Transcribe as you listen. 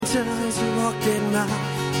Valentine's who walk that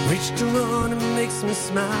mile, reach to run and makes me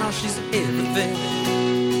smile. She's everything.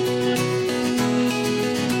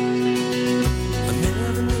 I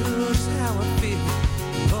never knew just how I feel.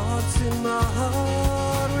 Thoughts in my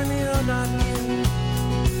heart when you're not here.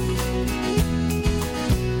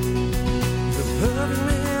 The perfect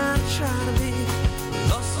man I try to be,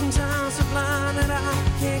 lost sometimes so blind that I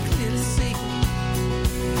can't clearly see.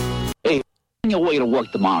 Hey, on your way to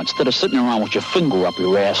work tomorrow, instead of sitting around with your finger up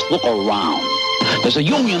your ass, look around. There's a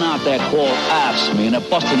union out there called AFSCME, and they're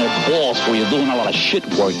busting their balls for you doing a lot of shit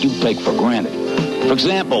work you take for granted. For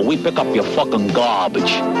example, we pick up your fucking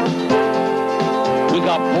garbage. We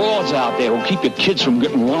got broads out there who keep your kids from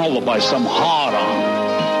getting run over by some hard-on.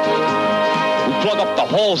 We plug up the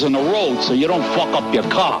holes in the road so you don't fuck up your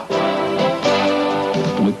car.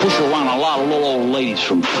 And we push around a lot of little old ladies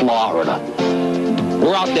from Florida.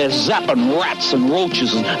 We're out there zapping rats and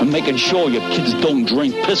roaches and making sure your kids don't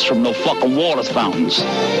drink piss from no fucking water fountains.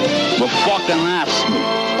 We're fucking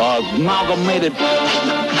AFSCME, Amalgamated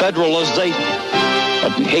Federalization.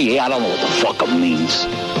 Hey, I don't know what the fuck it means.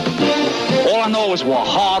 All I know is we're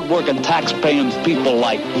hard-working, tax-paying people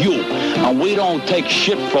like you, and we don't take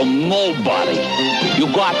shit from nobody.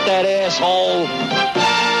 You got that, asshole?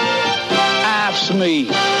 AFSCME,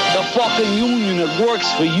 the fucking union that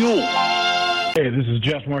works for you. Hey, this is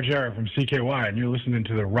Jeff Margera from CKY, and you're listening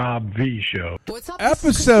to The Rob V Show. What's up?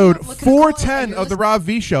 Episode 410 of The Rob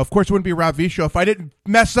V Show. Of course, it wouldn't be a Rob V Show if I didn't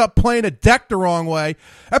mess up playing a deck the wrong way.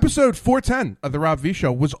 Episode 410 of The Rob V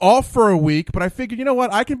Show was off for a week, but I figured, you know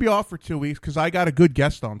what? I can be off for 2 weeks because I got a good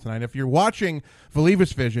guest on tonight. If you're watching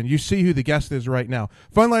Valivas Vision, you see who the guest is right now.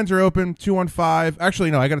 Phone lines are open, 215. Actually,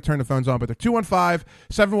 no, I got to turn the phones on, but they're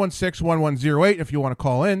 215-716-1108 if you want to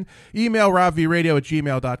call in. Email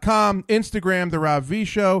robvradio@gmail.com. Instagram, The Rob V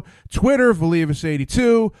Show. Twitter,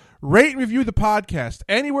 Valivas82. Rate and review the podcast.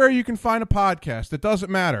 Anywhere you can find a podcast. It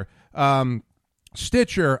doesn't matter.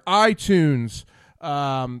 Stitcher, iTunes,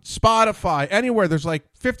 Spotify, anywhere. There's like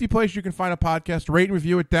 50 places you can find a podcast. Rate and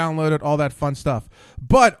review it, download it, all that fun stuff.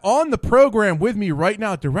 But on the program with me right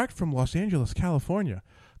now, direct from Los Angeles, California,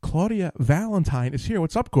 Claudia Valentine is here.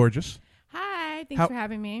 What's up, gorgeous? Hi, thanks for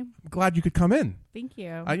having me. Glad you could come in. Thank you.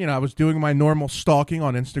 I was doing my normal stalking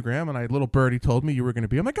on Instagram, and a little birdie told me you were going to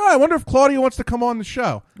be. I'm like, I wonder if Claudia wants to come on the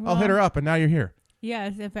show. I'll hit her up, and now you're here.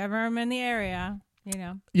 Yes, if ever I'm in the area,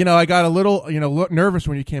 I got a little, nervous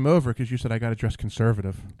when you came over because you said I got to dress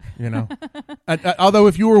conservative, Although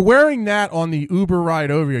if you were wearing that on the Uber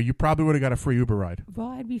ride over here, you probably would have got a free Uber ride. Well,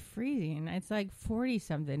 I'd be freezing. It's like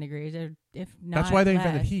 40-something degrees, or if not That's why they less.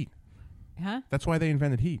 invented heat. Huh? That's why they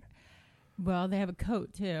invented heat. Well, they have a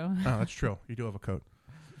coat, too. Oh, that's true. You do have a coat.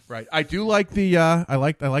 Right. I do like the, I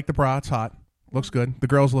like the bra. It's hot. Looks good. The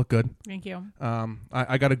girls look good. Thank you.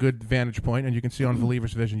 I got a good vantage point, and you can see on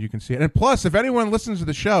Valivas Vision, you can see it. And plus, if anyone listens to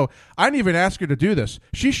the show, I didn't even ask her to do this.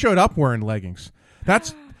 She showed up wearing leggings.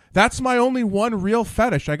 That's my only one real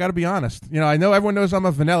fetish. I got to be honest. I know everyone knows I'm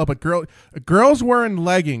a vanilla, but girls wearing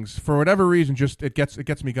leggings for whatever reason it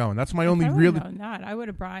gets me going. That's my only real. Not. I would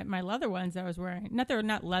have brought my leather ones I was wearing. They're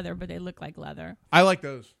not leather, but they look like leather. I like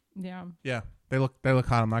those. Yeah. Yeah. They look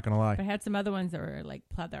hot. I'm not gonna lie. But I had some other ones that were like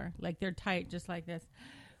pleather, like they're tight, just like this.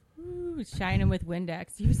 Ooh, shining with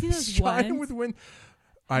Windex. You see those shining ones? with wind.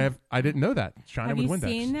 I didn't know that. Shining with Windex. Have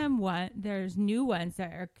you seen them? There's new ones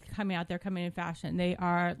that are coming out. They're coming in fashion. They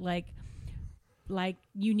are like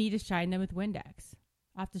you need to shine them with Windex.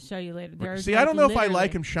 I'll have to show you later. See, I don't know if I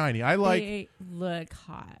like them shiny. They look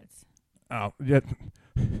hot. Oh, yeah.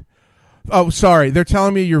 Oh, sorry. They're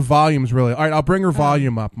telling me your volume's really... All right, I'll bring her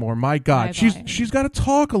volume up more. My God. She's got to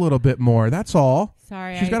talk a little bit more. That's all.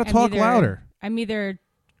 Sorry. She's got to talk louder. I'm either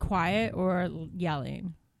quiet or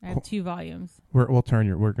yelling. I have two volumes. We're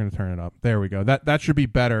going to turn it up. There we go. That should be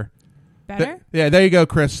better. Better? Yeah, there you go,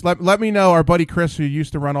 Chris. Let me know. Our buddy Chris, who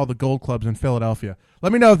used to run all the gold clubs in Philadelphia.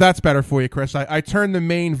 Let me know if that's better for you, Chris. I turned the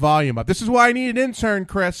main volume up. This is why I need an intern,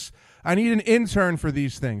 Chris. I need an intern for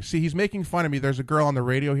these things. See, he's making fun of me. There's a girl on the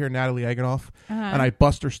radio here, Natalie Eganoff, and I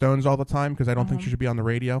bust her stones all the time because I don't think she should be on the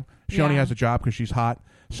radio. She only has a job because she's hot.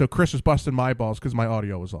 So Chris is busting my balls because my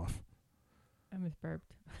audio was off. I almost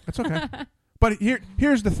burped. That's okay. But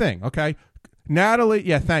here's the thing, okay? Natalie,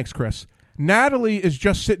 thanks, Chris. Natalie is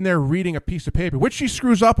just sitting there reading a piece of paper, which she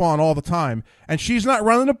screws up on all the time, and she's not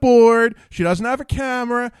running a board. She doesn't have a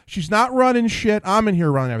camera. She's not running shit. I'm in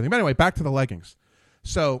here running everything. But anyway, back to the leggings.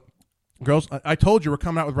 So... girls, I told you we're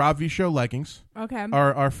coming out with Rob V Show leggings. Okay.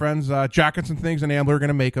 Our friends Jackets and Things and Ambler are going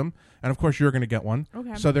to make them. And, of course, you're going to get one.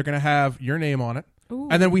 Okay. So they're going to have your name on it. Ooh.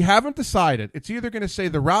 And then we haven't decided. It's either going to say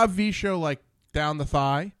the Rob V Show, like, down the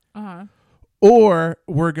thigh. Uh-huh. Or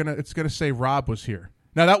it's going to say Rob was here.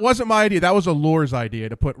 Now, that wasn't my idea. That was a Lore's idea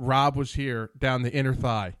to put Rob was here down the inner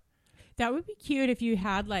thigh. That would be cute if you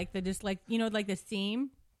had like the like the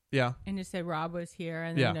seam. Yeah. And just said Rob was here,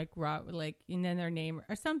 and then like Rob, like, and then their name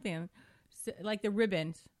or something, so, like the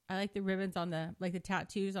ribbons. I like the ribbons on the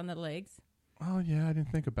tattoos on the legs. Oh yeah, I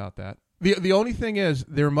didn't think about that. The only thing is,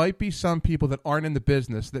 there might be some people that aren't in the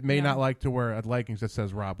business that may not like to wear leggings that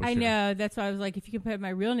says Rob was here. I know, that's why I was like, if you could put my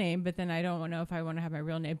real name, but then I don't know if I want to have my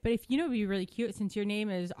real name. But if it'd be really cute since your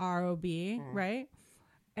name is R-O-B, right?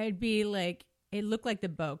 It'd be like, it looked like the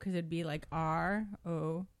bow because it'd be like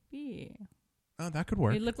R-O-B. Oh, that could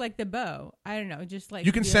work. It looked like the bow. I don't know, just like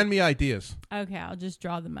you can send me ideas. Okay, I'll just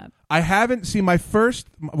draw them up. I haven't seen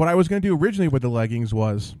what I was going to do originally with the leggings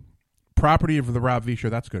was property of the Rob V Show.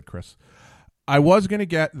 That's good, Chris. I was going to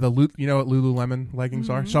get what Lululemon leggings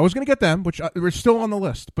are. So I was going to get them, which were still on the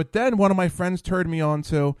list. But then one of my friends turned me on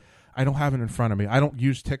to, I don't have it in front of me. I don't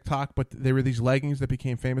use TikTok, but there were these leggings that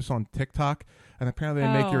became famous on TikTok. And apparently they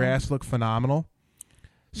make your ass look phenomenal.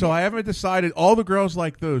 So I haven't decided. All the girls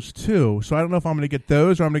like those too. So I don't know if I'm going to get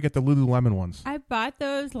those or I'm going to get the Lululemon ones. I bought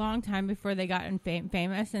those long time before they got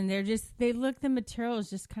famous, and the material is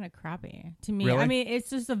just kind of crappy to me. Really? I mean, it's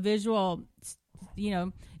just a visual,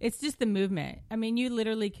 it's just the movement. I mean, you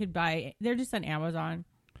literally could buy, they're just on Amazon.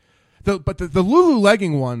 But the Lulu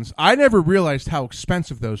legging ones, I never realized how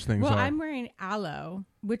expensive those things are. Well, I'm wearing Aloe,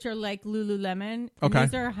 which are like Lululemon. Okay.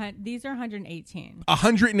 These are 118.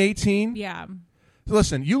 118? Yeah.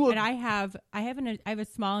 Listen, you look. And I have a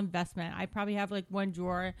small investment. I probably have like one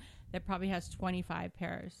drawer that probably has 25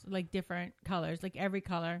 pairs, like different colors, like every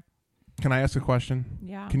color. Can I ask a question?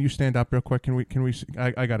 Yeah. Can you stand up real quick? Can we?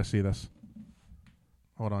 I got to see this.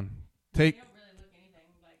 Hold on. Take. They don't really look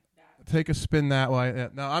anything like that. Take a spin that way.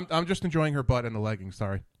 No, I'm just enjoying her butt in the leggings.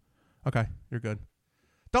 Sorry. Okay, you're good.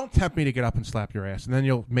 Don't tempt me to get up and slap your ass, and then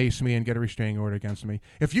you'll mace me and get a restraining order against me.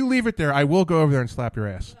 If you leave it there, I will go over there and slap your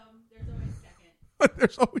ass.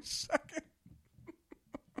 There's always second.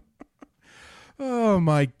 Oh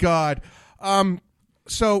my God.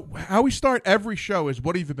 So how we start every show is,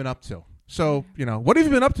 what have you been up to? So, what have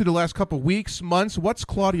you been up to the last couple of weeks, months? What's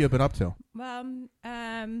Claudia been up to? Well,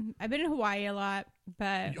 I've been in Hawaii a lot,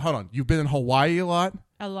 but Hold on. You've been in Hawaii a lot?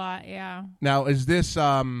 a lot, yeah. Now, is this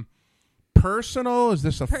personal? Is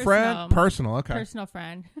this a friend? Personal, okay. Personal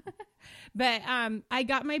friend. But I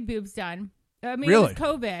got my boobs done. I mean, Really? It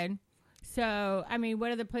was COVID. So, I mean,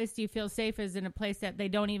 what other place do you feel safe is in a place that they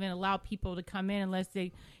don't even allow people to come in unless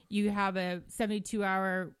you have a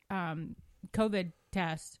 72-hour COVID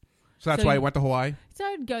test. So that's why you went to Hawaii? So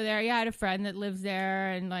I'd go there. Yeah, I had a friend that lives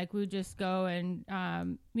there, and like we would just go and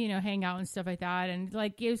hang out and stuff like that. And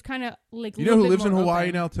like it was kind of like who lives in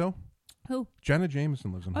Hawaii now too? Who? Jenna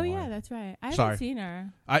Jameson lives in Hawaii. Oh yeah, that's right. I haven't seen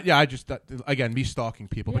her. I just again, me stalking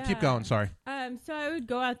people, but keep going. Sorry. So I would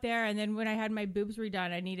go out there, and then when I had my boobs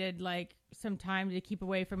redone, I needed like some time to keep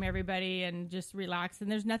away from everybody and just relax.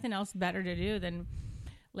 And there's nothing else better to do than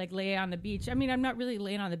like lay on the beach. I mean, I'm not really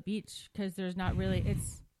laying on the beach because there's not really.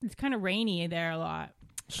 It's kind of rainy there a lot.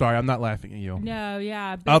 Sorry, I'm not laughing at you. No,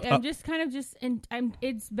 yeah, but I'm just kind of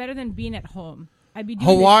it's better than being at home. I'd be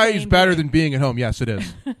doing Hawaii is better than being at home. Yes, it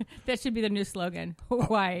is. That should be the new slogan.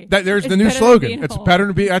 Hawaii. There's the new slogan. It's better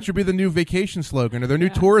to be. That should be the new vacation slogan or their new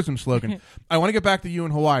tourism slogan. I want to get back to you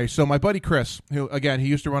in Hawaii. So my buddy Chris, who again he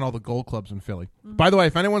used to run all the gold clubs in Philly. Mm-hmm. By the way,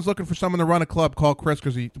 if anyone's looking for someone to run a club, call Chris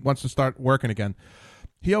because he wants to start working again.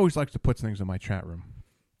 He always likes to put things in my chat room.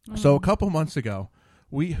 Mm-hmm. So a couple months ago,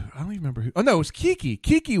 I don't even remember who. Oh no, it was Kiki.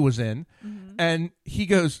 Kiki was in, and he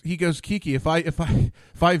goes, Kiki, if I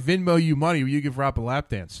Venmo you money, will you give Rob a lap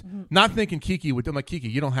dance? Mm-hmm. Not thinking Kiki would. I'm like, Kiki,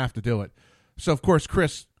 you don't have to do it. So of course,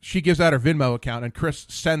 she gives out her Venmo account, and Chris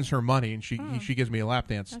sends her money, and she gives me a lap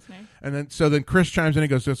dance. That's nice. And then Chris chimes in and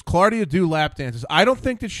goes, does Claudia do lap dances? I don't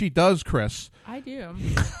think that she does, Chris. I do.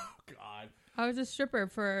 Oh God. I was a stripper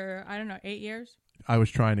for 8 years. I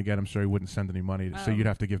was trying to get him so he wouldn't send any money, so you'd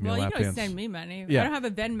have to give me a lap dance. Well, you don't send me money. Yeah. I don't have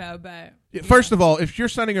a Venmo, but... Yeah. First of all, if you're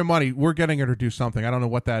sending her money, we're getting her to do something. I don't know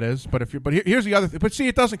what that is, but here's the other thing. But see,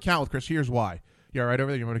 it doesn't count with Chris. Here's why. You all right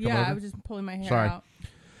over there? You want to come over? Yeah, I was just pulling my hair out.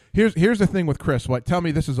 Here's the thing with Chris. Tell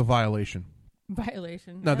me this is a violation.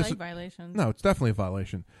 Violation? No, I like violations. No, it's definitely a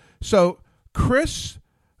violation. So, Chris,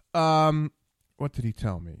 what did he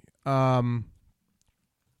tell me? Where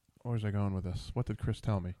was I going with this? What did Chris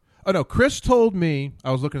tell me? Oh, no, Chris told me,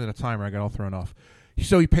 I was looking at a timer, I got all thrown off.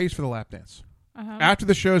 So he pays for the lap dance. Uh-huh. After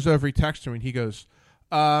the show's over, he texts me and he goes,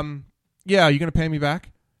 yeah, are you going to pay me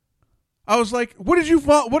back? I was like, what did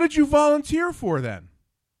you volunteer for then?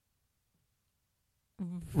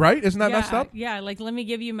 Right? Isn't that messed up? Yeah, like, let me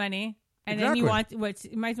give you money. And exactly. then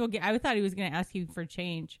you might as well get, I thought he was going to ask you for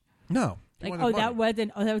change. No. Like, that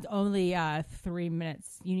was only 3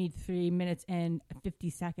 minutes. You need 3 minutes and 50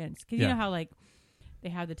 seconds. Because you know how, like, they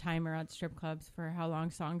have the timer at strip clubs for how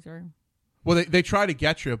long songs are. Well, they try to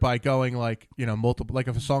get you by going, like, multiple. Like,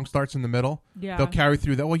 if a song starts in the middle, they'll carry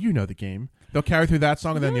through that. Well, you know the game. They'll carry through that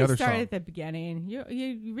song and then the other song. Start at the beginning.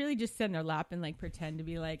 You really just sit in their lap and, like, pretend to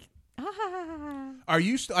be like, ah. Are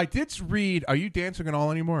you? I did read. Are you dancing at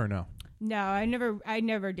all anymore or no? No, I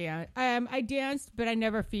never danced. I danced, but I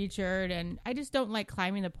never featured, and I just don't like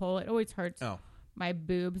climbing the pole. It always hurts my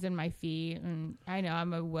boobs and my feet, and I know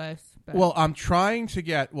I'm a wuss. But. Well, I'm trying to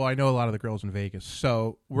get. Well, I know a lot of the girls in Vegas,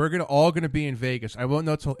 so we're all gonna be in Vegas. I won't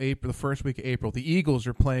know till April, the first week of April. The Eagles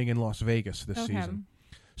are playing in Las Vegas this season.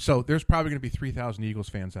 So there's probably going to be 3,000 Eagles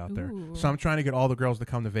fans out there. So I'm trying to get all the girls to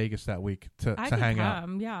come to Vegas that week to hang out.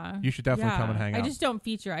 Yeah, you should definitely come and hang out. I just don't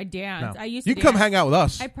feature. I dance. No. I used to. You can come hang out with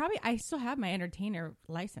us. I still have my entertainer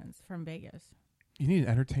license from Vegas. You need an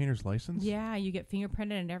entertainer's license? Yeah, you get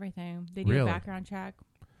fingerprinted and everything. They do a background check.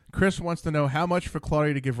 Chris wants to know how much for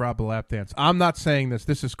Claudia to give Rob a lap dance. I'm not saying this.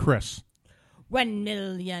 This is Chris. $1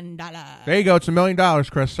 million. There you go. It's $1 million,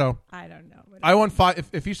 Chris. So I don't know. I want 5.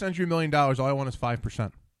 If he sends you $1 million, all I want is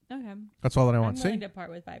 5%. Okay. That's all that I want. I'm willing to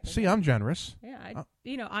part with 5%. See, I'm generous. Yeah,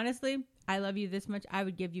 honestly, I love you this much. I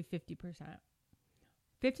would give you 50%.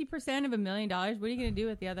 50% of $1 million. What are you going to do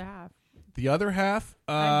with the other half? The other half?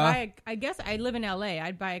 I guess I live in L.A.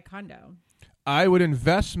 I'd buy a condo. I would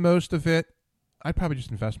invest most of it. I'd probably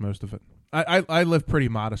just invest most of it. I live pretty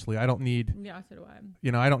modestly. I don't need. Yeah, so do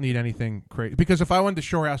I. I don't need anything crazy. Because if I wanted to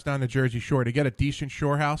shore house down the Jersey Shore, to get a decent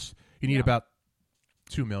shore house, you need about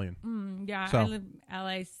 $2 million. I live in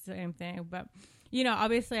LA, same thing. But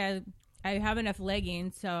obviously, I have enough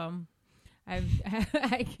leggings, so I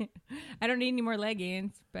don't need any more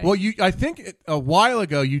leggings. But well, I think a while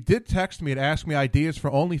ago you did text me and ask me ideas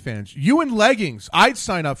for OnlyFans. You in leggings? I'd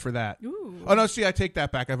sign up for that. Ooh. Oh no, see, I take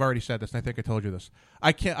that back. I've already said this, and I think I told you this.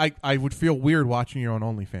 I can't. I would feel weird watching you on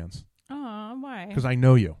OnlyFans. Oh, why? Because I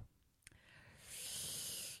know you.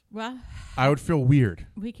 Well, I would feel weird.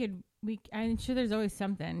 I'm sure there's always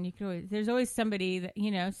something. There's always somebody that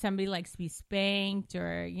somebody likes to be spanked,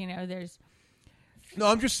 or there's. No,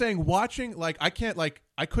 I'm just saying, watching, like, I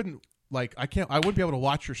wouldn't be able to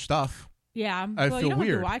watch your stuff. Yeah, I feel you don't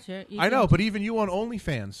weird. Have to watch it. I know, but even you on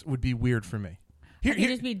OnlyFans would be weird for me. Here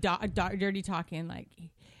just be dirty talking, like,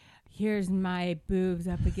 here's my boobs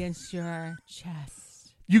up against your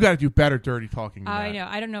chest. You got to do better dirty talking than that. I know.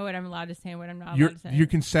 I don't know what I'm allowed to say and what I'm not allowed to say. You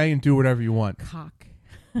can say and do whatever you want. Cock.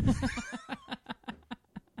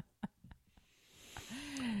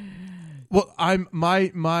 Well,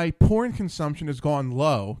 my porn consumption has gone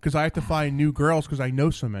low because I have to find new girls because I know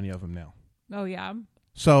so many of them now. Oh yeah.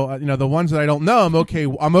 So the ones that I don't know,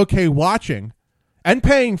 I'm okay watching and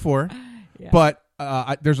paying for, but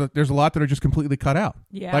there's a lot that are just completely cut out.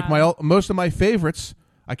 Yeah. Like most of my favorites,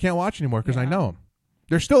 I can't watch anymore because I know them.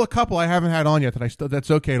 There's still a couple I haven't had on yet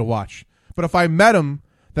that's okay to watch. But if I met them,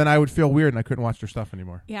 then I would feel weird and I couldn't watch their stuff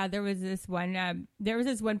anymore. Yeah, there was this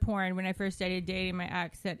one porn when I first started dating my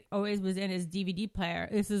ex that always was in his DVD player.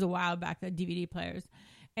 This is a while back, the DVD players.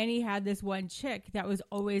 And he had this one chick that was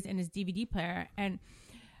always in his DVD player. And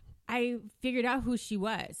I figured out who she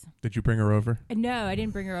was. Did you bring her over? No, I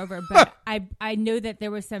didn't bring her over. But I know that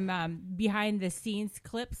there was some behind the scenes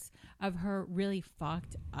clips of her really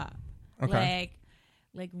fucked up. Okay.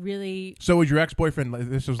 Like really. So was your ex-boyfriend?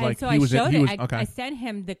 This was like so he was. Okay. I sent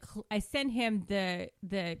him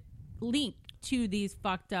the link to these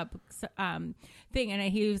fucked up thing, and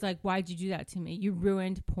he was like, "Why'd you do that to me? You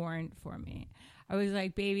ruined porn for me." I was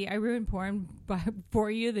like, "Baby, I ruined porn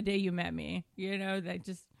for you the day you met me. That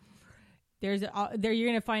just you're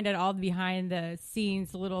gonna find out all the behind the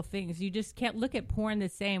scenes little things. You just can't look at porn the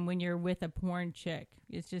same when you're with a porn chick.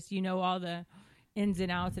 It's just all the ins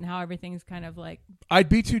and outs and how everything's kind of like. I'd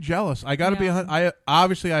be too jealous. I got to be. I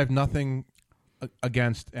have nothing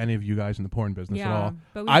against any of you guys in the porn business at all.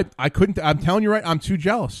 But I couldn't. I'm telling you right. I'm too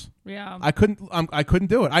jealous. Yeah. I couldn't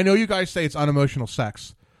do it. I know you guys say it's unemotional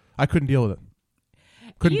sex. I couldn't deal with it.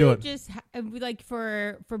 Couldn't do it. Just like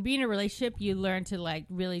for being in a relationship, you learn to like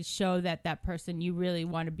really show that person you really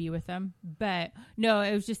want to be with them. But no,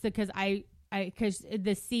 it was just because because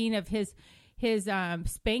the scene of his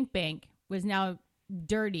spank bank was now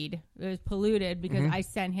dirtied. It was polluted because I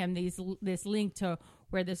sent him this link to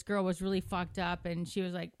where this girl was really fucked up and she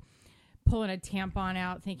was like pulling a tampon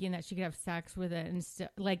out thinking that she could have sex with it and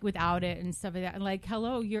like without it and stuff like that. And like,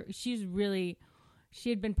 hello, she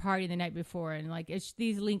had been partying the night before and like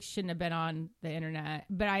these links shouldn't have been on the internet.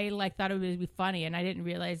 But I like thought it would be funny and I didn't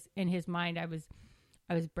realize in his mind I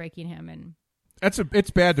was breaking him. And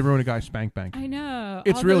It's bad to ruin a guy's spank bank. I know.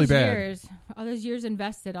 It's all really those bad. Years, all those years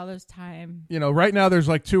invested, all those time. Right now there's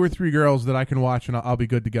like 2 or 3 girls that I can watch and I'll be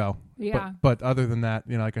good to go. Yeah. But other than that,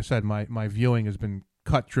 like I said, my viewing has been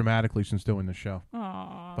cut dramatically since doing this show.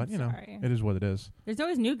 Oh, but sorry. it is what it is. There's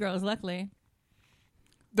always new girls, luckily.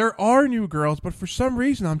 There are new girls, but for some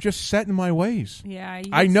reason I'm just set in my ways. Yeah.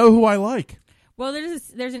 I know who I like. Well,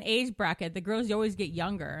 there's an age bracket. The girls, you always get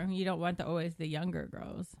younger. You don't want always the younger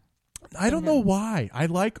girls. I don't know why. I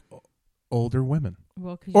like older women.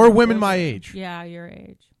 Well, or women my age. Yeah, your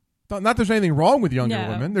age. Not there's anything wrong with younger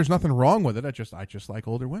women. There's nothing wrong with it. I just like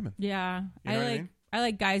older women. Yeah. You know what I mean? I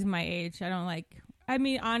like guys my age. I don't like...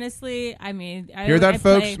 honestly, hear that,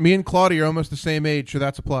 folks? Me and Claudia are almost the same age, so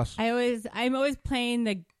that's a plus. I'm always playing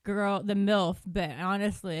the girl, the MILF, but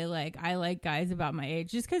honestly, like, I like guys about my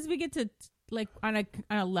age just because we get to, like, on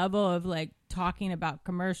a level of, like, talking about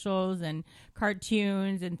commercials and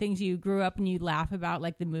cartoons and things you grew up and you laugh about,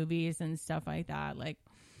 like the movies and stuff like that. Like,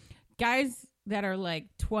 guys that are like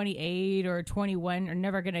 28 or 21 are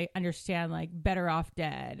never going to understand like Better Off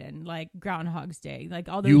Dead and like Groundhog's Day, like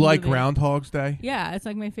all those You like movies. Groundhog's Day? Yeah, it's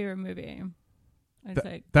like my favorite movie.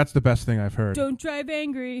 It's that's the best thing I've heard. Don't drive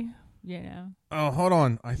angry, Oh, hold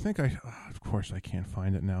on. I think of course I can't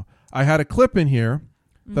find it now. I had a clip in here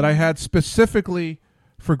that I had specifically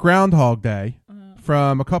for Groundhog Day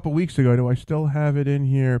from a couple weeks ago. Do I still have it in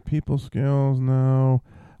here? People skills? No.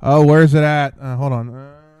 Oh, where's it at? Hold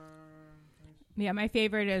on. Yeah, my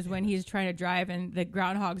favorite is when he's trying to drive and the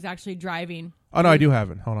groundhog's actually driving. Oh no, I do have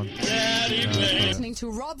it. Hold on. Listening to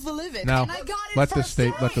Rob Volivic. Now, let this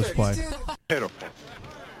play. Pitiful.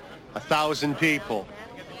 1,000 people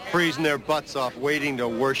freezing their butts off waiting to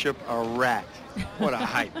worship a rat. What a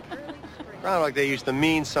hype. Around like they used to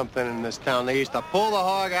mean something in this town. They used to pull the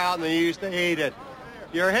hog out and they used to eat it.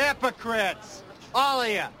 You're hypocrites. All of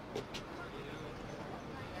you.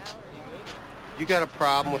 You got a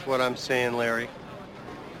problem with what I'm saying, Larry?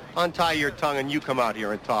 Untie your tongue and you come out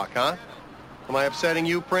here and talk, huh? Am I upsetting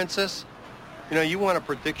you, princess? You want a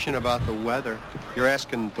prediction about the weather. You're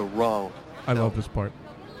asking the wrong. I love this part.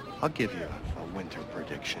 I'll give you a winter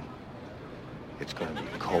prediction. It's going to be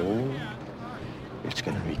cold. It's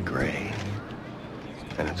going to be gray.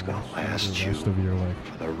 And it's going to last you for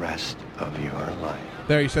the rest of your life.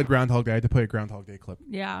 There, you said Groundhog Day. I had to play a Groundhog Day clip.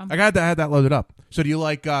 Yeah. I had that loaded up. So do you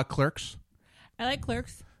like Clerks? I like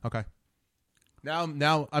Clerks. Okay.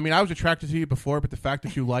 Now, I mean, I was attracted to you before, but the fact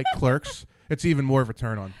that you like Clerks, it's even more of a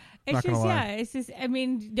turn on. It's just, it's just, I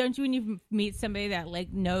mean, don't you when you meet somebody that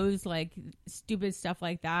like knows like stupid stuff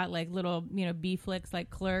like that, like little, B flicks like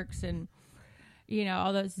Clerks and,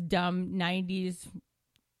 all those dumb 90s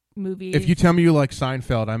movies. If you tell me you like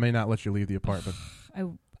Seinfeld, I may not let you leave the apartment.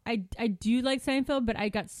 I do like Seinfeld, but I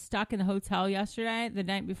got stuck in the hotel the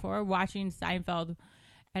night before, watching Seinfeld,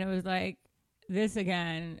 and it was like, this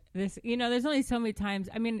again, there's only so many times.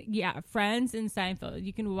 I mean, yeah, Friends and Seinfeld,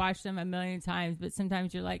 you can watch them a million times, but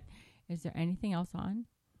sometimes you're like, is there anything else on?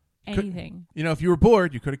 Anything. If you were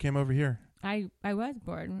bored, you could have came over here. I was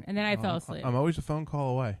bored, and then I fell asleep. I'm always a phone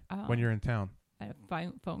call away when you're in town. A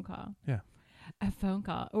phone call. Yeah. A phone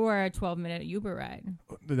call or a 12-minute Uber ride.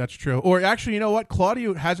 That's true. Or actually, you know what?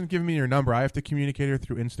 Claudia hasn't given me your number. I have to communicate her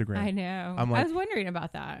through Instagram. I know. I was wondering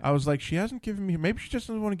about that. I was like, she hasn't given me. Maybe she just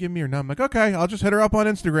doesn't want to give me her number. I'm like, okay, I'll just hit her up on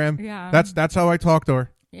Instagram. Yeah. That's how I talk to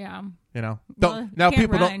her. Yeah. Don't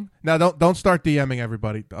start DMing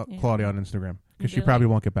everybody, Claudia on Instagram, because she probably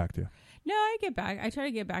won't get back to you. No, I get back. I try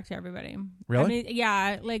to get back to everybody. Really? I mean,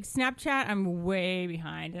 yeah, like Snapchat, I'm way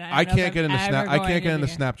behind. And I can't get into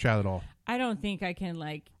Snapchat at all. I don't think I can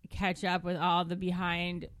like catch up with all the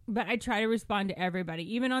behind, but I try to respond to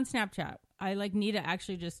everybody, even on Snapchat. I like need to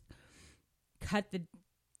actually just cut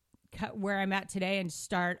where I'm at today and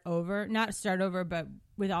start over. Not start over, but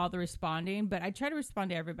with all the responding. But I try to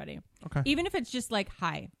respond to everybody. Okay. Even if it's just like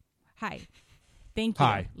hi, thank you,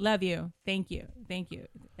 hi, love you, thank you.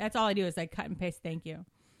 That's all I do is like cut and paste. Thank you.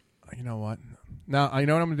 You know what? Now I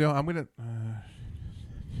know what I'm gonna do. I'm gonna.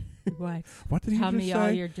 What? What did Tell he just me say?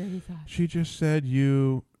 all your dirty thoughts. She just said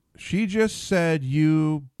you.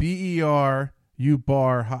 BER you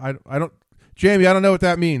bar. I don't. Jamie, I don't know what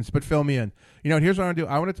that means, but fill me in. Here's what I'm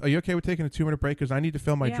gonna do. Are you okay with taking a 2-minute break? Because I need to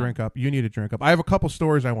fill my drink up. You need a drink up. I have a couple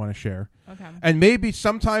stories I want to share. Okay. And maybe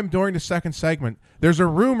sometime during the second segment, there's a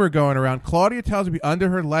rumor going around. Claudia tells me under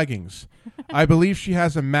her leggings, I believe she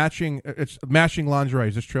has a matching lingerie.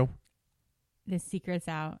 Is this true? The secret's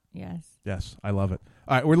out. Yes. Yes, I love it.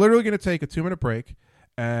 All right, we're literally going to take a 2-minute break.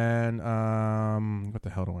 And what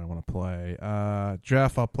the hell do I want to play?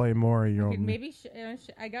 Jeff, I'll play more. Maybe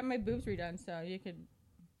I got my boobs redone, so you could.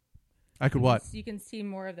 I could what? You can see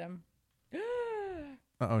more of them.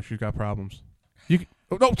 Uh-oh, she's got problems.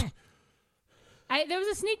 Oh, no. There was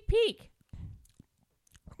a sneak peek.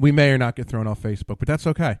 We may or not get thrown off Facebook, but that's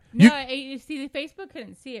okay. No, you see, the Facebook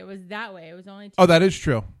couldn't see it. It was that way. It was only. Oh, that is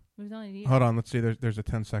true. It was only. Hold on, let's see. There's a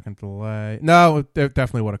 10-second delay. No, it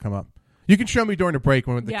definitely would have come up. You can show me during the break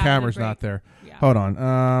when the camera's not there. Yeah. Hold on.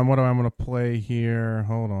 What am I going to play here?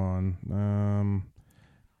 Hold on.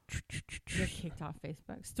 You're kicked off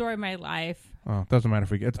Facebook. Story of my life. Oh, doesn't matter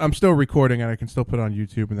if we get. I'm still recording and I can still put it on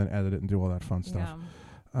YouTube and then edit it and do all that fun stuff. Yeah.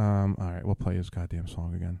 All right, we'll play his goddamn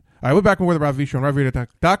song again. All right, we're back with the Rob V Show on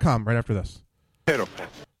RobVRadio.com right after this. Come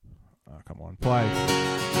on, play.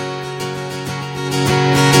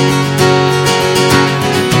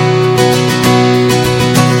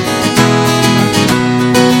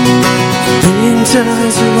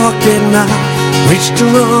 Times I walk that mile, reach to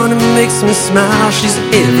run and makes me smile. She's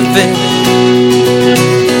everything.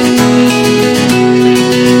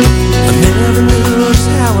 I never knew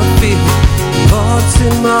just how I feel. Thoughts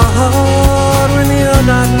in my heart when you're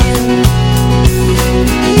not in.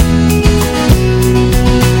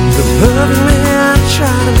 The perfect man I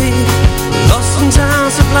try to be, lost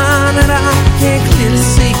sometimes so blind that I can't clearly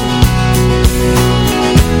see.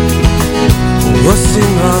 What's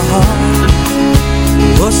in my heart?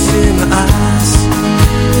 What's in my eyes?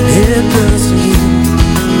 It does to you.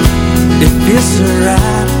 It feels so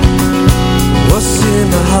right. What's in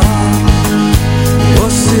my heart?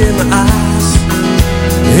 What's in my eyes?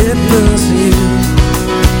 It does to you.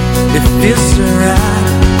 It feels so right.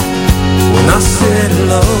 When I said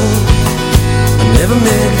hello, I never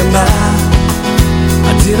meant goodbye.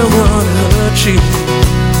 I didn't want to hurt you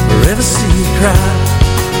or ever see you cry.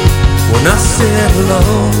 When I said hello,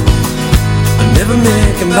 I never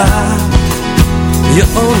make him buy. You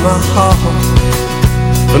own my heart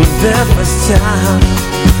from the very first time.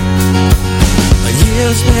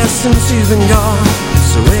 Years passed since you've been gone,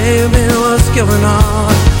 so where you been, what's going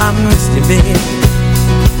on? I missed you, babe.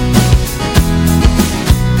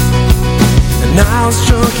 And I was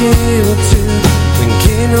drunk in you too. When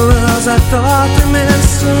came to us, I thought they meant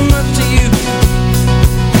so much to you.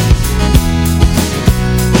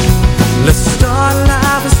 Let's start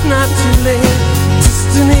life, it's not too late.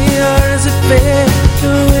 Destiny, or is it fair?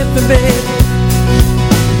 Come with me, babe.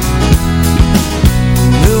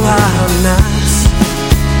 Know how nice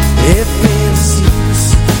it feels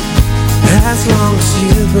as long as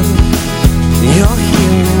you're here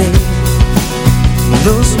with me.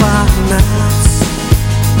 Those wild nights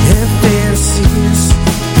it feels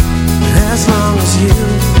as long as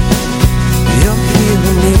you're here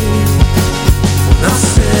with me. I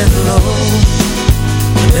said hello,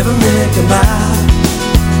 I never meant goodbye.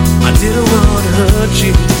 I didn't want to hurt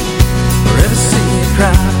you or ever see you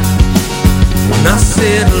cry. When I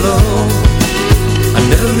said hello, I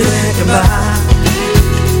never meant goodbye.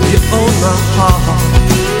 You own my heart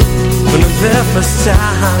from the very first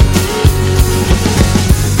time.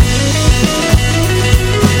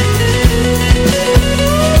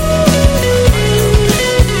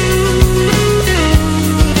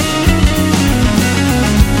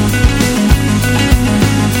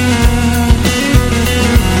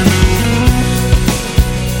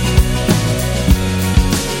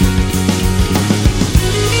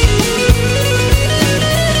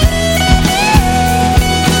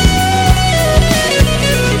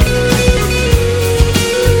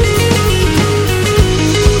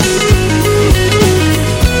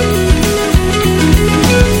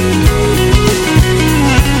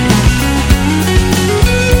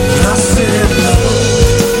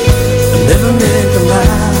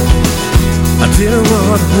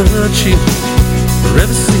 Hurt you or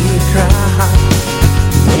ever see you cry.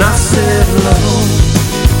 When I said hello,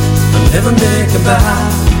 I never meant goodbye.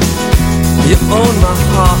 You own my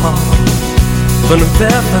heart from the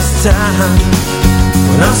very first time.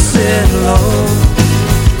 When I said hello,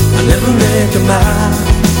 I never meant goodbye.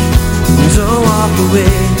 Don't walk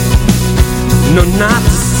away, no, not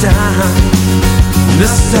this time.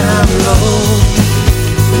 This time, Lord,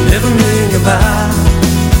 never meant goodbye.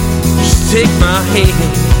 Take my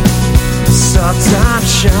hand, saw time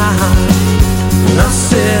shine. When I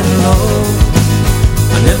said hello,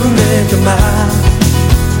 I never meant goodbye.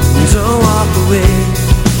 Don't walk away,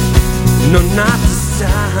 no, not this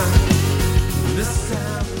time. This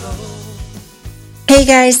time, Lord. Hey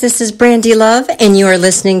guys, this is Brandy Love, and you are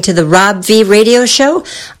listening to the Rob V Radio Show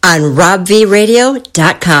on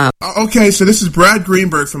RobVRadio.com. Okay, so this is Brad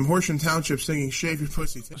Greenberg from Horsham Township singing Shave Your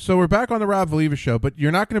Pussy. So we're back on the Rob Valiva Show, but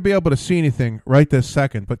you're not going to be able to see anything right this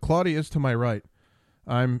second. But Claudia is to my right.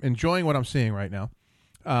 I'm enjoying what I'm seeing right now.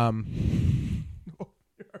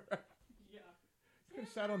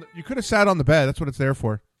 could have sat on the bed. That's what it's there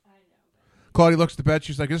for. I know. Claudia looks at the bed.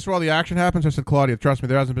 She's like, "Is this where all the action happens?" I said, "Claudia, trust me,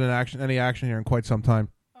 there hasn't been any action here in quite some time."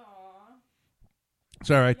 Aww.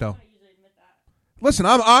 It's all right though. Listen,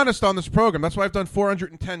 I'm honest on this program. That's why I've done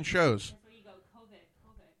 410 shows. That's where you go,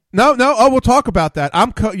 COVID. No. Oh, we'll talk about that.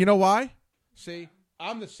 You know why? See,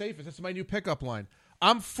 I'm the safest. That's my new pickup line.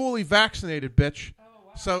 I'm fully vaccinated, bitch. Oh,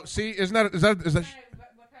 wow. So, see, is that?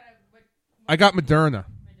 I got Moderna.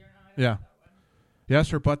 Yeah. Yes,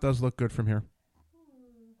 her butt does look good from here.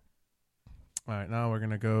 All right, now we're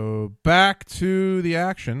going to go back to the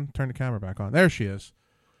action. Turn the camera back on. There she is.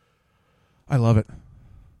 I love it.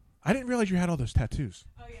 I didn't realize you had all those tattoos.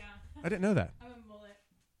 Oh, yeah. I didn't know that. I'm a mullet.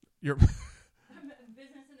 You're... I'm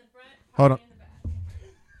business in the front, hold on. In the back.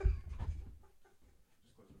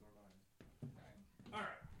 All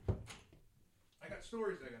right. I got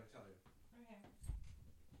stories I got to tell you. Okay.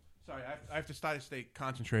 Sorry, I have to stay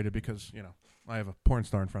concentrated because, I have a porn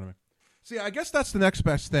star in front of me. See, I guess that's the next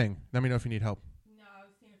best thing. Let me know if you need help. No, I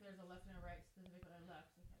was seeing if there's a left and a right, specifically a left.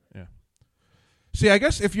 Yeah. See, I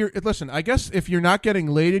guess if you're not getting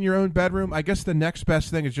laid in your own bedroom, I guess the next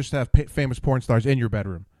best thing is just to have famous porn stars in your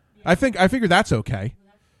bedroom. Yeah. I figure that's okay.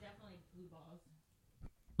 Well, that's definitely blue balls.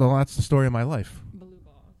 Well, that's the story of my life. Blue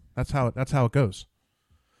balls. That's how it goes.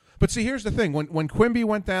 But see, here's the thing: when Quimby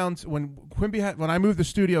went down, when I moved the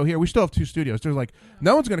studio here, we still have 2 studios. They're like,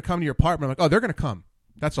 no one's going to come to your apartment. I'm like, oh, they're going to come.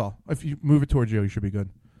 That's all. If you move it towards you should be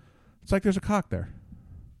good. It's like there's a cock there.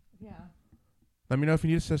 Yeah. Let me know if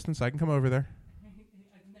you need assistance. I can come over there.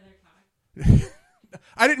 Another cock.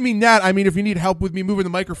 I didn't mean that. I mean if you need help with me moving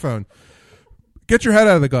the microphone. Get your head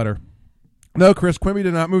out of the gutter. No, Chris, Quimby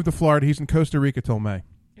did not move to Florida. He's in Costa Rica till May.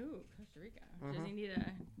 Ooh, Costa Rica. Mm-hmm. Does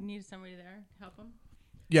he need somebody there to help him?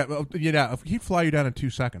 Yeah, well, he'd fly you down in 2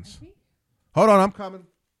 seconds. Hold on, I'm coming.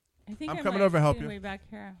 I'm coming over to help you. Way back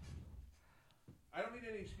here. I don't need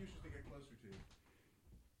any excuses to get closer to you.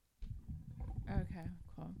 Okay,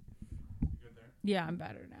 cool. You good there? Yeah, I'm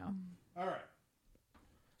better now. All right.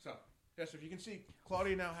 So, yes, if you can see,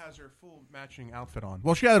 Claudia now has her full matching outfit on.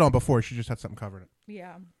 Well, she had it on before. She just had something covering it.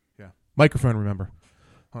 Yeah. Yeah. Microphone, remember.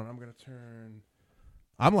 Hold on, I'm going to turn.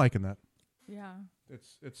 I'm liking that. Yeah.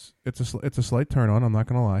 It's a slight turn on. I'm not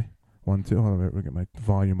going to lie. 1, 2. Hold on, we'll get my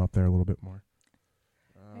volume up there a little bit more.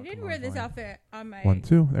 I did wear this outfit on my... 1,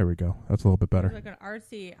 2. There we go. That's a little bit better. It's like an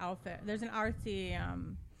artsy outfit. There's an artsy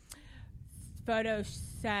photo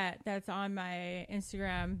set that's on my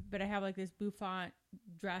Instagram, but I have like this bouffant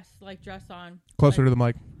dress on. Closer to the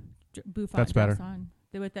mic. Bouffant that's dress better. On.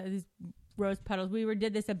 With these rose petals. We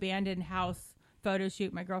did this abandoned house photo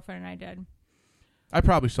shoot, my girlfriend and I did. I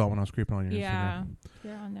probably saw when I was creeping on your Instagram. Yeah,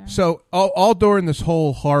 they're on there. So all during this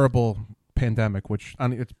whole horrible pandemic, which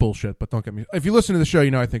it's bullshit, but don't get me. If you listen to the show,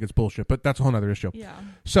 I think it's bullshit, but that's a whole other issue. Yeah.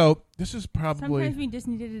 So this is probably. Sometimes we just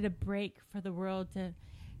needed a break for the world to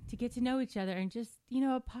get to know each other and just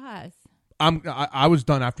a pause. I was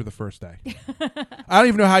done after the first day. I don't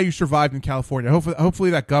even know how you survived in California.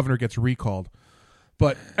 Hopefully that governor gets recalled.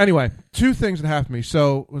 But anyway, 2 things that happened to me.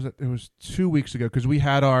 So it was 2 weeks ago because we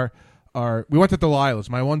had we went to Delilah's.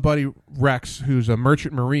 My one buddy Rex, who's a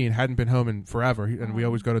merchant marine, hadn't been home in forever, and we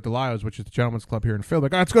always go to Delilah's, which is the gentleman's club here in Philly.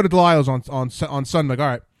 Like, let's go to Delilah's on Sunday. Like, all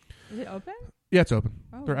right. Is it open? Yeah, it's open.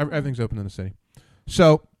 Oh, everything's open in the city.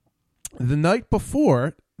 So the night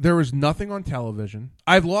before, there was nothing on television.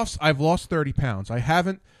 I've lost 30 pounds.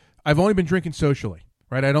 I've only been drinking socially.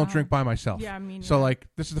 Right, I don't drink by myself. Yeah, I mean, so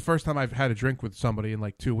this is the first time I've had a drink with somebody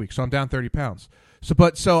in 2 weeks. So I'm down 30 pounds.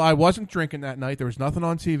 So I wasn't drinking that night. There was nothing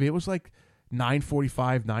on TV. It was 9:45,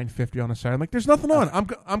 9:50 on a Saturday. I'm like, there's nothing on.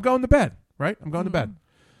 I'm going to bed. Right, I'm going to bed.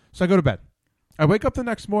 So I go to bed. I wake up the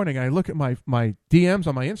next morning and I look at my DMs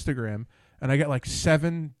on my Instagram and I get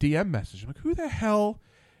 7 DM messages. I'm like, who the hell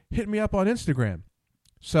hit me up on Instagram?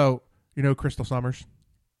 So Crystal Summers.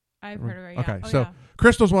 I've heard of her, yeah. Okay, so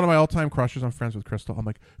Crystal's one of my all-time crushes. I'm friends with Crystal. I'm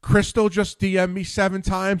like, Crystal just DM'd me 7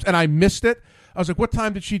 times, and I missed it. I was like, what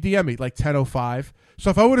time did she DM me? 10:05.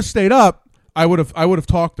 So if I would have stayed up, I would have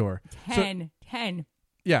talked to her. 10.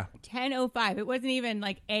 Yeah. 10:05. It wasn't even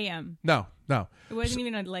AM. No. It wasn't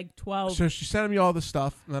even 12. So she's sending me all this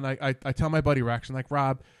stuff, and then I tell my buddy Rex, I'm like,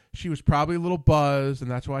 Rob, she was probably a little buzzed,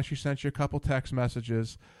 and that's why she sent you a couple text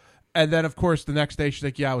messages. And then, of course, the next day, she's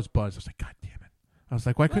like, yeah, I was buzzed. I was like, God damn it. I was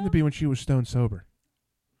like, why couldn't it be when she was stone sober?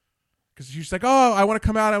 Because she's like, oh, I want to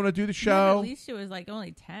come out. I want to do the show. Yeah, at least she was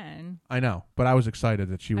only 10. I know, but I was excited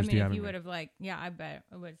that she was DMing me. If you would have I bet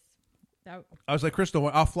it was. I was like, Crystal,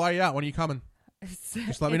 I'll fly you out. When are you coming?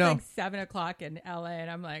 Just let me know. It's 7 o'clock in LA, and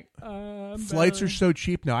I'm like, flights are so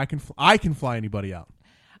cheap now. I can fly anybody out.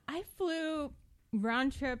 I flew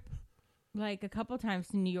round trip like a couple times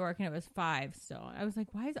to New York, and it was 5. So I was like,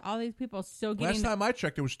 why is all these people so getting? Last time I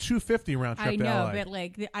checked, it was $250 round trip. I know, to LA. but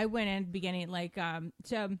like I went in beginning like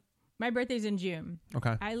so. My birthday's in June.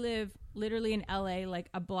 Okay. I live literally in LA, like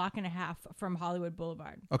a block and a half from Hollywood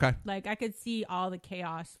Boulevard. Okay. Like I could see all the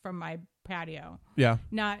chaos from my patio. Yeah.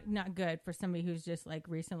 Not good for somebody who's just like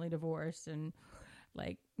recently divorced and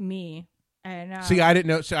like me. And see, I didn't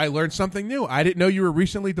know. See, I learned something new. I didn't know you were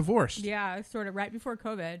recently divorced. Yeah, sort of right before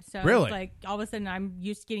COVID. So really, it's like all of a sudden I'm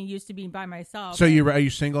getting used to being by myself. So are you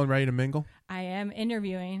single and ready to mingle? I am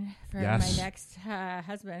interviewing for my next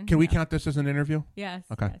husband. Can we count this as an interview? Yes.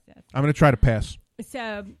 Okay. Yes. I'm going to try to pass.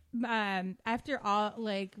 So after all,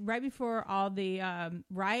 like right before all the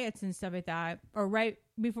riots and stuff like that, or right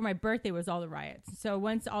before my birthday was all the riots. So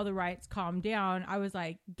once all the riots calmed down, I was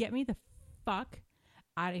like, get me the fuck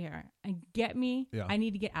out of here and get me. Yeah. I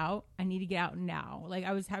need to get out. I need to get out now. Like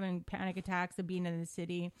I was having panic attacks of being in the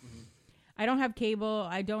city. Mm-hmm. I don't have cable.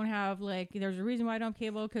 I don't have there's a reason why I don't have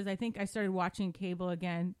cable, because I think I started watching cable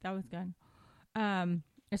again. That was good.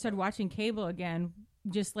 I started watching cable again,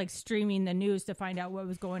 just like streaming the news to find out what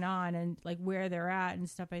was going on and like where they're at and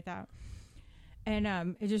stuff like that.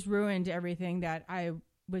 And it just ruined everything that I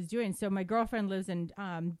was doing. So my girlfriend lives in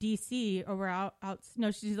DC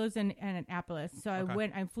she lives in Annapolis. So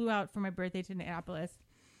I flew out for my birthday to Annapolis,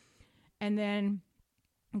 and then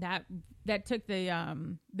that took the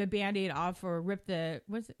Band-Aid off, or ripped the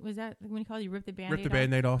was that when you call it, you rip the Band-Aid rip the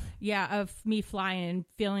Band-Aid off? Yeah, of me flying and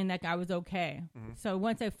feeling like I was okay. Mm-hmm. So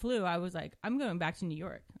once I flew, I was like, I'm going back to New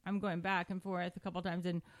York. I'm going back and forth a couple times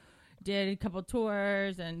and did a couple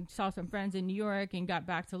tours and saw some friends in New York and got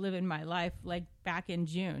back to living my life like back in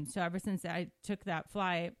June. So ever since I took that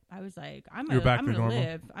flight, I was like, I'm gonna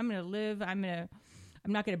live. I'm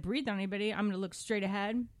not gonna breathe on anybody. I'm gonna look straight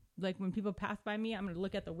ahead. Like when people pass by me, I'm gonna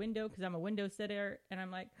look at the window because I'm a window sitter, and I'm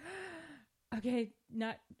like, okay,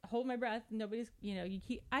 not hold my breath. Nobody's,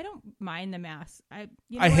 I don't mind the masks. I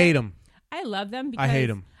hate them. I love them because I hate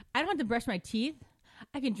them. I don't have to brush my teeth.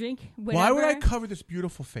 I can drink whatever. Why would I cover this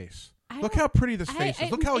beautal face? Look how pretty this face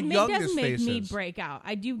is. Look how young this face is. It does make me break out.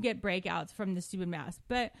 I do get breakouts from the stupid mask,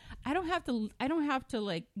 but I don't have to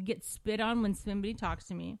like get spit on when somebody talks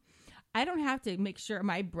to me. I don't have to make sure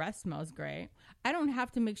my breath smells great. I don't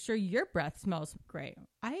have to make sure your breath smells great.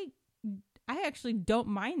 I actually don't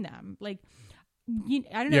mind them. Like, I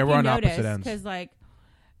don't know if you noticed, because like,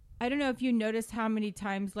 I don't know if you noticed how many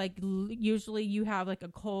times, like, usually you have like a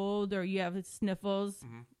cold or you have sniffles,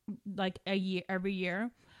 like every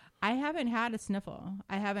year. I haven't had a sniffle.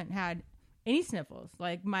 I haven't had any sniffles.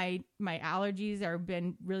 Like my allergies have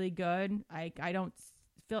been really good. I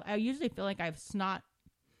usually feel like I have snot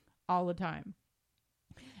all the time.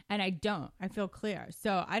 And I don't. I feel clear.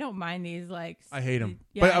 So I don't mind these, like... I hate them.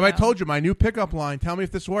 Yeah, but I told you, my new pickup line, tell me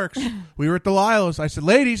if this works. We were at Delilah's. I said,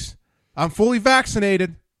 ladies, I'm fully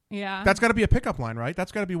vaccinated. Yeah. That's got to be a pickup line, right?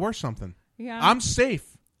 That's got to be worth something. Yeah. I'm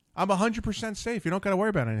safe. I'm 100% safe. You don't got to worry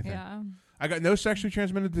about anything. Yeah. I got no sexually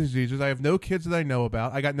transmitted diseases. I have no kids that I know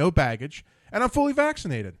about. I got no baggage. And I'm fully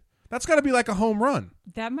vaccinated. That's got to be like a home run.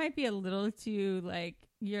 That might be a little too, like...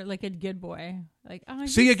 You're like a good boy. Like,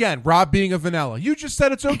 see again, Rob being a vanilla. You just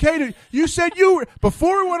said it's okay to. You said you were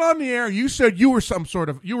before we went on the air. You said you were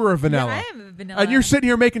you were a vanilla. Yeah, I am a vanilla. And you're sitting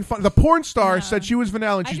here making fun. The porn star said she was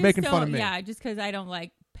vanilla, and she's making fun of me. Yeah, just because I don't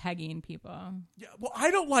like pegging people. Yeah, well,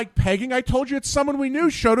 I don't like pegging. I told you it's someone we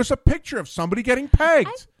knew showed us a picture of somebody getting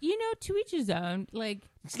pegged. To each his own. Like,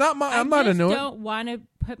 it's not my. I'm not into it. I don't want to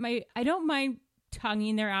put my. I don't mind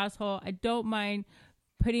tonguing their asshole. I don't mind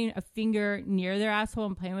putting a finger near their asshole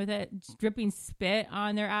and playing with it, dripping spit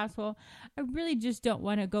on their asshole. I really just don't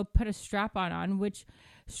want to go put a strap-on, which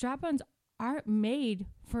strap-ons aren't made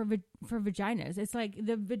for vaginas. It's like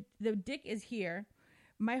the dick is here.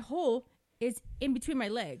 My hole is in between my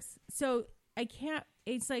legs. So I can't,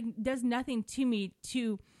 it's like, does nothing to me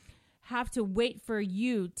to have to wait for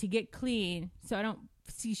you to get clean so I don't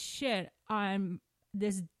see shit on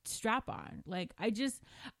this strap-on. Like,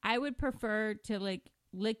 I would prefer to, like,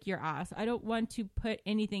 lick your ass. I don't want to put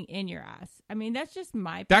anything in your ass. I mean, that's just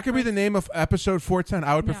my preference. That could be the name of episode 410.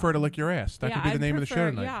 I would prefer to lick your ass. That could be the name of the show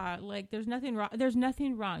tonight. Yeah, like there's nothing wrong. There's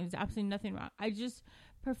nothing wrong. There's absolutely nothing wrong. I just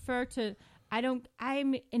prefer to. I'm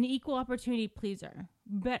an equal opportunity pleaser,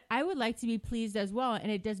 but I would like to be pleased as well.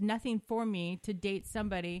 And it does nothing for me to date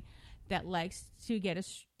somebody that likes to get a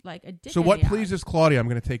dick. So what pleases Claudia? I'm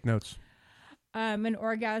going to take notes. An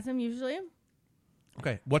orgasm usually.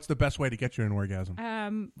 Okay, what's the best way to get you an orgasm?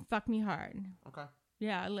 Fuck me hard. Okay.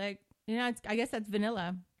 Yeah, like, I guess that's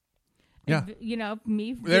vanilla. Yeah.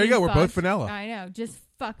 Me. There you go. We're both vanilla. I know. Just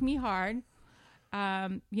fuck me hard.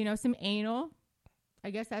 Some anal.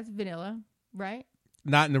 I guess that's vanilla. right?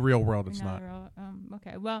 Not in the real world. It's not.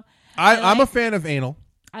 Okay. Well, I'm a fan of anal.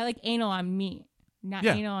 I like anal on me, not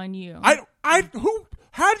anal on you.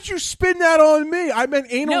 How did you spin that on me? I meant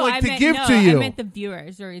anal to give to you. I meant the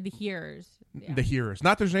viewers or the hearers. Yeah. The hearers.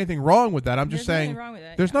 Not there's anything wrong with that. I'm just saying wrong with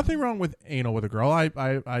it, there's nothing wrong with anal with a girl. I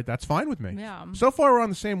that's fine with me. Yeah. So far we're on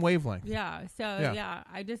the same wavelength. Yeah. So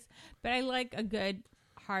but I like a good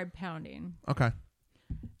hard pounding. Okay.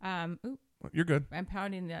 Ooh, You're good. I'm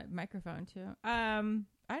pounding the microphone too. I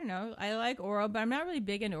don't know. I like oral, but I'm not really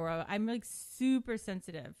big into oral. I'm like super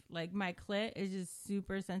sensitive. Like my clit is just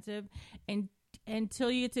super sensitive, and until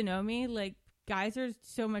you get to know me, like guys are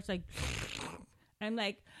so much like, I'm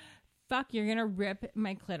like, fuck, you're gonna rip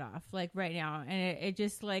my clit off like right now, and it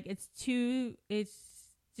just like it's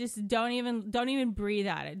just don't even breathe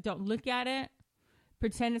at it. Don't look at it.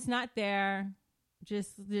 Pretend it's not there.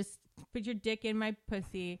 Just put your dick in my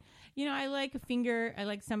pussy. You know, I like a finger. I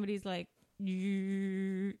like somebody's like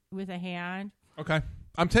with a hand. Okay.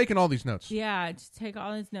 I'm taking all these notes. Yeah, just take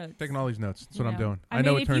all these notes. Taking all these notes. That's what I'm doing. I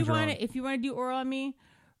know mean, it turns you on. If you want to do oral on me,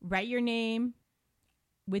 write your name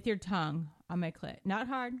with your tongue on my clit. Not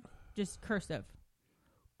hard, just cursive.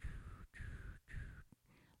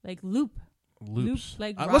 Like loop. Loops.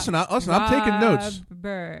 Like listen, I'm taking notes.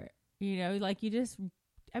 You know, like you just,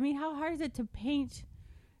 I mean, how hard is it to paint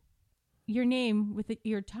your name with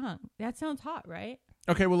your tongue? That sounds hot, right?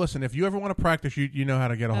 Okay, well, listen. If you ever want to practice, you know how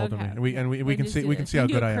to get a hold of me, and we can see how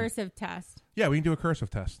good I am. Do a cursive test. Yeah, we can do a cursive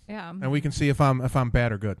test. Yeah, and we can see if I'm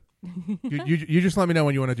bad or good. you just let me know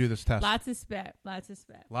when you want to do this test. Lots of spit.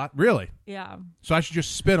 Really? Yeah. So I should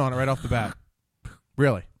just spit on it right off the bat.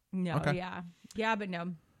 Really? No. Okay. Yeah, but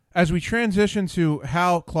no. As we transition to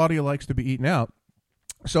how Claudia likes to be eaten out,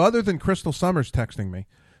 so other than Crystal Summers texting me.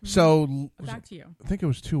 So back to you. I think it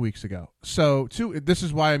was 2 weeks ago. So this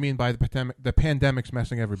is why I mean by the pandemic's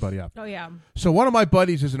messing everybody up. Oh yeah. So one of my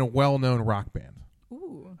buddies is in a well-known rock band.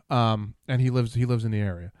 Ooh. And he lives in the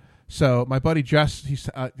area. So my buddy Jess,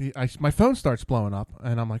 my phone starts blowing up,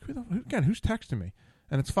 and I'm like, who's texting me?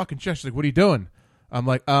 And it's fucking Jess. She's like, what are you doing? I'm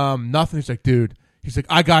like, nothing. He's like, dude. He's like,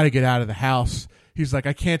 I got to get out of the house. He's like,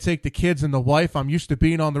 I can't take the kids and the wife. I'm used to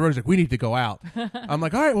being on the road. He's like, we need to go out. I'm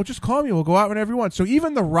like, all right, well, just call me. We'll go out whenever you want. So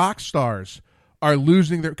even the rock stars are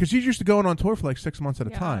losing their, because he's used to going on tour for like 6 months at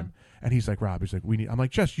a time. And he's like, Rob, he's like, I'm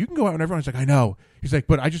like, Jess, you can go out whenever. He's like, I know. He's like,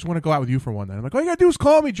 but I just want to go out with you for one night. I'm like, all you got to do is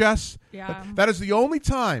call me, Jess. Yeah. That is the only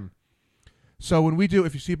time. So when we do,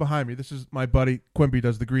 if you see behind me, this is my buddy Quimby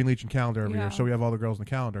does the Green Legion calendar every year. So we have all the girls in the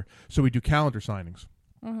calendar. So we do calendar signings.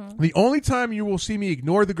 Mm-hmm. The only time you will see me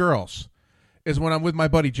ignore the girls is when I'm with my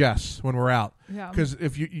buddy Jess when we're out. Because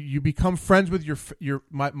if you become friends with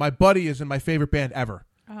my buddy is in my favorite band ever,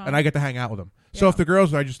 and I get to hang out with him. So if the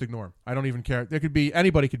girls, I just ignore them. I don't even care. There could be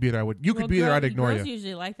anybody could be there. You could be there. I'd ignore you. Girls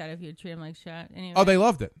usually like that if you treat them like shit. Anyway. Oh, they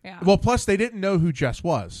loved it. Yeah. Well, plus they didn't know who Jess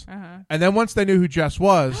was, and then once they knew who Jess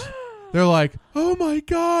was. They're like, oh my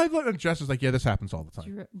God. And Jess is like, yeah, this happens all the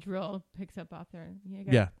time. Drill picks up off there.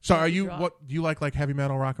 Yeah. So are you, what do you like heavy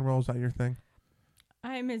metal, rock and roll? Is that your thing?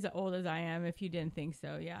 I'm as old as I am, if you didn't think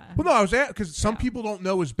so, yeah. Well, no, I was because some people don't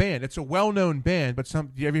know his band. It's a well-known band, but do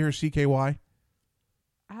you ever hear CKY?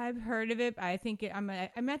 I've heard of it. I think I'm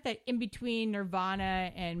at that in-between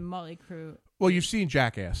Nirvana and Motley Crue. Well, you've seen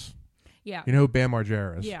Jackass. Yeah. You know who Bam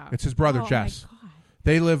Margera is? Yeah. It's his brother, Jess. My God.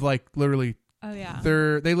 They live like literally... Oh, yeah.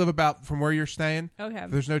 They live about from where you're staying. Okay.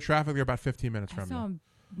 There's no traffic. They're about 15 minutes from I saw you.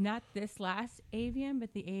 Not this last avian,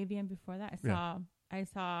 but the avian before that. I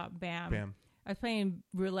saw Bam. I was playing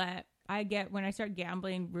roulette. When I start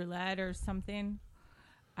gambling roulette or something,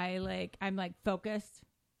 I'm like focused.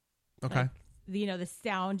 Okay. Like, the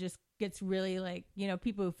sound just gets really like,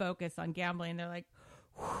 people who focus on gambling, they're like,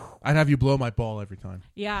 whew. I'd have you blow my ball every time.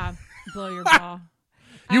 Yeah. Blow your ball.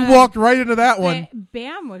 You walked right into that one.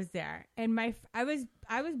 Bam was there, and I was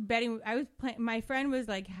betting. I was playing. My friend was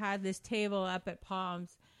like had this table up at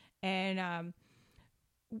Palms, and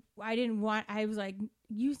I didn't want. I was like,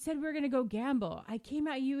 you said we were gonna go gamble. I came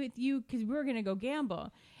at you with you because we were gonna go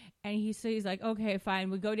gamble, and he's like, okay, fine.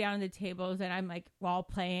 We go down to the tables, and I'm like, we're all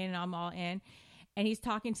playing, and I'm all in, and he's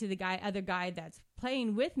talking to the other guy that's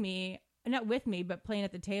playing with me, not with me, but playing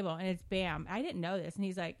at the table, and it's Bam. I didn't know this, and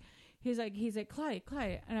he's like,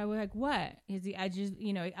 Claudia, and I was like, what? He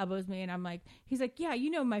elbows me, and I'm like, he's like, yeah, you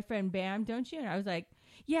know my friend Bam, don't you? And I was like,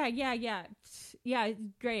 yeah,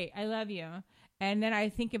 great, I love you. And then I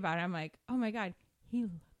think about it, I'm like, oh my God, he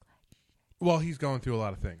looked like Well, he's going through a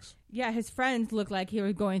lot of things. Yeah, his friends look like he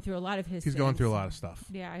was going through a lot of his He's things. going through a lot of stuff.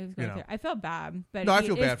 Yeah, he was going through. I felt bad, but No, I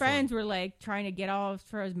feel bad his for friends him. were like trying to get all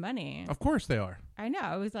for his money. Of course they are. I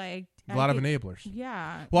know. It was like A lot of enablers.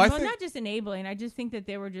 Yeah. Well, I Well, think- not just enabling. I just think that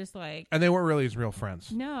they were just like, And they weren't really his real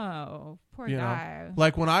friends. no, poor You know? guy.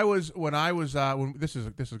 Like when this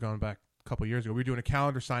is going back a couple years ago, we were doing a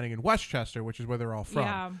calendar signing in Westchester, which is where they're all from.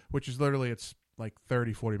 Yeah. Which is literally, it's like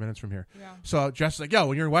 30, 40 minutes from here. Yeah. So Jess is like, yo,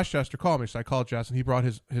 when you're in Westchester, call me. So I called Jess, and he brought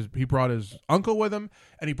his uncle with him,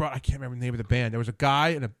 and he brought, I can't remember the name of the band. There was a guy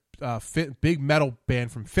in a big metal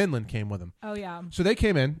band from Finland came with him. Oh yeah. So they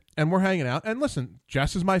came in, and we're hanging out. And listen,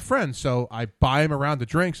 Jess is my friend, so I buy him around the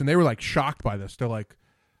drinks, and they were like shocked by this. They're like,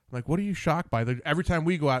 what are you shocked by? Every time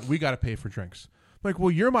we go out, we got to pay for drinks. I'm like,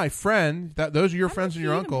 well, you're my friend. Those are your friends and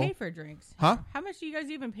your uncle. Pay for drinks? Huh? How much do you guys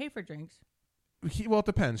even pay for drinks? Well, it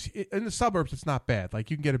depends. In the suburbs, it's not bad. Like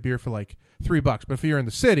you can get a beer for like $3, but if you're in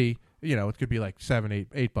the city, it could be like $7,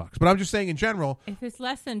 $8. But I'm just saying, in general, If it's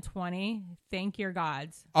less than 20, thank your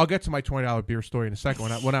gods. I'll get to my $20 beer story in a second.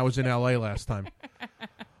 When I was in LA last time,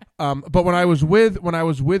 but when I was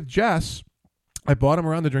with Jess, I bought him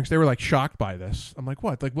around the drinks. They were like shocked by this. I'm like,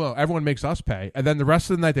 what? Like, well, everyone makes us pay, and then the rest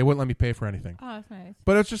of the night they wouldn't let me pay for anything. Oh, that's nice.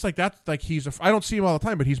 But it's just like that's like I don't see him all the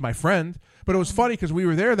time, but he's my friend. But it was funny because we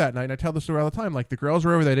were there that night, and I tell this story all the time. Like the girls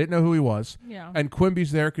were over there, they didn't know who he was. Yeah. And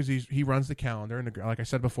Quimby's there because he runs the calendar, and like I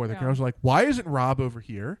said before, the girls were like, "Why isn't Rob over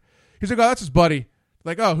here?" He's like, "Oh, that's his buddy."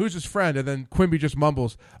 Like, "Oh, who's his friend?" And then Quimby just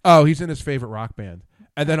mumbles, "Oh, he's in his favorite rock band."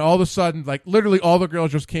 And then all of a sudden, like literally all the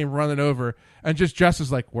girls just came running over, and just Jess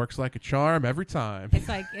is like, works like a charm every time.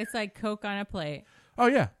 It's like Coke on a plate. Oh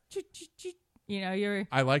yeah, You're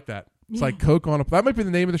I like that. It's like Coke on a. That might be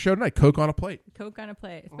the name of the show tonight. Coke on a plate. Coke on a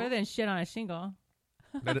plate. It's better than shit on a shingle.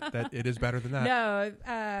 That it is better than that. No,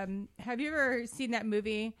 have you ever seen that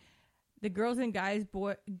movie, The Girls and Guys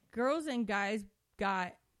Boys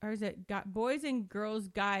and Girls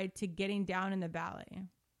Guide to Getting Down in the Valley?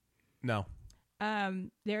 No.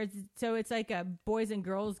 It's like a boys and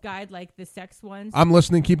girls guide, like the sex ones. I'm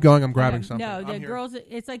listening. Keep going. I'm grabbing something. No, the girls.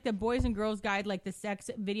 It's like the boys and girls guide, like the sex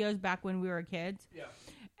videos back when we were kids. Yeah.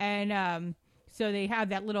 And so they have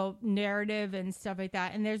that little narrative and stuff like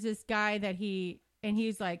that. And there's this guy that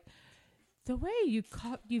he's like, the way you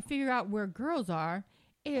figure out where girls are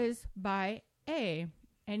is by A.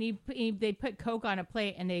 And they put Coke on a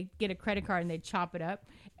plate and they get a credit card and they chop it up.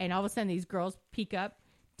 And all of a sudden these girls peek up,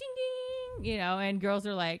 ding ding, and girls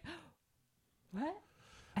are like, what?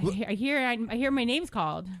 I hear my name's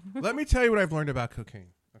called. Let me tell you what I've learned about cocaine.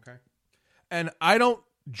 Okay, and I don't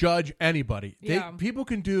judge anybody. People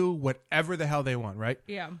can do whatever the hell they want, right?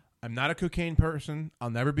 Yeah. I'm not a cocaine person. I'll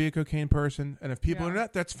never be a cocaine person. And if people are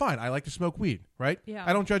not, that's fine. I like to smoke weed, right? Yeah.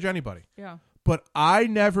 I don't judge anybody. Yeah. But I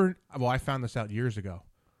found this out years ago.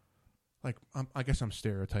 Like I guess I'm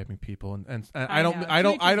stereotyping people, and I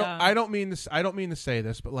don't mean to say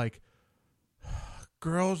this, but like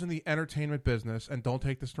girls in the entertainment business, and don't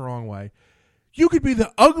take this the wrong way, you could be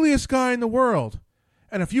the ugliest guy in the world,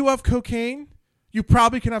 and if you have cocaine, you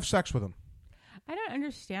probably can have sex with them. I don't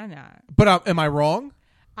understand that. But am I wrong?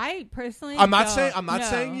 I personally, I'm not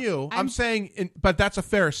saying you. I'm saying, but that's a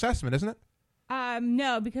fair assessment, isn't it?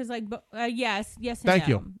 No, because yes, and Thank no.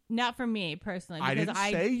 you. Not for me personally. I because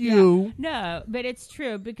didn't say you. No, but it's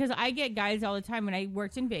true because I get guys all the time when I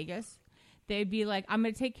worked in Vegas. They'd be like, "I'm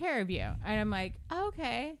going to take care of you," and I'm like, oh,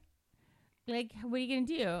 "Okay." Like, what are you going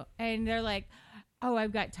to do? And they're like, "Oh,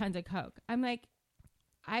 I've got tons of coke." I'm like,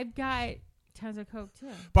 "I've got tons of coke too."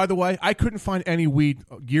 By the way, I couldn't find any weed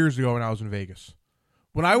years ago when I was in Vegas.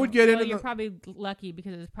 When I would get into you're probably lucky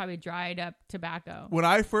because it's probably dried up tobacco. When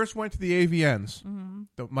I first went to the AVNs,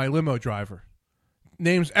 my limo driver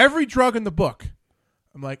names every drug in the book.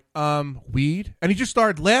 I'm like, weed, and he just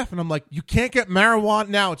started laughing. I'm like, you can't get marijuana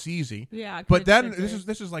now; it's easy. Yeah, but then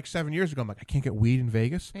this is like 7 years ago. I'm like, I can't get weed in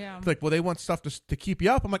Vegas. Yeah, it's like, well, they want stuff to keep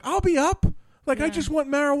you up. I'm like, I'll be up. Like, I just want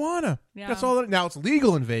marijuana. Yeah. That's all. Now it's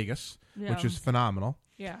legal in Vegas, which is phenomenal.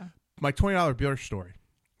 Yeah. My $20 beer story.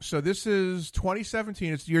 So this is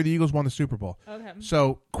 2017. It's the year the Eagles won the Super Bowl. Okay.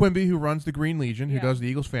 So Quimby, who runs the Green Legion, who does the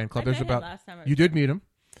Eagles fan club, I met him last time you did meet him.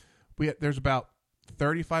 There's about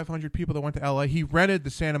 3,500 people that went to LA. He rented the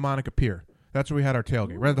Santa Monica Pier. That's where we had our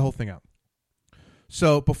tailgate. Rented the whole thing out.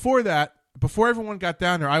 So before everyone got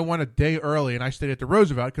down there, I went a day early and I stayed at the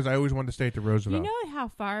Roosevelt because I always wanted to stay at the Roosevelt. Do you know how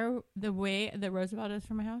far the Roosevelt is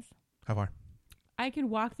from my house? How far? I can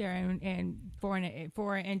walk there and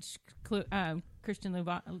 4-inch Christian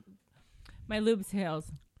Lube, my Lube's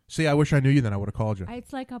Hills. See, I wish I knew you then. I would have called you.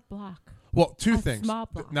 It's like a block. Well, two things. Small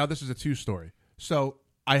block. Now this is a two story. So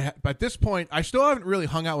at this point, I still haven't really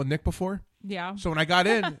hung out with Nick before. Yeah. So when I got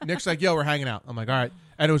in, Nick's like, yo, we're hanging out. I'm like, all right.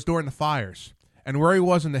 And it was during the fires. And where he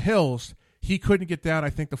was in the hills, he couldn't get down, I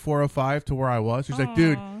think, the 405 to where I was. He's like,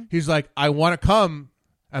 dude, he's like, I want to come,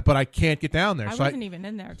 but I can't get down there. I wasn't even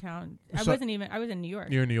in their town. I was in New York.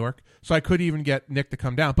 You're in New York. So I couldn't even get Nick to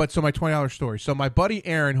come down. But so my $20 story. So my buddy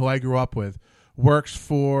Aaron, who I grew up with, he worked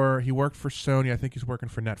for Sony. I think he's working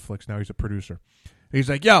for Netflix now. He's a producer. He's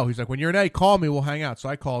like, when you're in A, call me. We'll hang out. So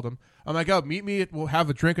I called him. I'm like, meet me. We'll have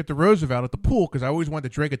a drink at the Roosevelt at the pool because I always wanted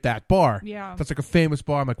to drink at that bar. Yeah. That's like a famous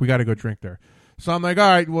bar. I'm like, we got to go drink there. So I'm like, all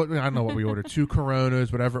right, well, I don't know what we ordered. 2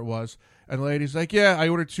 Coronas, whatever it was. And the lady's like, yeah, I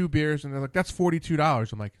ordered 2 beers. And they're like, that's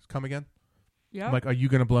 $42. I'm like, come again? Yeah. I'm like, are you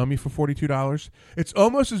going to blow me for $42? It's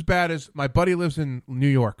almost as bad as my buddy lives in New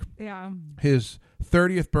York. Yeah. His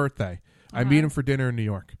 30th birthday. I meet him for dinner in New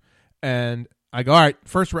York. And I go, all right,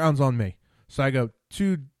 first round's on me. So I go,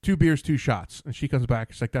 two beers, 2 shots. And she comes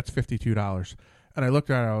back. She's like, that's $52. And I looked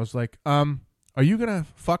at her. I was like, are you going to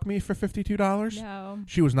fuck me for $52? No.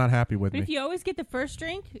 She was not happy with me. But if you always get the first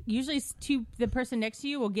drink, usually the person next to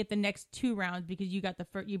you will get the next 2 rounds because you got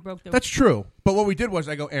you broke the... That's true. But what we did was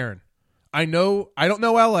I go, Aaron, I don't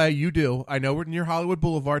know L.A. You do. I know we're near Hollywood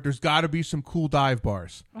Boulevard. There's got to be some cool dive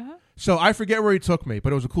bars. Uh-huh. So I forget where he took me,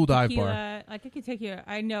 but it was a cool dive bar. Like I could take you.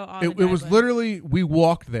 I know all. It was literally, we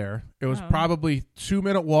walked there. It was probably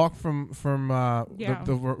 2-minute walk from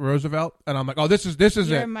the Roosevelt, and I'm like, oh, this is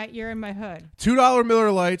it. You're in my hood. $2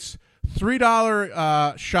 Miller Lights,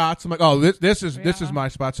 $3 shots. I'm like, oh, this is my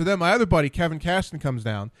spot. So then my other buddy Kevin Caston comes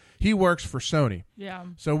down. He works for Sony. Yeah.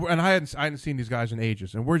 So I hadn't seen these guys in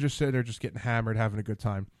ages, and we're just sitting there, just getting hammered, having a good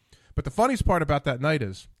time. But the funniest part about that night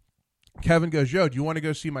is, Kevin goes, yo, do you want to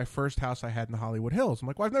go see my first house I had in the Hollywood Hills? I'm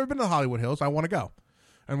like, well, I've never been to the Hollywood Hills. I want to go.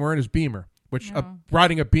 And we're in his Beamer, which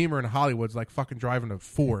riding a Beamer in Hollywood's like fucking driving a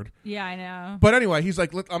Ford. Yeah, I know. But anyway, he's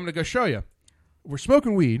like, I'm going to go show you. We're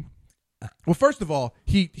smoking weed. Well, first of all,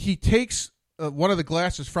 he takes one of the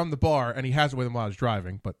glasses from the bar, and he has it with him while I was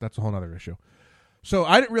driving, but that's a whole other issue. So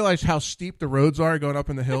I didn't realize how steep the roads are going up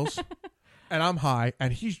in the hills. And I'm high,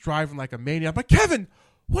 and he's driving like a maniac. I'm like, Kevin,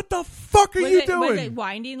 what the fuck are you doing? Was it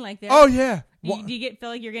winding like that? Oh, yeah. Do you feel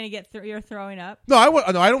like you're going to get you're throwing up? No,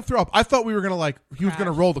 I don't throw up. I thought we were going to he was going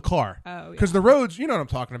to roll the car. Oh, because the roads, you know what I'm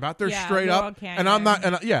talking about. They're straight up. And I'm not,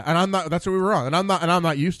 and I'm not, that's what we were on. And I'm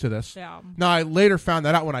not used to this. Yeah. Now, I later found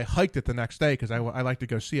that out when I hiked it the next day because I like to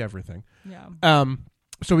go see everything. Yeah.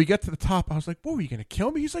 So we get to the top. I was like, "Whoa, are you going to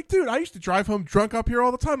kill me?" He's like, "Dude, I used to drive home drunk up here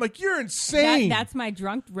all the time." I'm like, you're insane. That's my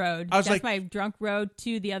drunk road. That's my drunk road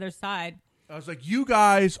to the other side. I was like, you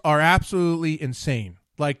guys are absolutely insane.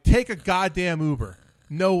 Like, take a goddamn Uber.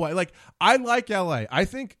 No way. Like, I like L.A. I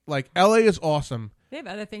think, L.A. is awesome. They have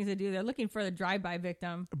other things to do. They're looking for the drive-by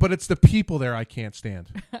victim. But it's the people there I can't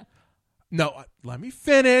stand. No, let me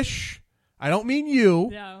finish. I don't mean you.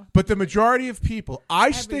 No. But the majority of people,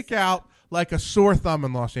 I stick out like a sore thumb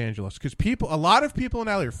in Los Angeles. Because a lot of people in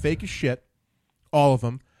L.A. are fake as shit. All of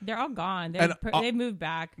them. They're all gone. And they moved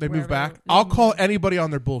back. They moved back? I'll call anybody on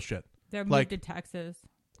their bullshit. They're moved to Texas.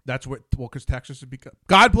 That's what, because Texas would be.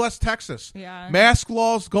 God bless Texas. Yeah. Mask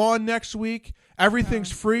laws gone next week.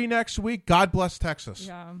 Everything's free next week. God bless Texas.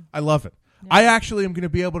 Yeah. I love it. Yeah. I actually am going to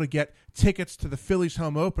be able to get tickets to the Phillies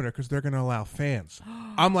home opener because they're going to allow fans.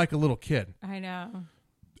 I'm like a little kid. I know.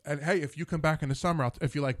 And hey, if you come back in the summer,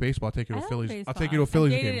 if you like baseball, I'll take you to a Phillies. Baseball. I'll take you to a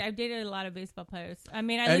Phillies game. I've dated a lot of baseball players. I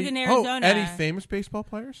mean, I lived in Arizona. Any famous baseball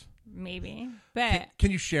players? Maybe, but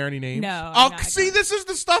can you share any names? No. Oh, see, this is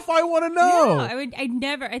the stuff I want to know. No, I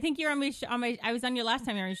never. I think you're on my. I was on your last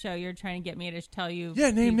time you were on your show. You're trying to get me to tell you.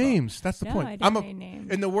 Yeah, name people. Names. That's the point. I don't name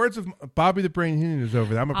names. In the words of Bobby the Brain Heenan is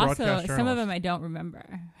over there. I'm a broadcast journalist. Some of them I don't remember.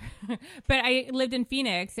 But I lived in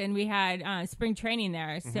Phoenix and we had spring training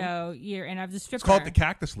there. So and I was a stripper. It's called the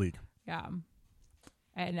Cactus League. Yeah.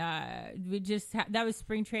 And we just that was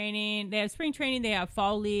spring training. They have spring training. They have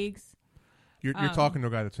fall leagues. You're talking to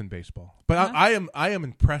a guy that's in baseball, but I am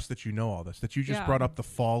impressed that you know all this. That you just brought up the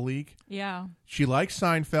fall league. Yeah. She likes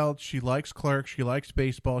Seinfeld. She likes Clerks. She likes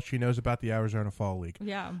baseball. She knows about the Arizona Fall League.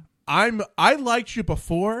 Yeah. I liked you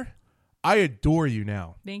before. I adore you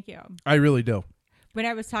now. Thank you. I really do. When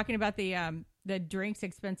I was talking about the drinks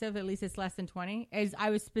expensive, at least it's less than 20. As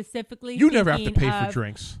I was specifically, you never have to pay for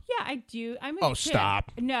drinks. Yeah, I do.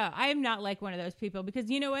 Stop! No, I'm not like one of those people because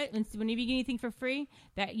you know what? Whenever you get anything for free,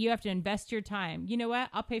 that you have to invest your time. You know what?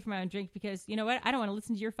 I'll pay for my own drink because you know what? I don't want to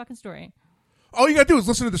listen to your fucking story. All you gotta do is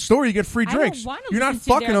listen to the story. You get free drinks. I don't want to You're listen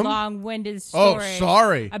not fucking to their them. long-winded story. Oh,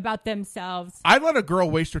 sorry. About themselves. I'd let a girl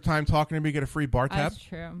waste her time talking to me, get a free bar tab. That's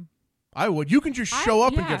true. I would. You can just show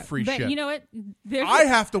up and get free but shit. You know what? I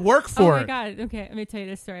have to work for it. Oh my god. Okay, let me tell you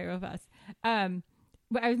this story real fast.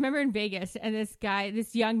 But I remember in Vegas, and this guy,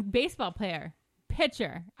 this young baseball player,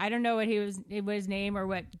 pitcher. I don't know what his name or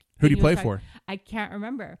what. Who do you play for? I can't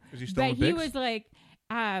remember. Is he still But with he Biggs? was like,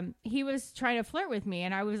 he was trying to flirt with me,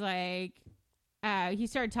 and I was like, he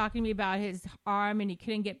started talking to me about his arm, and he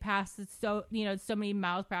couldn't get past it, so many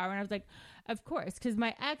miles per hour, and I was like, of course, because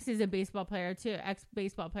my ex is a baseball player too,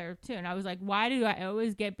 ex-baseball player too, and I was like, why do I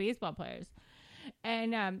always get baseball players?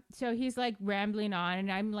 And so he's like rambling on,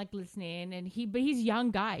 and I'm like listening, and but he's a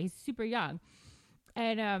young guy, he's super young,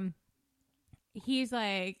 and he's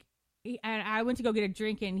like, and I went to go get a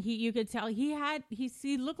drink, and you could tell he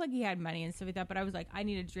looked like he had money and stuff like that, but I was like, I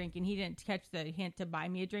need a drink, and he didn't catch the hint to buy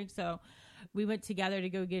me a drink, so we went together to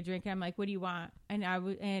go get a drink, and I'm like, what do you want?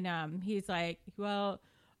 And he's like, well,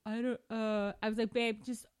 I don't, I was like, babe,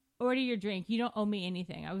 just order your drink. You don't owe me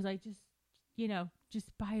anything. I was like, just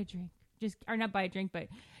buy a drink. Or not buy a drink, but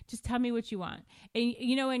just tell me what you want. And,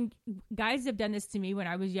 and guys have done this to me when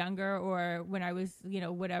I was younger or when I was,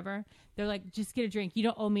 whatever. They're like, just get a drink. You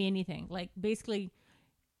don't owe me anything. Like, basically,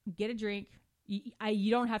 get a drink.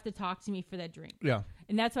 You don't have to talk to me for that drink. Yeah.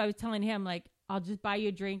 And that's why I was telling him, like, I'll just buy you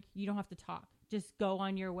a drink. You don't have to talk. Just go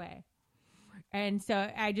on your way. And so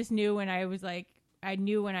I just knew when I was like, I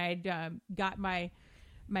knew when I had got my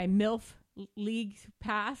MILF league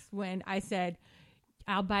pass when I said,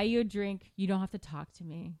 I'll buy you a drink. You don't have to talk to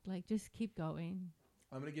me. Like, just keep going.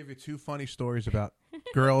 I'm going to give you 2 funny stories about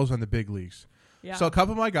girls on the big leagues. Yeah. So a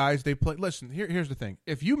couple of my guys, they play. Listen, here's the thing.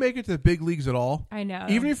 If you make it to the big leagues at all, I know.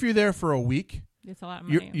 even if you're there for a week, it's a lot of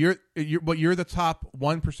money. You're the top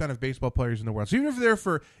 1% of baseball players in the world. So even if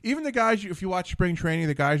they're even the guys, if you watch spring training,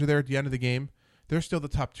 the guys are there at the end of the game, they're still the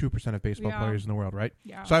top 2% of baseball players in the world, right?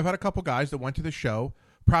 Yeah. So I've had a couple guys that went to the show.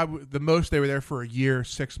 Probably the most they were there for a year,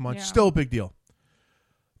 6 months. Yeah. Still a big deal.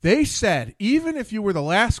 They said even if you were the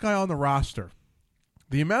last guy on the roster,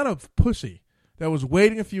 the amount of pussy that was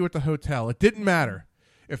waiting for you at the hotel, it didn't matter.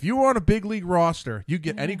 If you were on a big league roster, you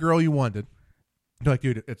get any girl you wanted. They're like,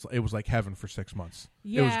 dude, it was like heaven for 6 months.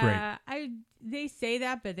 Yeah, it was great. They say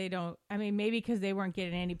that, but they don't. I mean, maybe because they weren't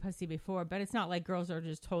getting any pussy before, but it's not like girls are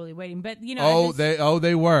just totally waiting. But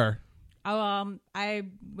they were. I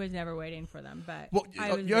was never waiting for them, but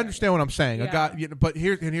you understand what I'm saying. Yeah. But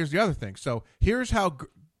here's the other thing. So here's how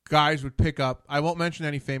guys would pick up. I won't mention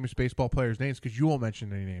any famous baseball players' names because you won't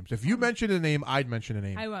mention any names. If you mention a name, I'd mention a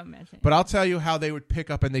name. I won't mention it. But I'll tell you how they would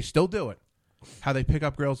pick up, and they still do it, how they pick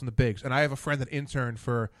up girls in the bigs. And I have a friend that interned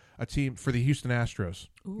for a team for the Houston Astros.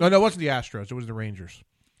 Ooh. No, it wasn't the Astros. It was the Rangers.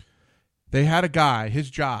 They had a guy, his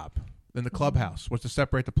job in the clubhouse was to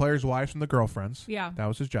separate the players' wives from the girlfriends. Yeah. That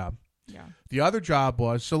was his job. Yeah. The other job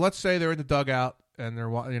was, so let's say they're in the dugout and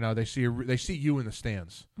they see you in the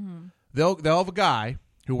stands. Mm-hmm. They'll have a guy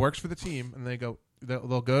who works for the team, and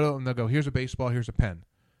they'll go, here's a baseball, here's a pen.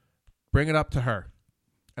 Bring it up to her.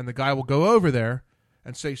 And the guy will go over there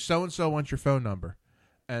and say, so-and-so wants your phone number.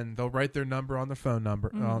 And they'll write their number on the phone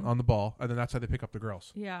number, on the ball, and then that's how they pick up the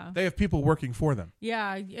girls. Yeah. They have people working for them.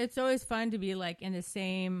 Yeah, it's always fun to be like in the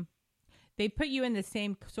same, they put you in the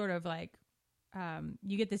same sort of like,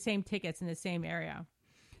 you get the same tickets in the same area.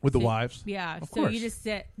 With the wives? Yeah. Of So course. you just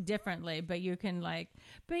sit differently, but you can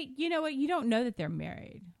but you know what? You don't know that they're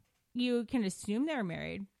married. You can assume they're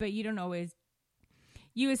married, but you don't always,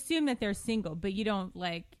 you assume that they're single, but you don't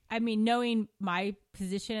knowing my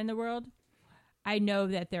position in the world, I know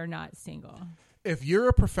that they're not single. If you're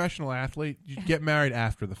a professional athlete, you get married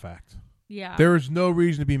after the fact. Yeah. There is no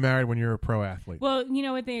reason to be married when you're a pro athlete. Well, you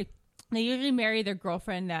know what? They usually marry their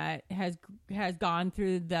girlfriend that has gone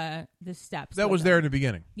through the steps. That was there in the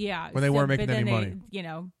beginning. Yeah. When they weren't making any money.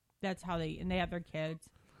 That's how and they have their kids.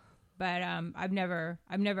 But I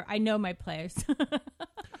know my place.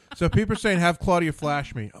 So people are saying, have Claudia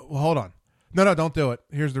flash me. Well, hold on. No, don't do it.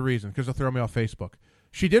 Here's the reason, because they'll throw me off Facebook.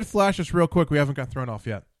 She did flash us real quick. We haven't got thrown off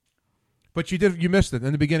yet. But you missed it.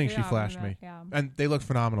 In the beginning, she flashed me. Yeah. And they look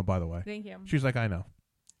phenomenal, by the way. Thank you. She's like, I know.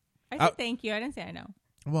 I said thank you. I didn't say I know.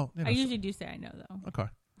 Well, I usually do say I know, though. Okay.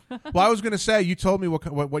 Well, I was going to say, you told me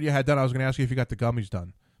what you had done. I was going to ask you if you got the gummies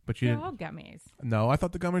done. But you They're didn't. all gummies. No, I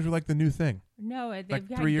thought the gummies were like the new thing. No, they've like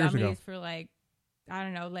got 3 years gummies ago. for I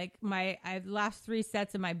don't know, my last 3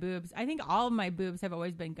 sets of my boobs. I think all of my boobs have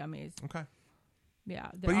always been gummies. Okay. Yeah.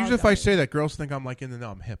 But usually if I say that, girls think I'm like in the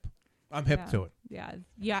know. I'm hip. I'm hip to it. Yeah.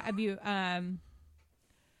 Yeah.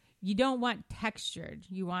 You don't want textured.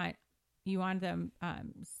 You want them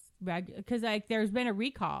because there's been a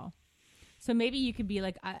recall. So maybe you could be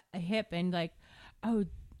like a hip and like, oh,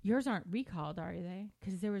 yours aren't recalled, are they?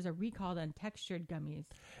 Because there was a recall on textured gummies.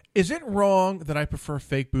 Is it wrong that I prefer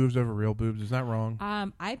fake boobs over real boobs? Is that wrong?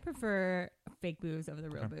 I prefer fake boobs over the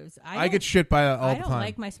real boobs. I get shit by all the time. I don't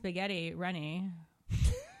like my spaghetti runny.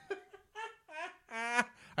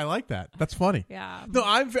 I like that. That's funny. Yeah. No,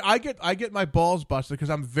 I get my balls busted because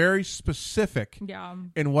I'm very specific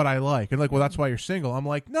in what I like. And like, well, that's why you're single. I'm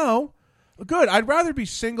like, no, good. I'd rather be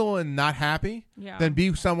single and not happy than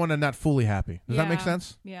be someone and not fully happy. Does that make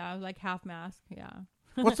sense? Yeah, like half mask. Yeah.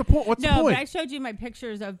 What's the point? What's the point? No, but I showed you my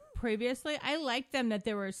pictures of previously. I liked them that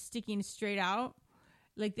they were sticking straight out.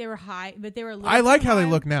 Like they were high, but they were. I like how they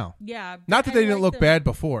look now. Yeah. Not that they didn't look bad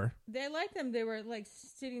before. They liked them. They were like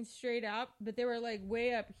sitting straight up, but they were like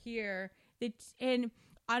way up here. And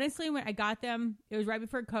honestly, when I got them, it was right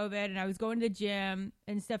before COVID, and I was going to the gym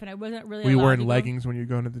and stuff, and I wasn't really. Were you wearing leggings when you were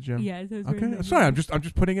going to the gym? Yes. I was okay. Sorry, I'm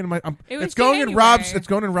just putting it in my. It's going in Rob's. It's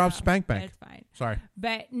going in Rob's spank bank. That's fine. Sorry.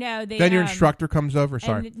 But no, they. Then your instructor comes over.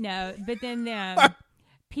 Sorry. No, but then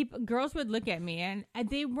girls would look at me, and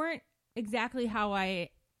they weren't exactly how I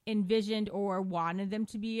envisioned or wanted them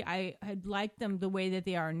to be. I had liked them the way that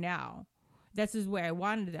they are now. That's the way I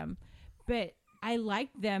wanted them. But I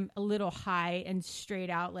liked them a little high and straight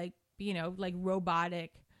out, like, like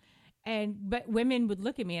robotic. But women would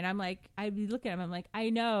look at me and I'd be looking at them. I'm like, I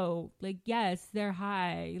know, like, yes, they're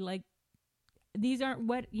high. Like, these aren't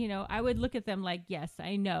what, I would look at them like, yes,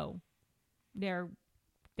 I know. They're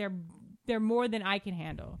more than I can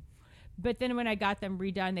handle. But then when I got them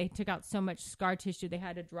redone, they took out so much scar tissue, they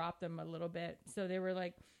had to drop them a little bit. So they were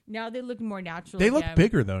like, now they look more natural. They look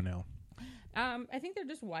bigger though now. I think they're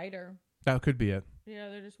just wider. That could be it. Yeah,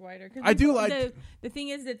 they're just wider. I do like the thing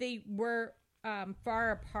is that they were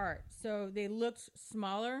far apart, so they looked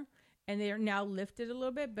smaller, and they are now lifted a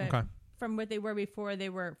little bit. But from what they were before, they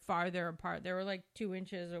were farther apart. They were like 2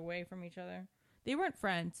 inches away from each other. They weren't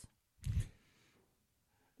friends.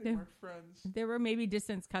 They weren't friends. They were maybe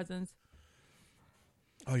distant cousins.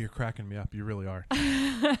 Oh, you're cracking me up. You really are.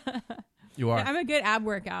 You are. I'm a good ab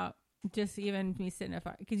workout. Just even me sitting up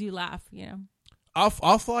because you laugh,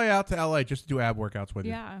 I'll fly out to LA just to do ab workouts with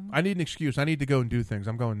you. Yeah. I need an excuse. I need to go and do things.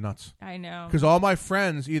 I'm going nuts. I know. Because all my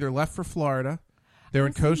friends either left for Florida, they're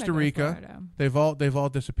in Costa Rica. They've all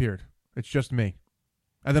disappeared. It's just me,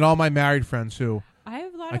 and then all my married friends who I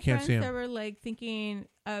have a lot of friends that were like thinking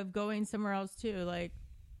of going somewhere else too. Like,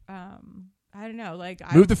 I don't know. Like,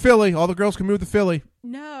 move to Philly. All the girls can move to Philly.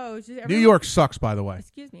 No, New York sucks, by the way.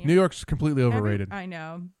 Excuse me. New York's completely overrated. I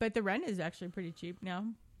know, but the rent is actually pretty cheap now.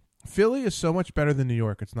 Philly is so much better than New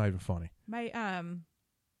York. It's not even funny. My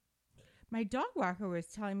dog walker was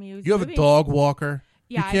telling me you have a dog walker.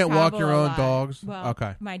 Yeah, you can't walk your own dogs. Well,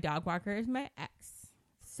 okay. My dog walker is my ex.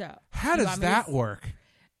 So how does that work?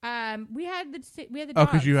 We had the dogs. Oh,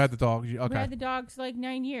 because you had the dogs. Okay. We had the dogs like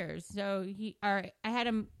 9 years. So I had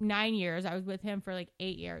him 9 years. I was with him for like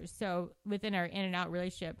 8 years. So within our in and out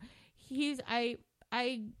relationship, I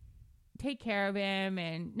take care of him,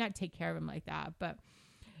 and not take care of him like that, but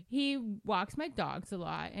he walks my dogs a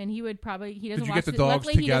lot, and he doesn't. Did you get the dogs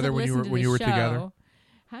together when you were together?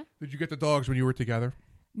 Huh? Did you get the dogs when you were together?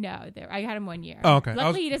 No, I had him 1 year. Oh, okay.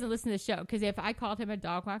 Luckily, he doesn't listen to the show, because if I called him a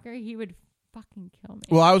dog walker, he would fucking kill me.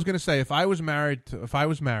 Well, I was gonna say if I was married, if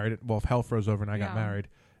hell froze over and I got married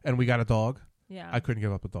and we got a dog, I couldn't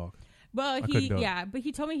give up a dog. Well, but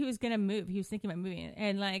he told me he was gonna move. He was thinking about moving,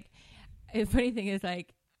 and like, the funny thing is,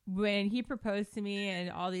 like, when he proposed to me and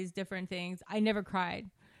all these different things, I never cried.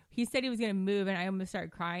 He said he was gonna move, and I almost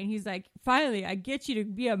started crying. He's like, "Finally, I get you to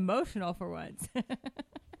be emotional for once."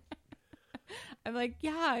 I'm like,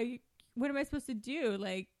 "Yeah. What am I supposed to do?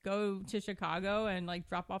 Like, go to Chicago and like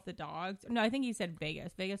drop off the dogs?" No, I think he said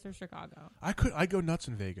Vegas or Chicago. I go nuts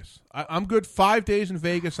in Vegas. I'm good 5 days in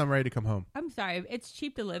Vegas. I'm ready to come home. I'm sorry, it's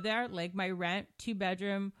cheap to live there. Like, my rent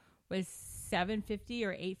 2-bedroom was $750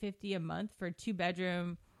 or $850 a month for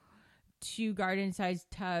 2-bedroom, 2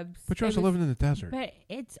 garden-sized tubs. But you're also living in the desert. But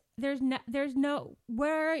there's no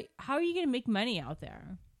where. How are you going to make money out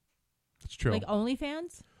there? It's true. Like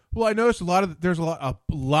OnlyFans. Well, I noticed there's a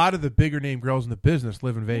lot of the bigger name girls in the business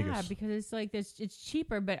live in Vegas. Yeah, because it's like this. It's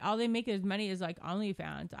cheaper, but all they make is money is like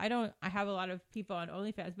OnlyFans. I have a lot of people on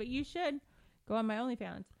OnlyFans, but you should go on my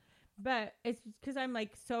OnlyFans. But it's because I'm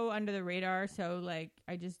like so under the radar, so like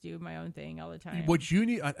I just do my own thing all the time. What you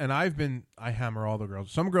need, and I hammer all the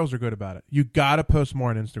girls. Some girls are good about it. You gotta post more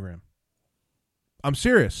on Instagram. I'm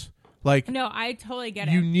serious. Like, no, I totally get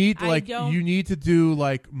it. You need to do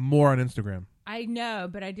like more on Instagram. I know,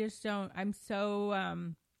 but I just don't. I'm so,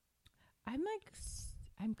 I'm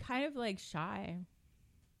kind of like shy.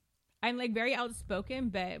 I'm like very outspoken,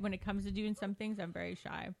 but when it comes to doing some things, I'm very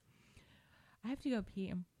shy. I have to go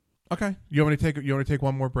pee. Okay. You want me to take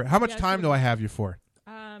one more break? How much time do I have you for?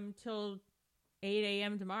 Till 8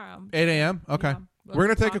 a.m. tomorrow. 8 a.m.? Okay. Yeah, we're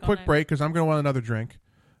going to take a quick break because I'm going to want another drink.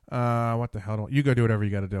 What the hell? You go do whatever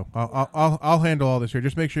you got to do. I'll handle all this here.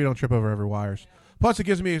 Just make sure you don't trip over every wires. Plus, it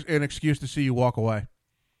gives me an excuse to see you walk away.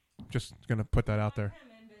 Just going to put that out there.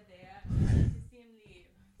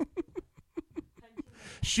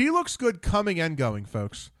 She looks good coming and going,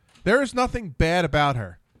 folks. There is nothing bad about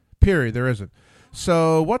her. Period. There isn't.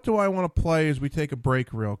 So what do I want to play as we take a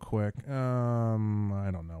break real quick? I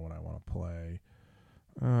don't know what I want to play.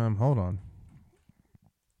 Hold on.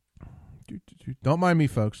 Don't mind me,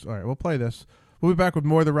 folks. All right, we'll play this. We'll be back with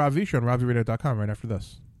more of the Rob V Show on RobVRadio.com right after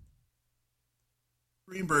this.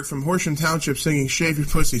 Greenberg from Horsham Township singing Shave Your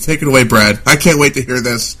Pussy. Take it away, Brad. I can't wait to hear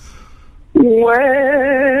this. When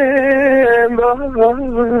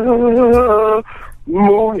the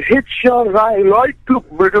moon hits your eye like a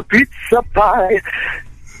big pizza pie,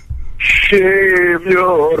 shave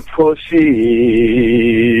your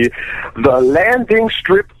pussy. The landing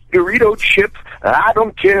strip, Dorito chip, I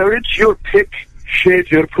don't care, it's your pick. Shave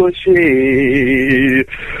your pussy.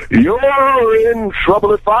 You're in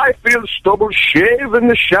trouble if I feel stubble. Shave in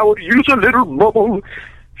the shower, use a little bubble.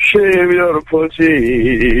 Shave your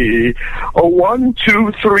pussy. 1,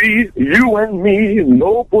 2, 3, you and me.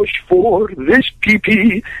 No bush for this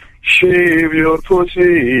pee-pee. Shave your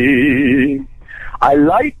pussy. I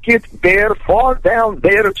like it bare, far down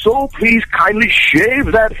there, so please kindly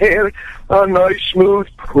shave that hair. A nice smooth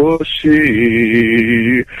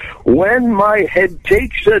pussy. When my head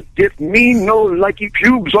takes a dip, me no likey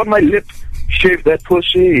pubes on my lip. Shave that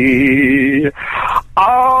pussy.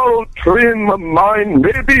 I'll trim mine,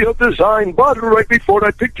 maybe a design, but right before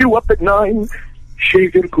I pick you up at 9,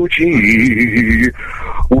 shave your coochie.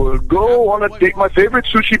 We'll go on a date, my favorite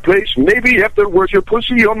sushi place. Maybe afterwards your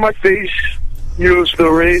pussy on my face. Use the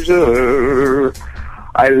razor.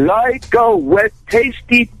 I like a wet,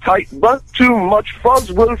 tasty, tight, but too much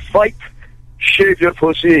fuzz will fight. Shave your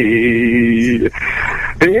pussy.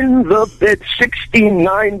 In the bed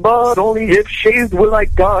 69, but only if shaved will I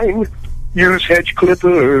dine. Use hedge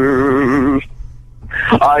clippers.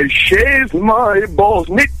 I shave my balls,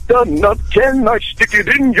 nick the nut, can I stick it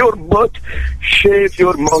in your butt? Shave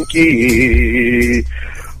your monkey.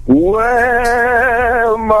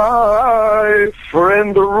 Well, my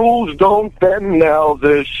friend, the rules don't bend now.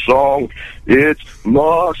 This song, it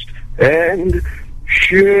must end.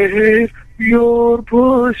 Shave your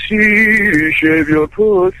pussy, shave your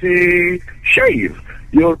pussy, shave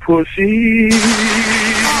your pussy.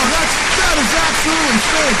 Oh, that is absolutely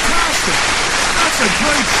fantastic. That's a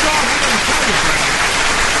great song. I'm going to tell you, Brad.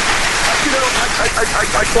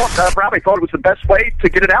 I thought, Brad, I thought it was the best way to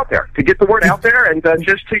get it out there, to get the word out there, and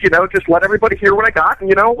just to, just let everybody hear what I got. And,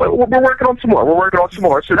 we're working on some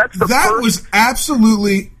more. So that's the That first. was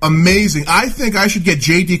absolutely amazing. I think I should get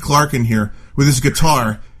J.D. Clark in here with his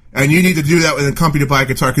guitar, and you need to do that with accompanied by a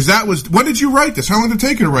guitar, because that was. When did you write this? How long did it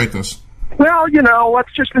take you to write this? Well,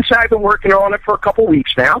 let's just say I've been working on it for a couple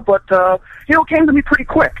weeks now, but, it came to me pretty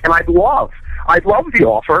quick, and I'd love the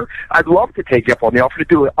offer. I'd love to take you up on the offer to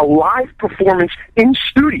do a live performance in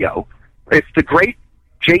studio if the great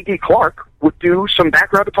J.D. Clark would do some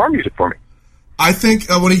background guitar music for me. I think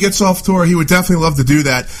when he gets off tour, he would definitely love to do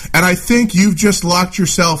that. And I think you've just locked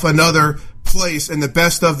yourself another place in the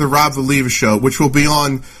best of the Rob Valiva Show, which will be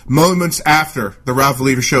on moments after the Rob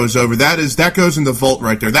Valiva Show is over. That goes in the vault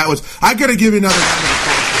right there. I got to give you another round of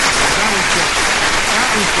applause. That was just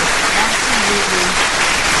absolutely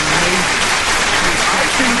amazing.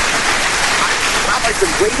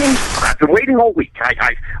 I've been waiting all week.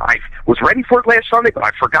 I was ready for it last Sunday, but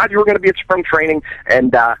I forgot you were going to be at spring training.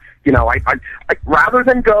 And, I rather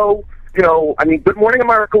than go, Good Morning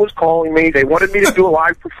America was calling me. They wanted me to do a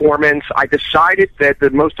live performance. I decided that the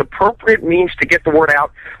most appropriate means to get the word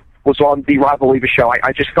out was on the Rob Valiva Show.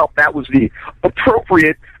 I just felt that was the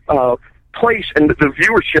appropriate place, and the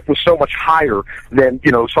viewership was so much higher than,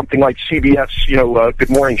 something like CBS, Good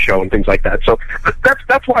Morning Show and things like that. So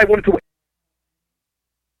that's why I wanted to.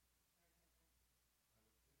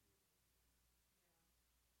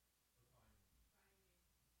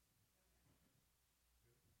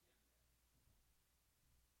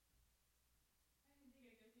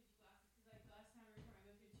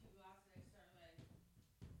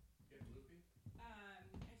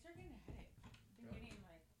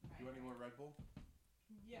 Red Bull?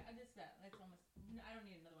 Yeah, just that. That's almost. I don't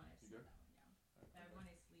need another one. I just set that one down. That one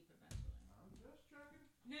I sleep eventually. I'm just checking.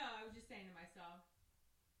 No, I was just saying to myself.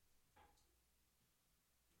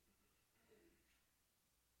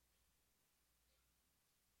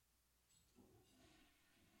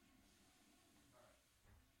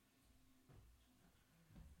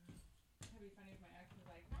 It'd be funny if my ex was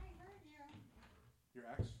like, "I heard you."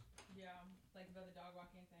 Your ex? Yeah, like about the dog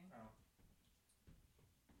walking thing. Oh.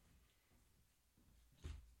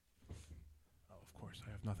 Of course,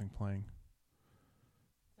 I have nothing playing.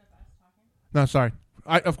 No, sorry.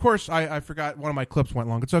 Of course, I forgot one of my clips went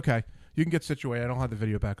long. It's okay. You can get situated. I don't have the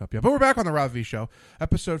video back up yet. But we're back on the Rob V Show,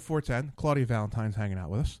 episode 410. Claudia Valentine's hanging out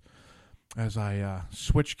with us. As I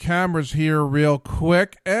switch cameras here real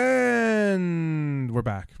quick. And we're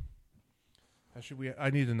back. We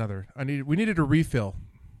needed a refill.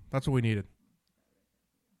 That's what we needed.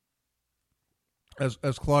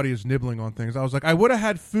 As Claudia's nibbling on things, I was like, I would have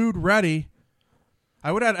had food ready.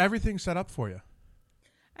 I would have had everything set up for you.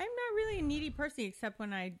 I'm not really a needy person except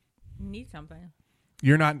when I need something.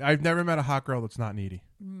 You're not. I've never met a hot girl that's not needy.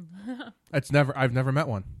 I've never met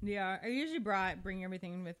one. Yeah, I usually bring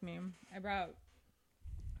everything with me.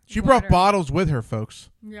 She brought bottles with her, folks.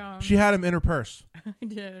 Yeah. She had them in her purse. I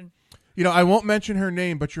did. You know, I won't mention her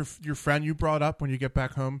name, but your friend you brought up when you get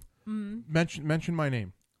back home, mention my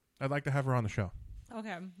name. I'd like to have her on the show.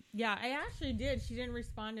 Okay. Yeah, I actually did. She didn't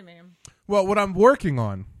respond to me. Well, what I'm working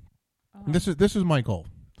on, this is my goal.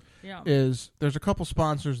 Yeah. Is there's a couple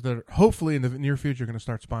sponsors that are hopefully in the near future are going to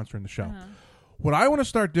start sponsoring the show. What I want to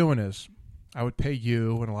start doing is I would pay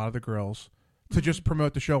you and a lot of the girls to just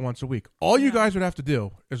promote the show once a week. All you guys would have to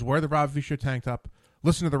do is wear the Rob V Show tank top,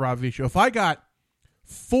 listen to the Rob V Show. If I got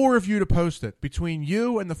 4 of you to post it between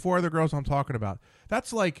you and the 4 other girls I'm talking about,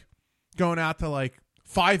 that's like going out to like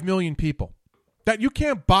 5 million people. That you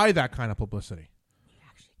can't buy that kind of publicity. You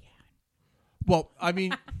actually can. Well, I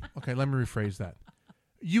mean, okay, let me rephrase that.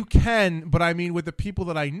 You can, but I mean with the people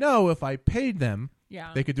that I know, if I paid them,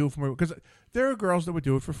 they could do it for me. Because there are girls that would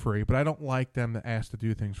do it for free, but I don't like them to ask to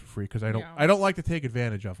do things for free because I don't like to take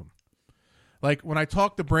advantage of them. Like when I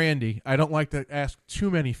talk to Brandy, I don't like to ask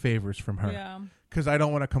too many favors from her because I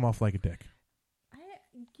don't want to come off like a dick.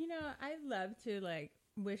 I love to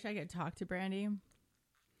wish I could talk to Brandy.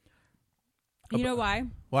 You know why?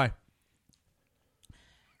 Why?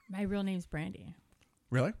 My real name's Brandy.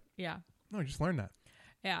 Really? Yeah. No, I just learned that.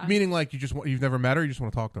 Yeah. Meaning you've never met her, you just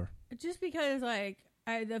want to talk to her. Just because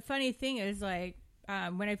the funny thing is when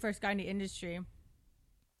I first got into industry,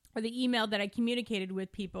 or the email that I communicated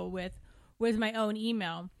with people with was my own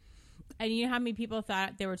email. And you know how many people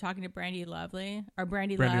thought they were talking to Brandy Lovely or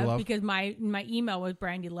Brandy Love? Because my email was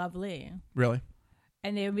Brandy Lovely. Really?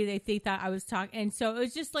 And they thought I was talking, and so it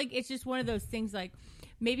was just it's just one of those things. Like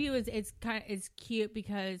maybe it's cute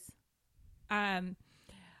because,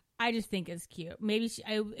 I just think it's cute. Maybe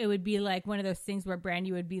it would be like one of those things where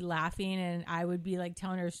Brandy would be laughing and I would be like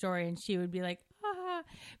telling her a story and she would be like, ah,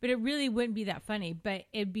 but it really wouldn't be that funny. But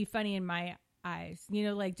it'd be funny in my eyes,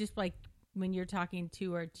 just like when you're talking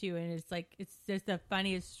to her too, and it's just the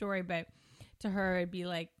funniest story. But to her, it'd be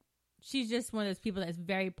like she's just one of those people that's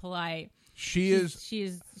very polite. She's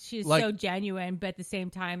so genuine, but at the same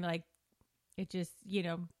time, it just,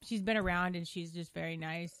 she's been around and she's just very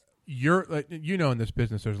nice. You're, in this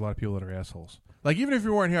business, there's a lot of people that are assholes. Like, even if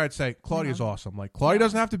you weren't here, I'd say Claudia's awesome. Like, Claudia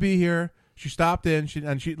doesn't have to be here. She stopped in.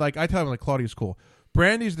 I tell them, Claudia's cool.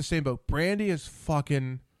 Brandy's the same boat. Brandy is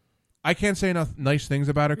fucking, I can't say enough nice things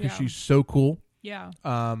about her because she's so cool. Yeah.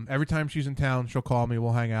 Every time she's in town, she'll call me.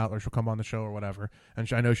 We'll hang out, or she'll come on the show or whatever.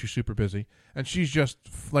 And I know she's super busy. And she's just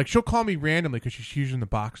she'll call me randomly because she's into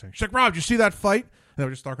boxing. She's like, Rob, did you see that fight? And we'll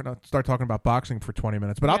just start talking about boxing for 20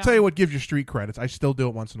 minutes. But I'll tell you what gives you street credits. I still do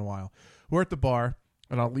it once in a while. We're at the bar,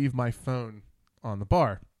 and I'll leave my phone on the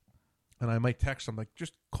bar, and I might text them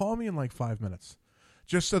just call me in 5 minutes.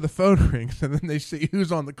 Just so the phone rings, and then they see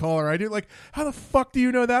who's on the call, or I do. How the fuck do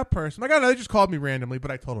you know that person? I don't know, they just called me randomly,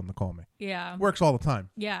 but I told them to call me. Yeah. Works all the time.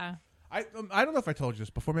 Yeah. I don't know if I told you this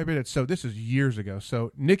before. Maybe I did. So this is years ago.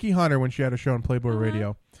 So Nikki Hunter, when she had a show on Playboy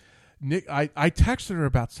Radio, I texted her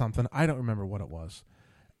about something. I don't remember what it was.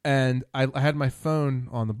 And I had my phone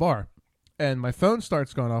on the bar. And my phone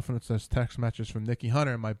starts going off, and it says text messages from Nikki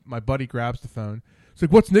Hunter. And my buddy grabs the phone. He's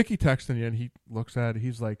like, what's Nikki texting you? And he looks at it.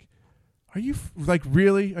 He's like, are you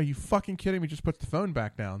really? Are you fucking kidding me? Just puts the phone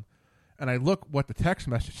back down. And I look what the text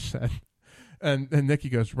message said. And Nikki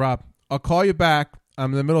goes, Rob, I'll call you back.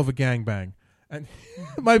 I'm in the middle of a gangbang. And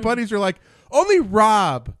my buddies are like, only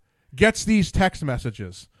Rob gets these text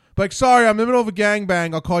messages. Sorry, I'm in the middle of a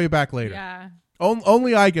gangbang. I'll call you back later. Yeah.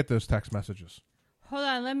 Only I get those text messages. Hold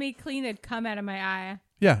on. Let me clean the cum out of my eye.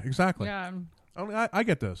 Yeah, exactly. Yeah. Only I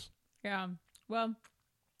get those. Yeah. Well,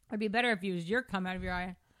 it'd be better if it was your cum out of your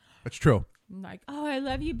eye. That's true. I'm like, oh, I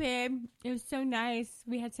love you, babe. It was so nice.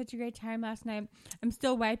 We had such a great time last night. I'm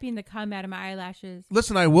still wiping the cum out of my eyelashes.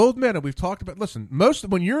 Listen, I will admit it. We've talked about. Listen,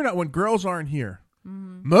 when girls aren't here,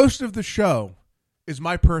 most of the show is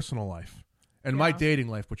my personal life and my dating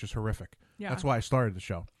life, which is horrific. Yeah. That's why I started the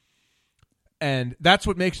show, and that's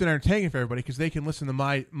what makes it entertaining for everybody because they can listen to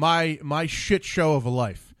my shit show of a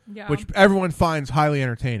life, which everyone finds highly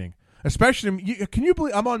entertaining. Especially, can you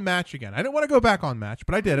believe I'm on Match again? I didn't want to go back on Match,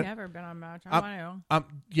 but I did it. I've never been on Match. I want to.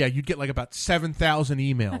 Yeah, you'd get like about 7,000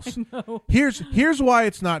 emails. I know. Here's why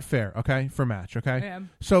it's not fair. Okay, for Match. Okay, yeah.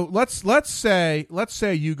 So let's say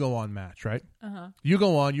you go on Match, right? You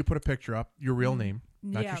go on, you put a picture up, your real name,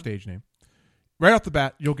 not your stage name. Right off the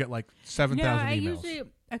bat, you'll get like 7,000 emails. Usually,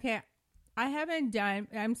 I haven't done.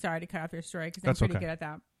 I'm sorry to cut off your story because I'm pretty good at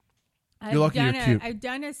that. You're lucky you're cute. I've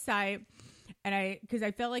done a site, and because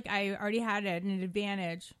I felt like I already had an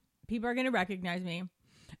advantage. People are going to recognize me.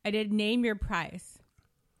 I did Name Your Price,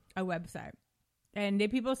 a website, and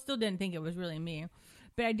people still didn't think it was really me,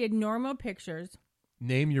 but I did normal pictures.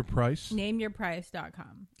 Name Your Price?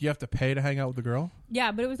 NameYourPrice.com. Do you have to pay to hang out with the girl?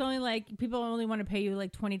 Yeah, but it was only like, people only want to pay you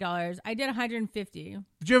like $20. I did $150. Did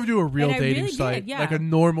you ever do a real dating site? Yeah. Like a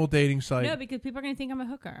normal dating site? No, because people are going to think I'm a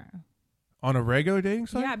hooker. On a regular dating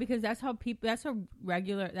site? Yeah, because that's how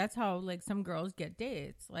like some girls get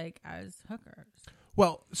dates, like as hookers.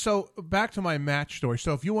 Well, so back to my Match story.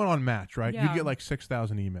 So if you went on Match, right, you get like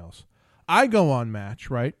 6,000 emails. I go on Match,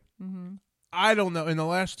 right? Mm-hmm. I don't know. In the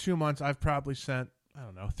last 2 months, I've probably sent,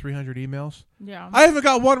 300 emails. Yeah. I haven't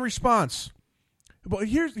got one response. But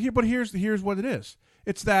here's what it is.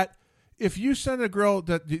 It's that if you send a girl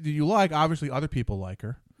that you like, obviously other people like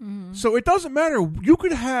her. Mm-hmm. So it doesn't matter. You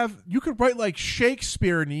could write like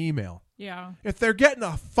Shakespeare in the email. Yeah. If they're getting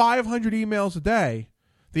 500 emails a day,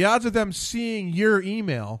 the odds of them seeing your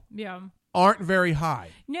email aren't very high.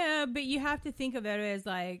 No, but you have to think of it as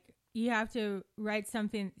like, you have to write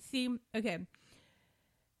something. See, okay.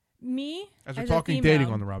 Me as we're talking dating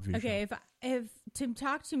on the Rob V Show. Okay, if to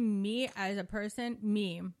talk to me as a person,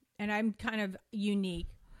 and I'm kind of unique.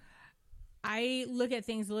 I look at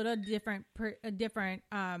things a little different,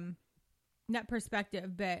 not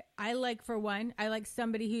perspective, but I like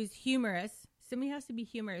somebody who's humorous. Somebody has to be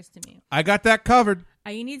humorous to me. I got that covered.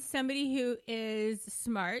 I need somebody who is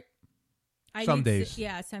smart. Some days.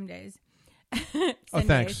 Some days. Oh,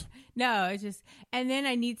 thanks. No, it's just, and then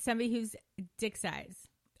I need somebody who's dick size.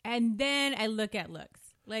 And then I look at looks.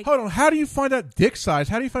 Like, hold on, how do you find out dick size?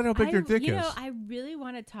 How do you find out how big their dick is? I really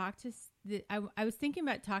want to talk to. I was thinking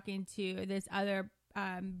about talking to this other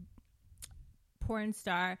porn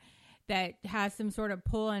star that has some sort of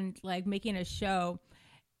pull and like making a show,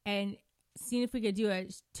 and seeing if we could do a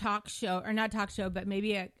talk show, or not talk show, but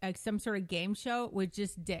maybe some sort of game show with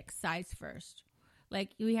just dick size first. Like,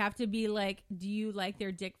 we have to be like, do you like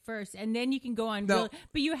their dick first? And then you can go on. No.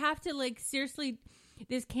 But you have to, like, seriously,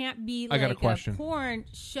 this can't be like a porn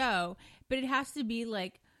show. But it has to be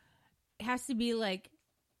like,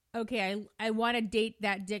 okay, I want to date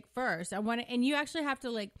that dick first. And you actually have to,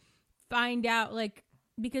 like, find out, like,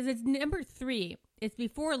 because it's number 3. It's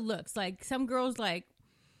before looks. Like, some girls, like,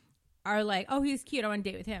 are like, oh, he's cute, I want to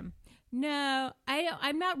date with him. No,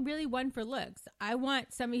 I'm not really one for looks. I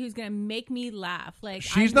want somebody who's going to make me laugh. Like,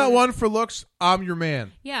 she's not one for looks. I'm your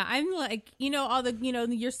man. Yeah, I'm like, all the,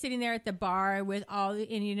 you're sitting there at the bar with all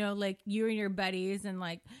the, and like you and your buddies, and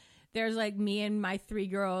like there's like me and my 3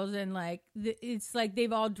 girls, and like it's like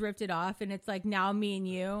they've all drifted off, and it's like now me and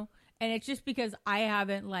you, and it's just because I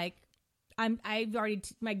haven't like.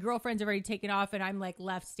 My girlfriend's already taken off, and I'm like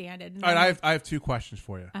left standing. All right, I have 2 questions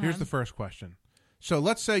for you. Here's the first question. So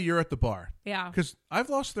let's say you're at the bar. Yeah. Because I've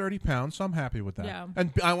lost 30 pounds, so I'm happy with that. Yeah.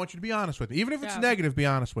 And I want you to be honest with me. Even if it's negative, be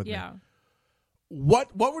honest with me. Yeah.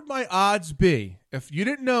 What would my odds be if you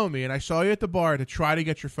didn't know me and I saw you at the bar to try to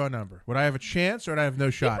get your phone number? Would I have a chance, or would I have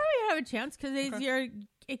no shot? You probably have a chance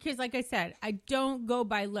because like I said, I don't go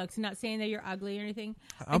by looks. I'm not saying that you're ugly or anything.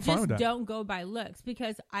 I'm fine with that. I just don't go by looks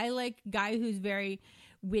because I like a guy who's very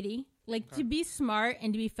witty. Like, to be smart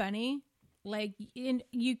and to be funny. Like,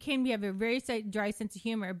 you can have a very dry sense of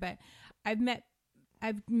humor, but I've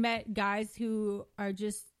met guys who are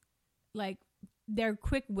just like, they're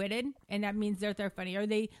quick-witted, and that means they're funny, or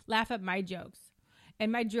they laugh at my jokes,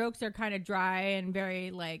 and my jokes are kind of dry and very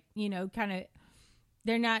like, kind of,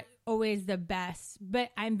 they're not always the best, but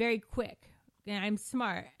I'm very quick and I'm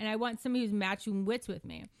smart, and I want somebody who's matching wits with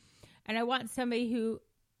me, and I want somebody who,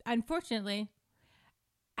 unfortunately,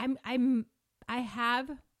 I have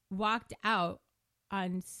walked out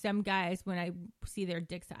on some guys when I see their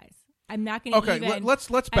dick size. I'm not going to even. Let's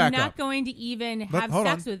back up. I'm not going to even have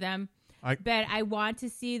sex with them. But I want to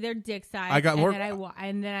see their dick size. I got more.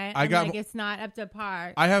 It's not up to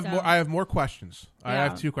par. I have more questions. Yeah. I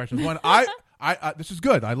have 2 questions. One, I this is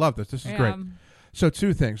good. I love this. This is great. So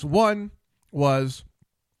 2 things. One was,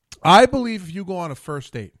 I believe if you go on a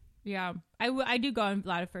first date. Yeah, I do go on a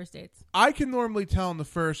lot of first dates. I can normally tell in the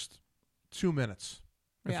first 2 minutes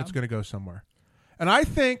if it's going to go somewhere. And I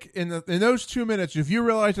think in those 2 minutes, if you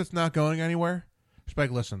realize it's not going anywhere, just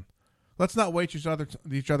like, listen, Let's not waste each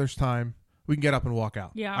other's time. We can get up and walk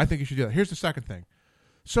out. Yeah. I think you should do that. Here's the second thing.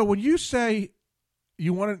 So when you say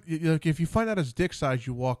you want to, like, if you find out his dick size,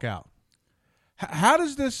 you walk out. How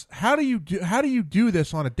do you do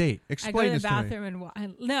this on a date? Explain this to me. I go to the bathroom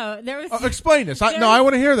and no, there was. Explain this. I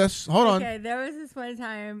want to hear this. Hold on. Okay, there was this one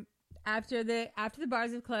time after the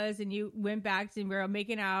bars have closed and you went back and we were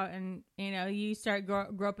making out and you start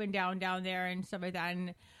groping down there and stuff like that,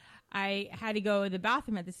 and I had to go to the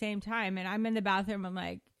bathroom at the same time, and I'm in the bathroom. I'm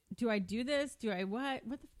like, do I do this? Do I what?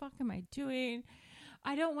 What the fuck am I doing?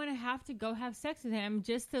 I don't want to have to go have sex with him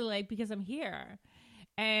just to because I'm here,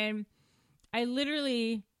 and I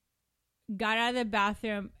literally got out of the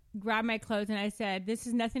bathroom, grabbed my clothes, and I said, "This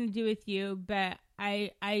has nothing to do with you, but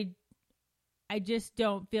I just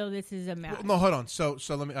don't feel this is a match." Well, no, hold on. So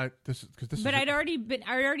let me. But I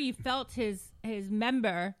already felt his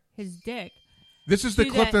member, his dick. This is the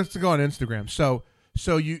clip that's to go on Instagram.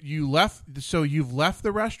 So you left. So you've left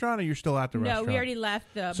the restaurant, or you're still at the restaurant? No, we already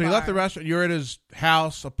left the. So bar. you left the restaurant. You're at his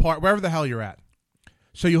house, apart, wherever the hell you're at.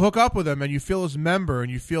 So you hook up with him, and you feel his member,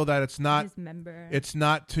 and you feel that it's not his member. It's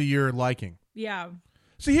not to your liking. Yeah.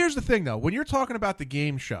 See, here's the thing, though. When you're talking about the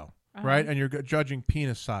game show, right, and you're judging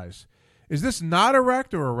penis size, is this not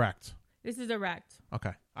erect or erect? This is erect.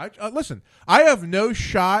 Okay. Listen, I have no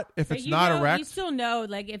shot if it's not erect. You still know,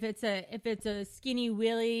 if it's a skinny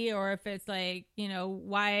willy or if it's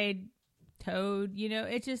wide toed.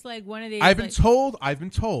 It's just one of these. I've been told.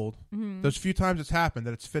 Mm-hmm. Those few times it's happened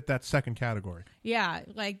that it's fit that second category. Yeah,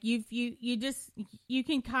 if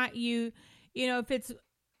it's.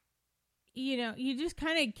 You just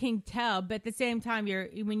kind of can tell, but at the same time,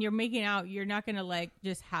 when you're making out, you're not gonna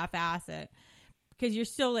just half-ass it. Because you're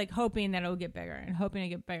still hoping that it'll get bigger and hoping to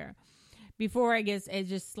get bigger before I guess it's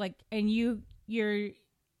just and you're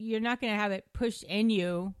not gonna have it pushed in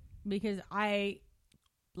you because I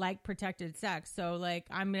like protected sex, so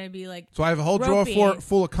I'm gonna be so I have a whole drawer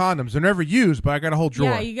full of condoms. They're never used, but I got a whole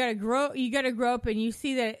drawer. Yeah, you gotta grope and you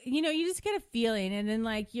see that you just get a feeling, and then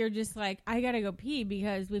you're just I gotta go pee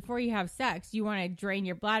because before you have sex, you want to drain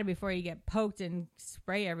your bladder before you get poked and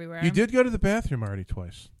spray everywhere. You did go to the bathroom already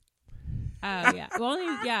twice. Oh yeah, well,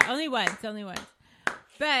 only once.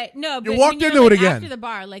 But no, you walked into it again after the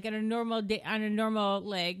bar, on a normal day, on a normal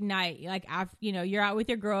night, after you're out with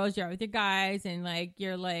your girls, you're out with your guys, and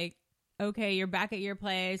you're okay, you're back at your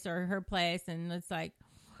place or her place, and it's I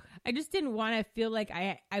just didn't want to feel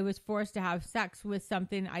I was forced to have sex with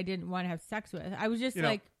something I didn't want to have sex with. I was just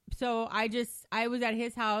so I was at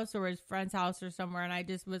his house or his friend's house or somewhere, and I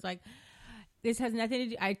just was this has nothing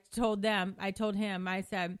to do. I told him, I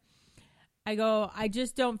said. I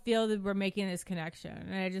just don't feel that we're making this connection.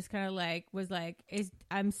 And I just kind of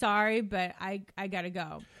I'm sorry, but I got to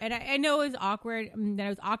go. And I know it was awkward. That it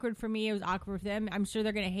was awkward for me. It was awkward for them. I'm sure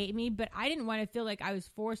they're going to hate me, but I didn't want to feel like I was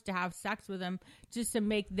forced to have sex with them just to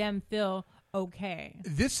make them feel okay.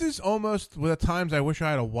 This is almost, at times, I wish I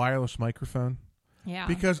had a wireless microphone. Yeah.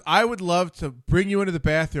 Because I would love to bring you into the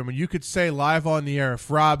bathroom and you could say live on the air if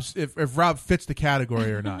Rob fits the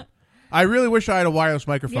category or not. I really wish I had a wireless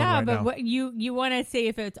microphone right now. Yeah, but what you want to say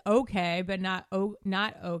if it's okay, but not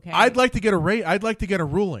okay. I'd like to get I'd like to get a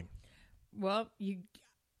ruling. Well,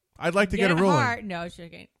 I'd like to get a ruling. No,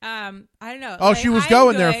 joking. I don't know. Oh, she was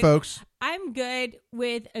going there, folks. I'm good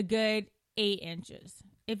with a good 8 inches.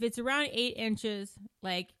 If it's around 8 inches,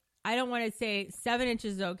 I don't want to say 7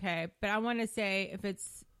 inches is okay, but I want to say if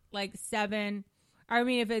it's 7,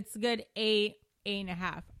 if it's good 8,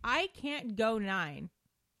 8.5. I can't go 9.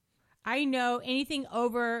 I know anything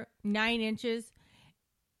over 9 inches.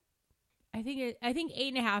 I think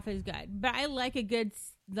 8.5 is good, but I like a good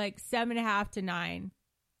 7.5 to 9.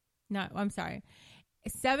 No, I'm sorry,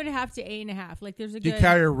 7.5 to 8.5. There's a good. Do you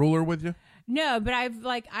carry a ruler with you? No, but I've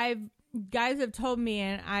guys have told me,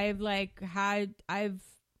 and I've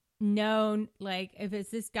known if it's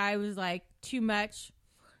this guy was too much.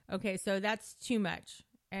 Okay, so that's too much.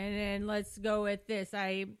 And then let's go with this.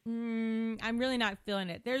 I'm really not feeling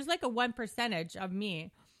it. There's a 1% of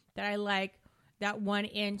me that I like that 1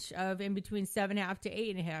 inch of in between 7.5 to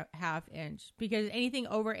 8.5 inch, because anything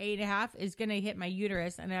over 8.5 is going to hit my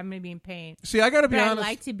uterus and I'm going to be in pain. See, I got to be honest. I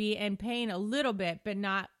like to be in pain a little bit, but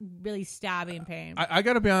not really stabbing pain. I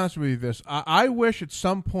got to be honest with you. I wish at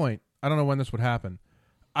some point, I don't know when this would happen,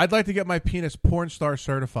 I'd like to get my penis porn star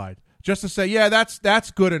certified, just to say, yeah,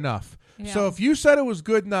 that's good enough. Yeah. So if you said it was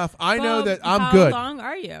good enough, I know that I'm good. How long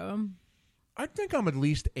are you? I think I'm at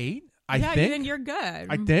least 8. I think. Then you're good.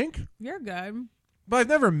 I think. You're good. But I've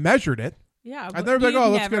never measured it. Yeah, I'd never be like, oh,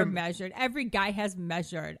 let's never get measured. Every guy has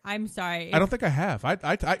measured. I'm sorry. I don't think I have.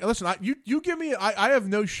 I listen. You give me. I have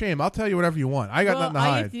no shame. I'll tell you whatever you want. I got nothing to hide.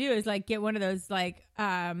 All you have to do is like get one of those like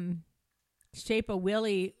shape a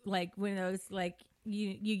willy, like one of those like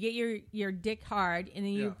you get your dick hard and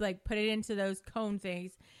then you like put it into those cone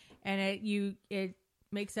things, and it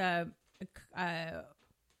makes a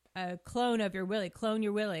clone of your willy. Clone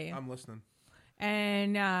your willy. I'm listening.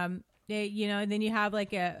 And and then you have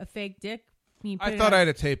like a fake dick. I thought I had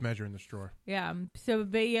a tape measure in this drawer. Yeah. So,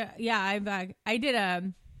 but I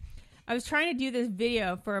was trying to do this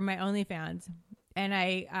video for my OnlyFans, and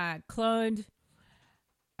I cloned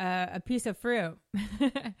a piece of fruit,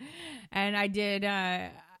 and I did.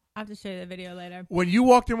 I'll have to show you the video later. When you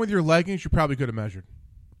walked in with your leggings, you probably could have measured.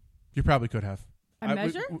 You probably could have.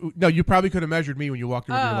 Measure? No, you probably could have measured me when you walked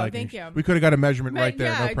in with your leggings. Thank you. We could have got a measurement right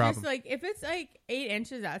there, no problem. Just like if it's like 8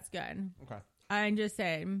 inches, that's good. Okay. I'm just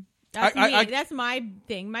saying. That's me. That's my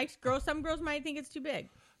thing. Some girls might think it's too big.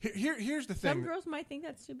 Here's the thing. Some girls might think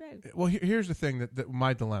that's too big. Well, here's the thing that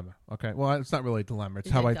my dilemma. Okay. Well, it's not really a dilemma. It's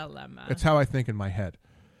dilemma. It's how I think in my head.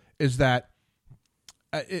 Is that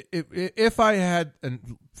if I had,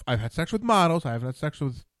 and I've had sex with models, I haven't had sex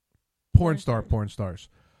with porn stars,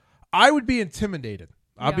 I would be intimidated.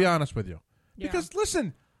 I'll be honest with you, because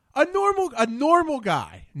listen, a normal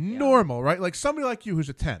guy, right? Like somebody like you who's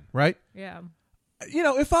a 10, right? Yeah.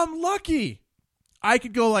 If I'm lucky, I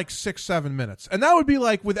could go like 6-7 minutes, and that would be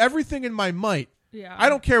like with everything in my might. Yeah. I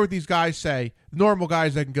don't care what these guys say. Normal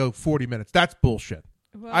guys that can go 40 minutes. That's bullshit.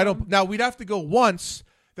 Well, I don't. Now we'd have to go once.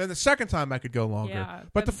 Then the second time I could go longer. Yeah,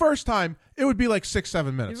 but the first time it would be like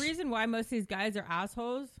 6-7 minutes. The reason why most of these guys are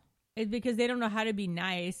assholes is because they don't know how to be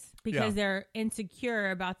nice because they're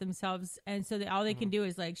insecure about themselves, and so all they can do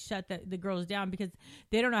is like shut the girls down because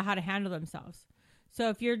they don't know how to handle themselves. So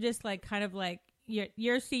if you're just like kind of like you're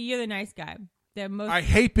the nice guy. I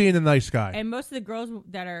hate being the nice guy. And most of the girls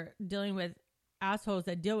that are dealing with assholes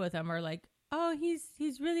that deal with them are like, oh,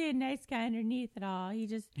 he's really a nice guy underneath it all.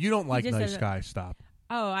 You don't like nice guys. Stop.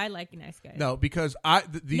 Oh, I like a nice guy. No, because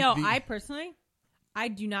I personally, I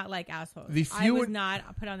do not like assholes. I was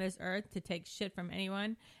not put on this earth to take shit from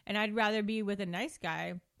anyone, and I'd rather be with a nice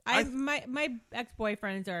guy. My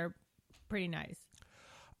ex-boyfriends are pretty nice.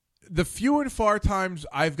 The few and far times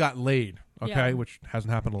I've got laid, which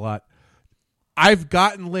hasn't happened a lot, I've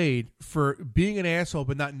gotten laid for being an asshole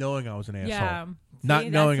but not knowing I was an asshole. Yeah. Not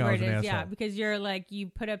knowing I was an asshole. Yeah, because you're like, you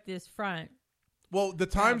put up this front. Well, the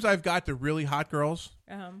times I've got the really hot girls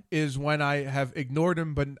is when I have ignored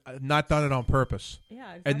them but not done it on purpose. Yeah,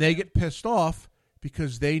 exactly. And they get pissed off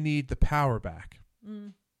because they need the power back.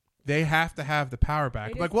 Mm. They have to have the power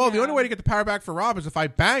back. Like, well, the only way to get the power back for Rob is if I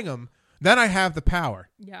bang him, then I have the power.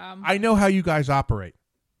 Yeah. I know how you guys operate.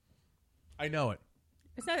 I know it.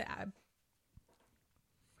 It's not...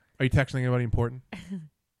 Are you texting anybody important?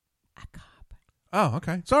 A cop. Oh,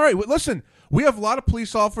 okay. It's all right. Listen, we have a lot of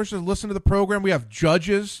police officers that listen to the program. We have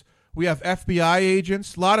judges. We have FBI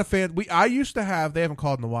agents. A lot of fans. I used to have, they haven't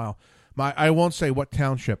called in a while, I won't say what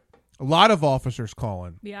township. A lot of officers call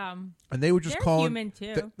in. Yeah. And they would just call in. They're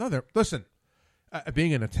human, too. Listen,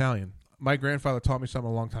 being an Italian, my grandfather taught me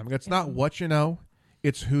something a long time ago. It's not what you know,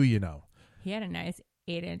 it's who you know. He had a nice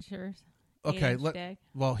 8-incher. Okay,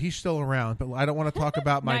 well, he's still around, but I don't want to talk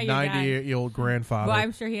about my 90-year-old grandfather. Well,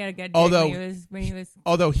 I'm sure he had a good day when he was...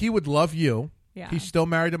 Although he would love you. Yeah. He's still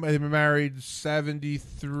married. They've been married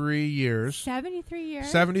 73 years. 73 years?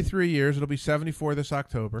 73 years. It'll be 74 this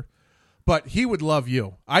October. But he would love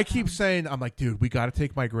you. I keep saying, I'm like, dude, we got to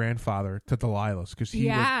take my grandfather to Delilah's because he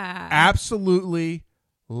would absolutely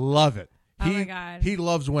love it. Oh my God. He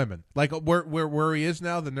loves women. Like where he is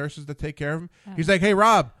now, the nurses that take care of him. He's like, hey,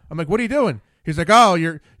 Rob. I'm like, what are you doing? He's like, oh,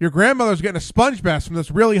 your grandmother's getting a sponge bath from this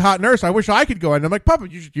really hot nurse. I wish I could go in. I'm like, Papa,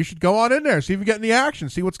 you should go on in there. See if you get any action.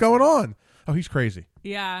 See what's going on. Oh, he's crazy.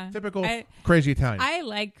 Yeah. Typical crazy Italian. I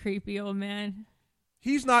like creepy old men.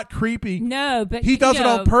 He's not creepy. No, but he does it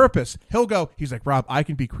on purpose. He's like, Rob, I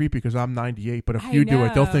can be creepy because I'm 98, but if you do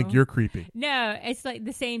it, they'll think you're creepy. No, it's like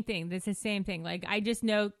the same thing. It's the same thing. Like, I just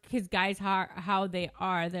know because guys how they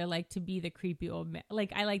are. They're like to be the creepy old man.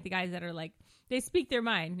 Like, I like the guys that are like, they speak their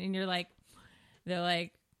mind, and you're like, they're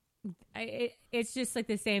like, it's just like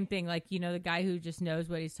the same thing. Like, the guy who just knows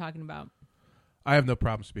what he's talking about. I have no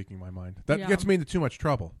problem speaking my mind. That gets me into too much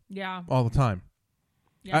trouble. Yeah. All the time.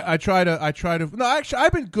 Yeah. I try to. No, actually,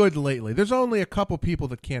 I've been good lately. There's only a couple people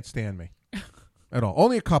that can't stand me, at all.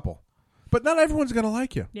 Only a couple, but not everyone's gonna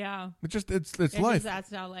like you. Yeah, it's life.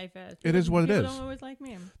 That's how life is. It is what it is. People don't always like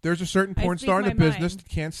me. There's a certain porn star in the business that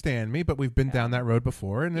can't stand me, but we've been down that road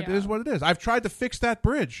before, and it is what it is. I've tried to fix that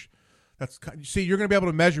bridge. See, you're going to be able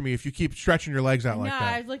to measure me if you keep stretching your legs out like No,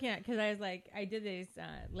 that. I was looking at because I was like, I did these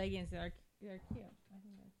leggings that are cute.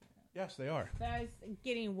 Yes, they are. But I was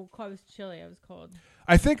getting close chilly. I was cold.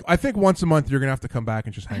 I think once a month you're going to have to come back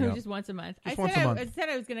and just hang out. Just once a month. Just once a month. I said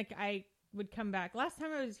I would come back. Last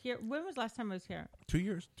time I was here. When was last time I was here? 2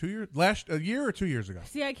 years. A year or 2 years ago.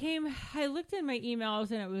 See, I looked in my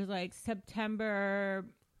emails and it was like September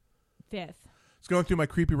 5th. It's going through my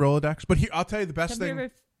creepy Rolodex. But I'll tell you the best September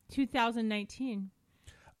thing. 2019.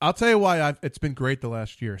 I'll tell you why it's been great the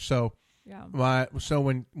last year. So, yeah.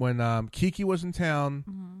 When Kiki was in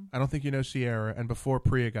town, I don't think you know Sierra, and before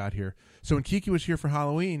Priya got here. So when Kiki was here for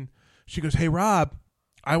Halloween, she goes, "Hey Rob,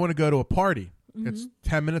 I want to go to a party. It's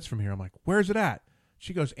 10 minutes from here." I'm like, "Where's it at?"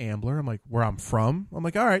 She goes, "Ambler." I'm like, "Where I'm from?" I'm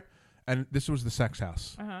like, "All right." And this was the sex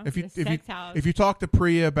house. If you talk to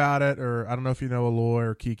Priya about it, or I don't know if you know Aloy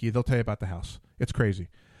or Kiki, they'll tell you about the house. It's crazy.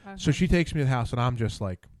 Okay. So she takes me to the house, and I'm just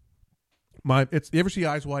like, you ever see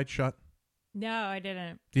Eyes Wide Shut? No, I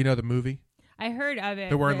didn't. Do you know the movie? I heard of it.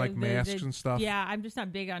 They're wearing like masks and stuff. Yeah, I'm just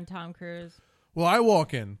not big on Tom Cruise. Well, I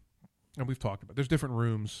walk in, and we've talked about it. There's different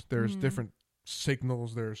rooms. There's different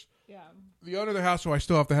signals. There's the owner of the house who I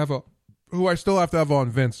still have to have on,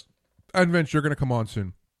 Vince. And Vince, you're going to come on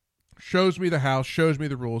soon. Shows me the house, shows me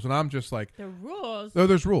the rules, and I'm just like, the rules. No,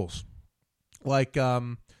 there's rules. Like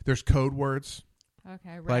there's code words.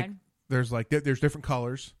 Okay, red. Like there's different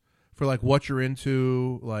colors for like what you're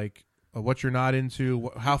into, like what you're not into,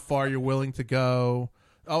 how far you're willing to go.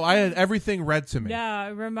 Oh, I had everything read to me.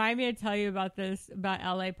 No, remind me to tell you about this, about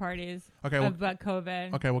LA parties. Okay, about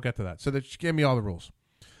COVID. Okay, we'll get to that. So she gave me all the rules.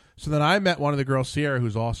 So then I met one of the girls, Sierra,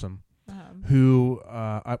 who's awesome. Who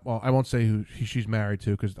I won't say who she's married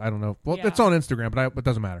to because I don't know. Well, it's on Instagram, but it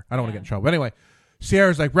doesn't matter. I don't want to get in trouble. But anyway,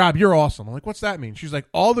 Sierra's like, "Rob, you're awesome." I'm like, "What's that mean?" She's like,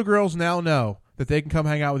 "All the girls now know that they can come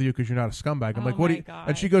hang out with you because you're not a scumbag." I'm like, "What do you?"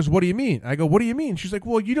 And she goes, "What do you mean?" I go, "What do you mean?" She's like,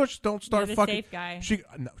 "Well, you just don't start you're the fucking." Safe guy.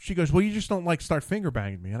 She goes, "Well, you just don't like start finger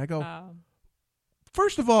banging me." And I go,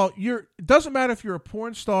 First of all, it doesn't matter if you're a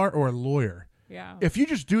porn star or a lawyer. Yeah. If you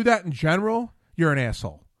just do that in general, you're an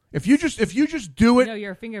asshole. If you just do it, no,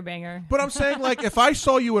 you're a finger banger. But I'm saying, like, if I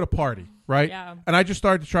saw you at a party, right? Yeah. And I just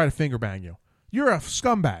started to try to finger bang you, you're a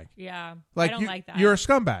scumbag. Yeah. Like, I don't like that. You're a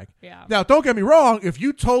scumbag. Yeah. Now, don't get me wrong. If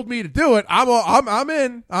you told me to do it, I'm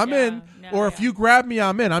in. I'm in. No, or if you grab me,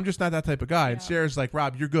 I'm in. I'm just not that type of guy. And Sarah's like,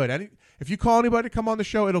 "Rob, you're good. If you call anybody to come on the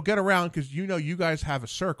show, it'll get around because you guys have a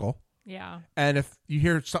circle. Yeah. And if you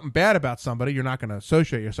hear something bad about somebody, you're not going to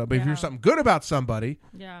associate yourself. But if you hear something good about somebody,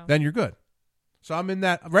 then you're good. So I'm in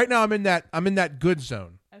that right now. I'm in that good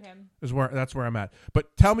zone. Okay. That's where I'm at.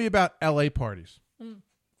 But tell me about LA parties. Oh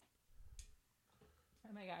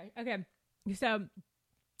my gosh. Okay. So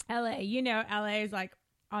LA, LA is like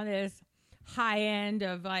on this high end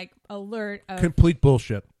of like alert of complete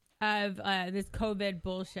bullshit of this COVID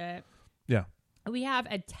bullshit. Yeah. We have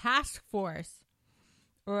a task force,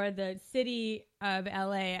 or the city of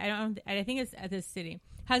LA. I think it's at this city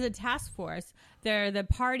has a task force. They're the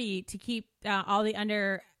party to keep all the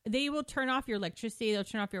under. They will turn off your electricity. They'll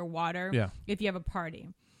turn off your water if you have a party.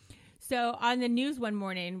 So on the news one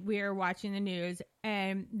morning, we were watching the news,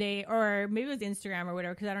 and or maybe it was Instagram or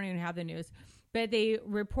whatever, because I don't even have the news. But they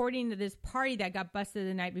reporting that this party that got busted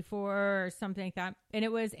the night before or something like that, and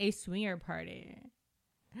it was a swinger party.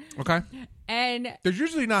 Okay. And there's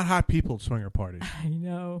usually not hot people at swinger parties. I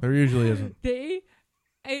know. There usually isn't.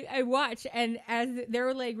 I watch, and as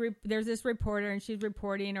they're like, there's this reporter, and she's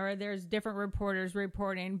reporting, or there's different reporters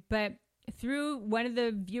reporting, but through one of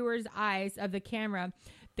the viewers' eyes of the camera,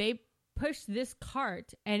 they pushed this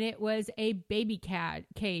cart, and it was a baby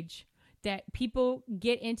cage that people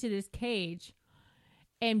get into this cage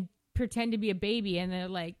and pretend to be a baby, and they're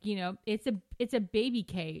like, it's a baby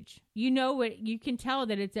cage. What you can tell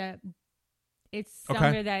that it's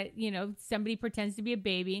somewhere that, somebody pretends to be a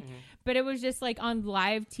baby, but it was just like on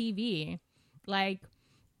live TV. Like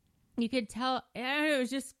you could tell, it was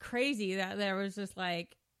just crazy that there was just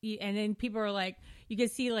like, and then people were like, you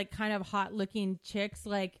could see like kind of hot looking chicks,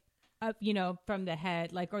 like up, from the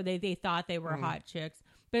head, like, or they thought they were hot chicks,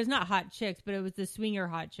 but it's not hot chicks, but it was the swinger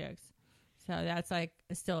hot chicks. So that's like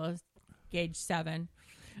still a gauge 7.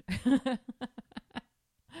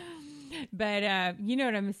 But you know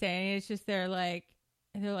what I'm saying? It's just they're like,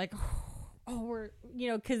 oh, we're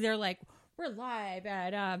because they're like, we're live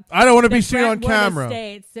at I don't want to be seen on camera.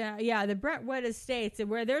 Estates, the Brentwood Estates,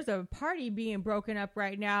 where there's a party being broken up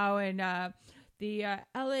right now, and the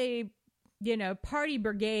LA party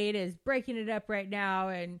brigade is breaking it up right now,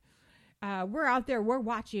 and we're out there, we're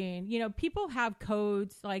watching. People have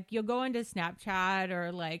codes, like you'll go into Snapchat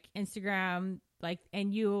or like Instagram, like,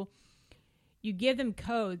 and you you give them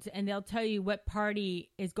codes and they'll tell you what party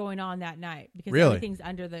is going on that night because Really? everything's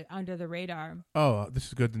under the radar. Oh, this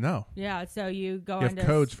is good to know. Yeah, so you go You have into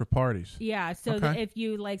codes for parties. Yeah, so Okay. that if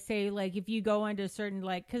you if you go into certain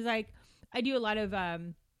because I do a lot of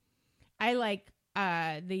I like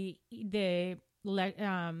the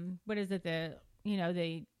what is it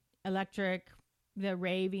the electric. The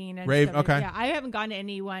raving and Rave, stuff. okay. Yeah, I haven't gone to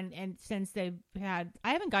anyone and since I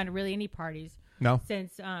haven't gone to really any parties. No.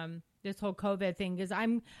 Since this whole COVID thing because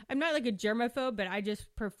I'm not like a germaphobe, but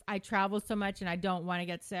I travel so much and I don't want to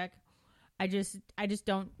get sick. I just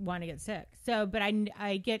don't want to get sick. So, but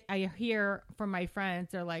I hear from my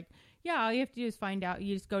friends they're like, yeah, all you have to do is find out.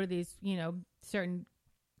 You just go to these certain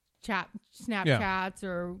Snapchats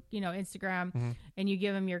or Instagram, and you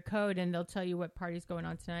give them your code, and they'll tell you what party's going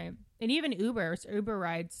on tonight. And even Uber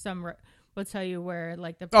rides will tell you where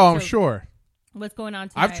I'm sure what's going on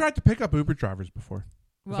tonight. I've tried to pick up Uber drivers before.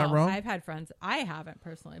 Is that wrong? I've had friends. I haven't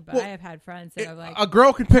personally, but I have had friends that have a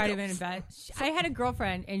girl can pick. I had a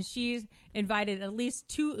girlfriend, and she's invited at least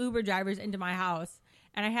 2 Uber drivers into my house,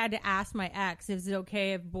 and I had to ask my ex, "Is it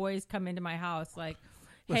okay if boys come into my house?"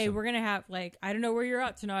 Hey, we're going to have, I don't know where you're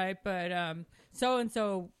at tonight, but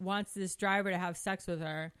so-and-so wants this driver to have sex with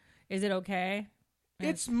her. Is it okay?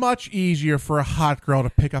 It's much easier for a hot girl to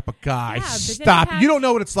pick up a guy. Yeah, Stop. You don't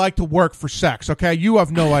know what it's like to work for sex, okay? You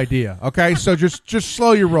have no idea, okay? So just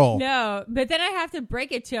slow your roll. No, but then I have to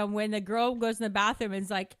break it to him when the girl goes in the bathroom and is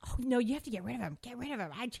like, oh, no, you have to get rid of him. Get rid of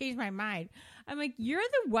him. I changed my mind. I'm like, you're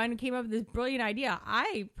the one who came up with this brilliant idea.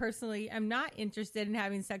 I personally am not interested in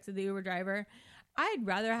having sex with the Uber driver. I'd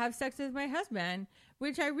rather have sex with my husband,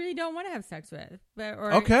 which I really don't want to have sex with.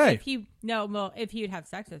 Okay. If he would have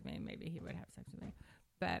sex with me, maybe he would have sex with me.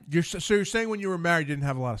 But So you're saying when you were married, you didn't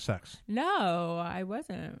have a lot of sex? No, I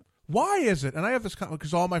wasn't. Why is it? And I have this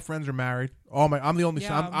because all my friends are married. I'm the only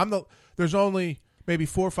son. There's only maybe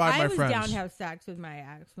 4 or 5 of my friends. I was down to have sex with my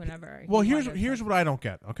ex whenever. Well, here's what I don't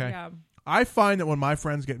get. Okay. Yeah. I find that when my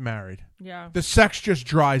friends get married, yeah, the sex just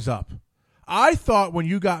dries up. I thought when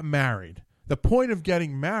you got married, the point of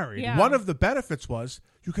getting married, one of the benefits was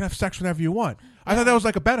you can have sex whenever you want. I thought that was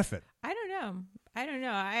like a benefit. I don't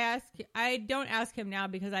know. I don't ask him now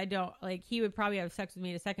because I don't he would probably have sex with me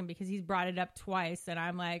in a second because he's brought it up twice and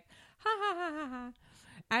I'm like, ha ha ha ha ha.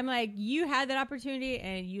 I'm like, you had that opportunity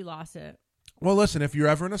and you lost it. Well, listen, if you're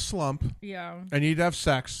ever in a slump and you need to have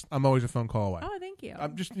sex, I'm always a phone call away. Oh, thank you.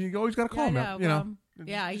 You always got to call me.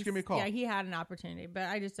 Just give me a call. Yeah, he had an opportunity, but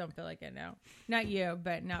I just don't feel like it now. Not you,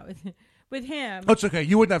 but not with him. Oh, it's okay.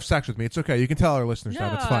 You wouldn't have sex with me. It's okay. You can tell our listeners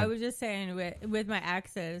that. It's fine. I was just saying with my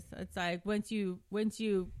exes, it's like once you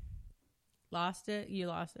lost it, you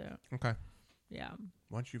lost it. Okay. Yeah.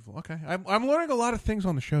 Okay. I'm learning a lot of things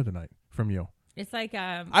on the show tonight from you. It's like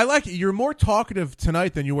I like it. You're more talkative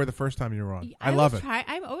tonight than you were the first time you were on. I love it.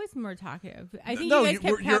 I'm always more talkative. I think you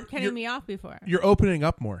guys kept cutting me off before. You're opening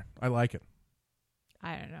up more. I like it.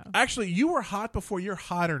 I don't know. Actually, you were hot before. You're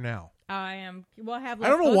hotter now. I am. Well, I have less I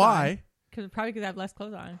don't know why. Probably because I have less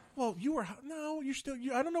clothes on. Well, you were no. You're still.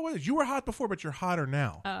 I don't know what it is. You were hot before, but you're hotter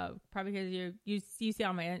now. Probably because you see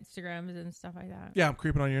all my Instagrams and stuff like that. Yeah, I'm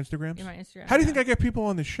creeping on your Instagrams. In my Instagram. How do you think I get people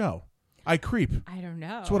on this show? I creep. I don't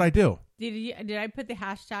know. That's what I do. Did I put the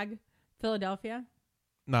hashtag Philadelphia?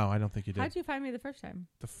 No, I don't think you did. How'd you find me the first time?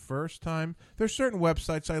 The first time, there's certain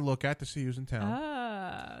websites I look at to see who's in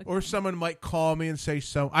town. Okay. Or someone might call me and say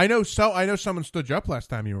so. I know someone stood you up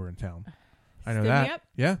last time you were in town. I know that. Me up?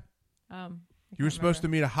 Yeah. You were supposed to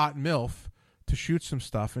meet a hot MILF to shoot some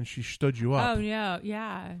stuff, and she stood you up. Oh no,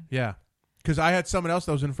 yeah. Yeah, because I had someone else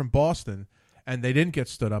that was in from Boston, and they didn't get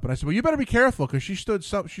stood up, and I said, "Well, you better be careful because she stood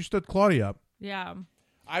Claudia up." Yeah.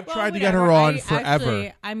 I've tried to get her on forever.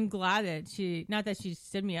 Actually, I'm glad that not that she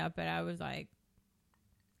stood me up, but I was like,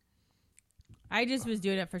 I just was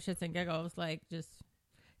doing it for shits and giggles, because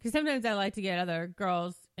sometimes I like to get other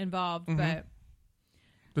girls involved, but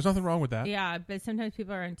there's nothing wrong with that. Yeah, but sometimes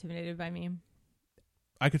people are intimidated by me.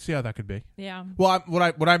 I could see how that could be. Yeah. Well,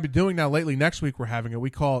 what I've been doing now lately, next week we're having it.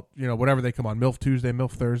 We call it, whatever they come on, MILF Tuesday,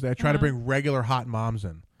 MILF Thursday. I try to bring regular hot moms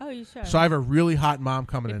in. Oh, you should. So I have a really hot mom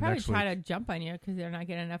coming in next week. They probably try to jump on you because they're not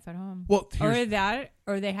getting enough at home. Well,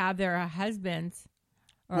 or they have their husbands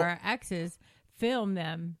or exes film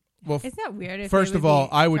them. Well, isn't that weird? First of all,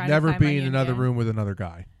 I would never be in another room with another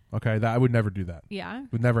guy. Okay, I would never do that. Yeah,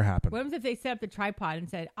 would never happen. What if they set up the tripod and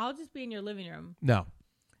said, "I'll just be in your living room"? No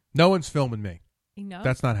one's filming me. No,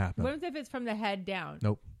 that's not happening. What if it's from the head down?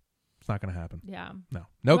 Nope, it's not going to happen. Yeah,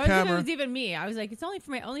 no what camera. If it was even me. I was like, it's only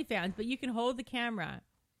for my OnlyFans, but you can hold the camera.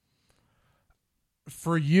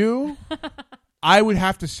 For you, I would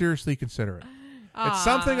have to seriously consider it. It's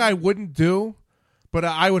something I wouldn't do, But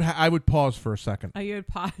I would pause for a second. Oh, you would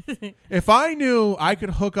pause. If I knew I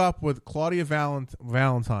could hook up with Claudia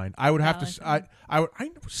Valentine, I would have to. I'm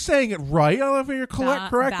saying it right. I love how you're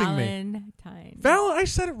correcting me. I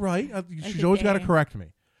said it right. She's always got to correct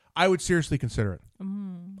me. I would seriously consider it.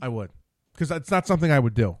 I would, because it's not something I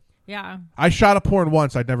would do. Yeah. I shot a porn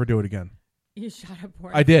once. I'd never do it again. You shot a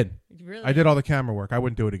porn? I did. Really? I did all the camera work. I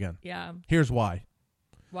wouldn't do it again. Yeah. Here's why.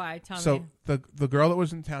 Why? Tell me. So the girl that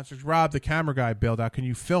was in town says, Rob, the camera guy bailed out. Can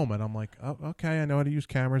you film it? I'm like, oh, okay, I know how to use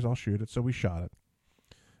cameras. I'll shoot it. So we shot it.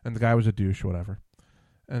 And the guy was a douche, whatever.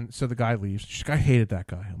 And so the guy leaves. She's like, I hated that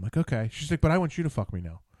guy. I'm like, okay. She's like, but I want you to fuck me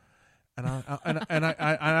now. And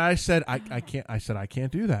I said, I can't. I said, I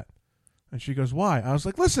can't do that. And she goes, why? I was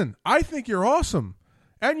like, listen, I think you're awesome.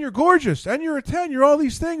 And you're gorgeous. And you're a 10. You're all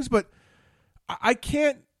these things. But I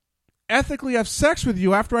can't ethically have sex with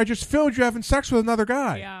you after I just filmed you having sex with another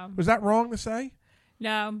guy. Yeah. Was that wrong to say?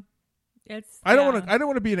 No. I don't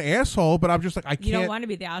want to be an asshole, but I'm just like, I can't. You don't want to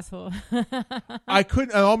be the asshole. I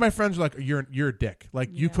couldn't. And all my friends were like, you're a dick. Like,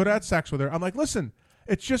 you could have had sex with her. I'm like, listen,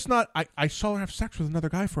 it's just not. I saw her have sex with another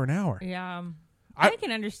guy for an hour. Yeah. I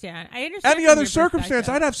can understand. I understand. Any other circumstance,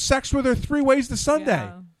 I'd have sex with her 3 ways to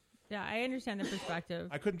Sunday. Yeah, I understand the perspective.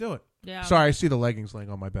 I couldn't do it. Yeah. Sorry, I see the leggings laying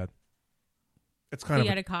on my bed. It's kind of. You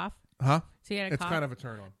had a cough? Huh? So you had a it's cough? Kind of a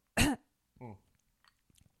turn on.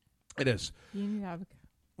 It is. You need to have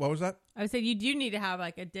what was that? I would say you do need to have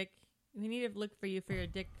like a dick. We need to look for you for your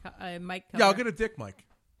dick mic cover. Yeah, I'll get a dick mic.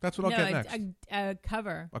 That's what I'll get next. A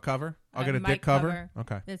cover. A cover? I'll get a dick cover.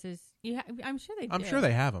 Okay. This is. I'm sure they. I'm sure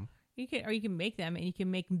they have them. You can make them, and you can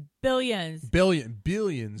make billions of dollars.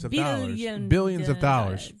 Billions of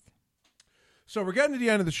dollars. So we're getting to the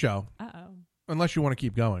end of the show. Uh-oh. Unless you want to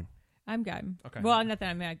keep going. I'm good. Okay. Well, not that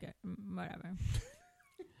I'm good. Whatever.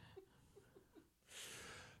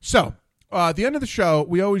 So, at the end of the show,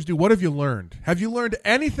 we always do, what have you learned? Have you learned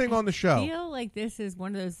anything on the show? I feel like this is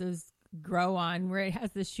one of those grow on where it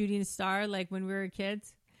has the shooting star, like when we were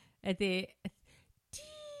kids, at the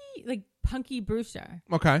like Punky Brewster.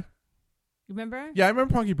 Okay. Remember? Yeah, I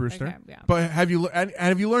remember Punky Brewster. Okay, yeah. But have you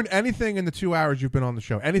learned anything in the 2 hours you've been on the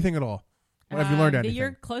show? Anything at all? Have you learned anything?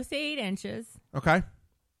 You're close to 8 inches. Okay.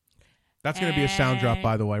 That's going to be a sound drop,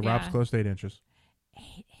 by the way. Yeah. Rob's close to 8 inches.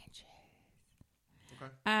 8 inches. Okay.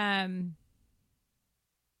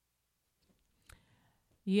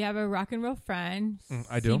 You have a rock and roll friend.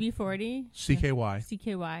 I do. CB40.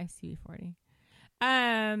 CKY.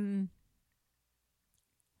 CB40.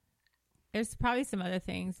 There's probably some other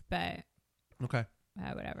things, but okay.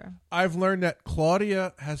 Whatever. I've learned that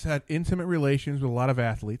Claudia has had intimate relations with a lot of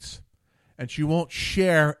athletes, and she won't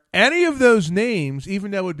share any of those names,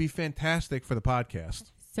 even though it would be fantastic for the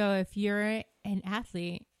podcast. So if you're an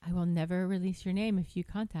athlete, I will never release your name if you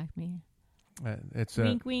contact me. It's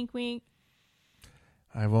wink, wink, wink.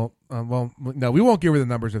 I won't. Well, no, we won't give her the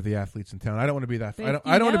numbers of the athletes in town. I don't want to be that.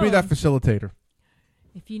 I don't want to be that facilitator.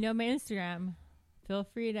 If you know my Instagram, feel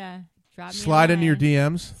free to drop me. Slide into your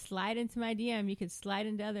DMs. Slide into my DM. You could slide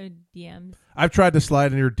into other DMs. I've tried to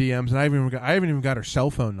slide into her DMs, and I haven't even got her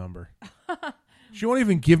cell phone number. She won't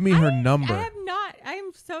even give me her number. I have not. I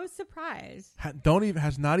am so surprised.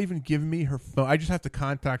 Has not even given me her phone. I just have to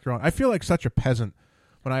contact her on. I feel like such a peasant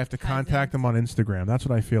when I have to contact them on Instagram. That's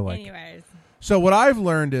what I feel like. Anyways. So what I've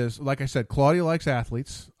learned is, like I said, Claudia likes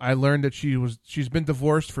athletes. I learned that she's been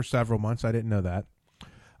divorced for several months. I didn't know that.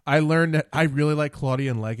 I learned that I really like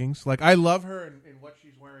Claudia in leggings. Like, I love her in what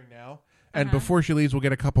she's wearing now. And before she leaves, we'll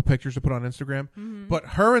get a couple pictures to put on Instagram. Mm-hmm. But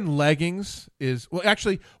her in leggings is... Well,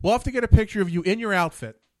 actually, we'll have to get a picture of you in your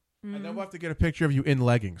outfit. Mm-hmm. And then we'll have to get a picture of you in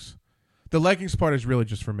leggings. The leggings part is really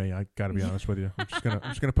just for me. I got to be honest with you. I'm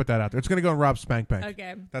just gonna put that out there. It's going to go in Rob's Spank Bank.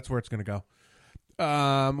 Okay. That's where it's going to go.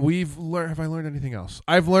 We've learned... Have I learned anything else?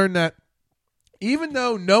 I've learned that even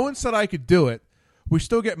though no one said I could do it, we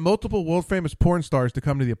still get multiple world-famous porn stars to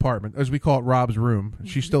come to the apartment, as we call it, Rob's room.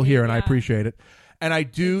 She's still here, and I appreciate it. And I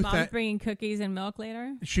do... Mom's bringing cookies and milk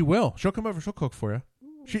later? She will. She'll come over. She'll cook for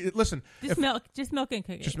you. Listen. Just milk and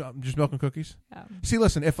cookies. Just milk and cookies? Oh. See,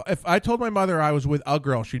 listen, if I told my mother I was with a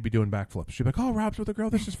girl, she'd be doing backflips. She'd be like, oh, Rob's with a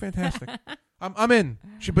girl? This is fantastic. I'm in.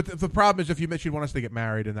 But the problem is if you met, she'd want us to get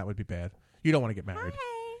married, and that would be bad. You don't want to get married.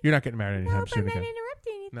 Hi. You're not getting married anytime soon again. I'm not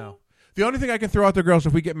interrupting anything. No. The only thing I can throw out the girls,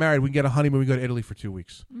 if we get married, we can get a honeymoon, we go to Italy for 2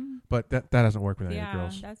 weeks. Mm. But that doesn't work with any of the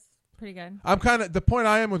girls. Yeah, that's pretty good. I'm kind of... The point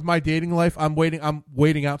I am with my dating life, I'm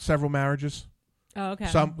waiting out several marriages. Oh, okay.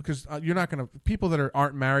 Because you're not going to... People that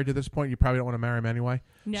aren't married to this point, you probably don't want to marry them anyway.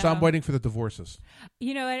 No. So I'm waiting for the divorces.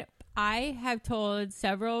 You know what? I have told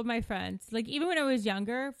several of my friends, like even when I was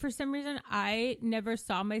younger, for some reason, I never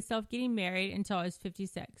saw myself getting married until I was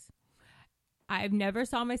 56. I've never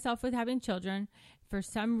saw myself with having children.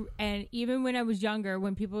 and even when I was younger,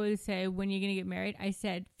 when people would say, when are you going to get married? I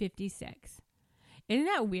said 56. Isn't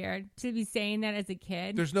that weird to be saying that as a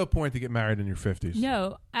kid? There's no point to get married in your 50s.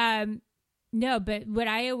 No, but what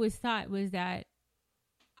I always thought was that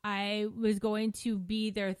I was going to be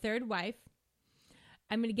their third wife.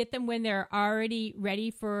 I'm going to get them when they're already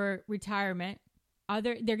ready for retirement.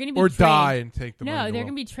 They're going to be or trained. Die and take the money. No, they're going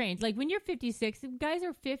to be trained. Like when you're 56, guys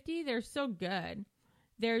are 50. They're so good.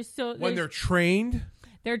 When they're trained.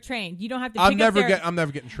 They're trained. You don't have to. I'm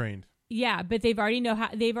never getting trained. Yeah, but they've already know how.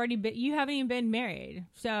 They've already been. You haven't even been married,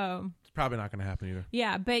 so it's probably not going to happen either.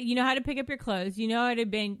 Yeah, but you know how to pick up your clothes. You know how to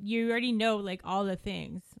been. You already know like all the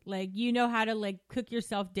things. Like you know how to like cook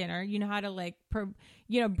yourself dinner. You know how to like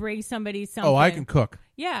bring somebody something. Oh, I can cook.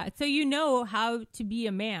 Yeah, so you know how to be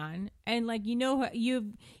a man, and like you know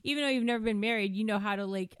even though you've never been married, you know how to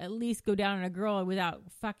like at least go down on a girl without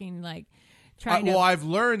fucking like. Well, I've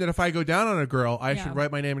learned that if I go down on a girl, I should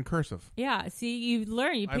write my name in cursive. Yeah, see, you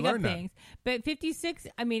learn, you pick up things. But 56,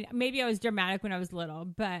 I mean, maybe I was dramatic when I was little,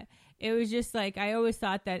 but it was just like, I always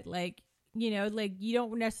thought that like, you know, like you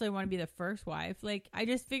don't necessarily want to be the first wife. Like, I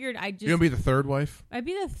just figured You're going to be the third wife? I'd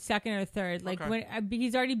be the second or third. Like, when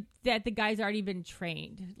the guy's already been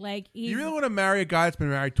trained. Like, you really want to marry a guy that's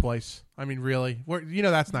been married twice? I mean, really? You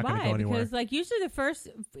know, that's not going to go anywhere. Because, like, usually the first,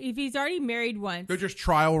 if he's already married once. They're just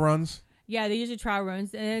trial runs? Yeah, they usually trial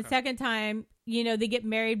runs. And then the second time, you know, they get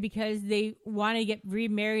married because they want to get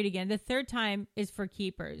remarried again. The third time is for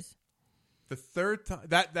keepers. The third time,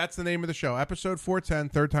 that's the name of the show. Episode 410,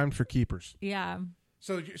 third time's for keepers. Yeah.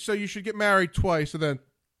 So you should get married twice, and then.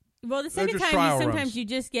 Well, the second time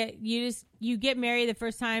you get married the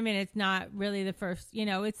first time, and it's not really the first. You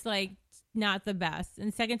know, it's like not the best. And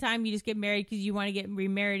the second time, you just get married because you want to get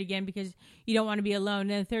remarried again because you don't want to be alone.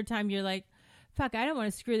 And the third time, you're like, fuck, I don't want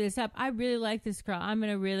to screw this up. I really like this girl. I'm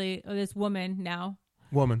going to this woman now.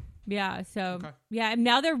 Woman. Yeah. So, yeah. And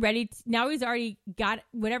now they're ready. Now he's already got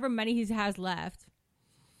whatever money he has left.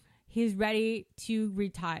 He's ready to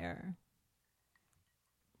retire.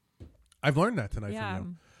 I've learned that tonight from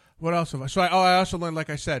you. What else have I? So I also learned, like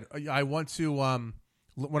I said, I want to,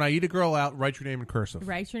 when I eat a girl out, write your name in cursive.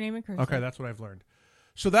 Write your name in cursive. Okay, that's what I've learned.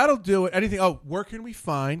 So that'll do it. Anything? Oh, where can we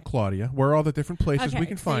find Claudia? Where are all the different places we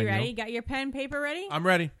can find you? You ready? Got your pen and paper ready? I'm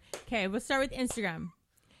ready. Okay, we'll start with Instagram.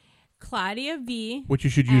 Claudia V. Which you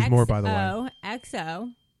should use more, by the way.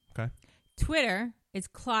 XO. Okay. Twitter is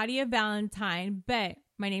Claudia Valentine, but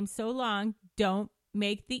my name's so long, don't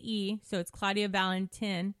make the E, so it's Claudia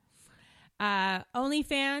Valentine.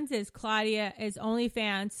 OnlyFans is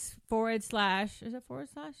OnlyFans / is it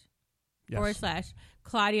 / Yes. /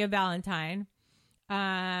 Claudia Valentine.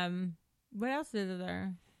 What else is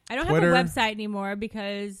there? I don't Twitter. have a website anymore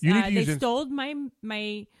because they stole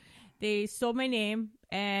they stole my name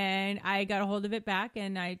and I got a hold of it back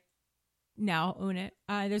and I now own it.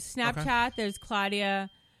 There's Snapchat. There's Claudia.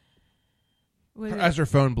 As her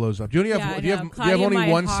phone blows up. Do you have only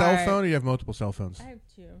one cell phone or do you have multiple cell phones? I have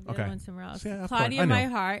two. Okay. One somewhere else. Yeah, Claudia My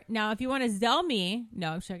Heart. Now, if you want to Zelle me,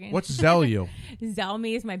 no, I'm joking. What's Zelle you? Zelle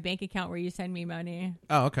me is my bank account where you send me money.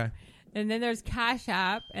 Oh, okay. And then there's Cash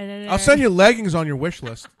App. And then I'll send you leggings on your wish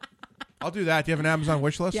list. I'll do that. Do you have an Amazon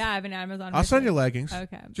wish list? Yeah, I have an Amazon. I'll send you leggings.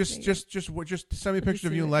 Okay. Just send me pictures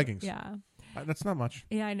of you in leggings. Yeah. That's not much.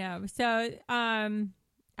 Yeah, I know. So, I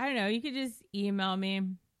don't know. You could just email me.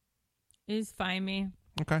 Just find me.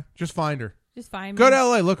 Okay. Just find her. Just find me. Go to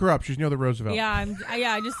LA. Look her up. She's near the Roosevelt. Yeah.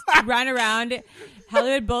 I just run around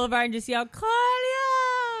Hollywood Boulevard and just yell,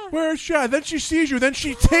 Claudia! Where's she? Then she sees you. Then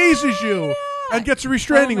she tases you and gets a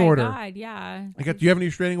restraining order. Oh, my God. Yeah. Do you have any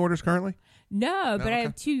restraining orders currently? No, but I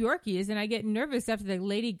have 2 Yorkies, and I get nervous after the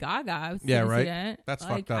Lady Gaga incident. Yeah, right? That's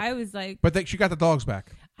fucked up. I was like... But she got the dogs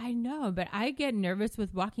back. I know, but I get nervous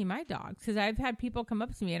with walking my dogs because I've had people come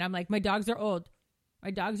up to me, and I'm like, my dogs are old.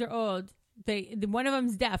 My dogs are old. One of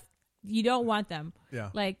them's deaf. You don't want them. Yeah.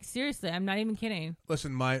 Like, seriously, I'm not even kidding.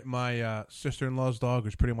 Listen, my sister-in-law's dog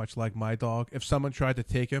was pretty much like my dog. If someone tried to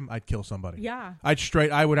take him, I'd kill somebody. Yeah.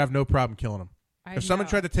 I would have no problem killing him. If someone know.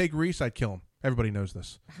 tried to take Reese, I'd kill him. Everybody knows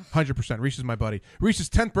this. 100%. Reese is my buddy. Reese's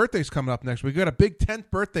 10th birthday's coming up next week. We got a big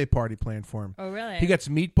 10th birthday party planned for him. Oh, really? He gets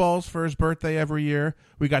meatballs for his birthday every year.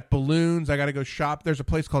 We got balloons. I got to go shop. There's a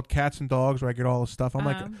place called Cats and Dogs where I get all this stuff. I'm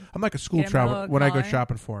like a school traveler when I go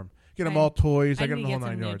shopping for him. Get him all toys. I get him the whole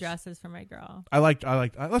 9 yards. New dresses for my girl.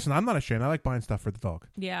 Listen, I'm not ashamed. I like buying stuff for the dog.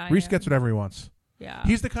 Yeah. Reese gets whatever he wants. Yeah.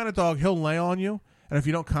 He's the kind of dog, he'll lay on you, and if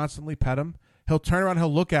you don't constantly pet him, he'll turn around,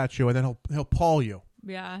 he'll look at you, and then he'll paw you.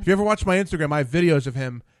 Yeah. If you ever watch my Instagram, I have videos of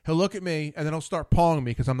him. He'll look at me, and then he'll start pawing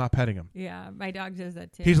me because I'm not petting him. Yeah, my dog does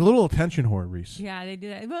that too. He's a little attention whore, Reese. Yeah, they do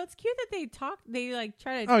that. Well, it's cute that they talk. They like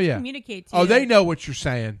try to communicate to you. Oh, they know what you're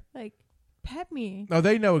saying. Like, pet me. No,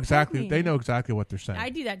 they know exactly. They know exactly what they're saying. I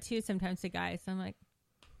do that too sometimes to guys. I'm like,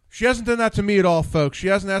 she hasn't done that to me at all, folks. She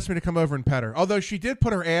hasn't asked me to come over and pet her. Although she did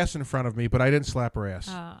put her ass in front of me, but I didn't slap her ass.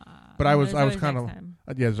 But I was kind of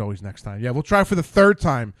there's always next time. Yeah, we'll try for the third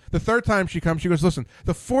time. The third time she comes, she goes, listen,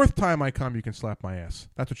 the fourth time I come, you can slap my ass.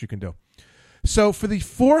 That's what you can do. So for the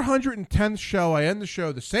 410th show, I end the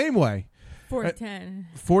show the same way. 410.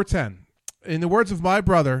 410. In the words of my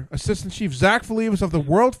brother, Assistant Chief Zach Valivas of the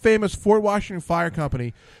world-famous Fort Washington Fire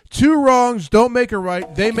Company, 2 wrongs don't make a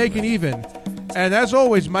right, they make an even. And as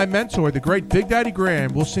always, my mentor, the great Big Daddy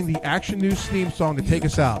Graham, will sing the Action News theme song to take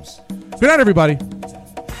us out. Good night, everybody.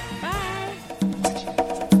 Bye.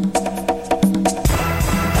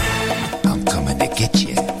 I'm coming to get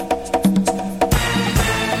you.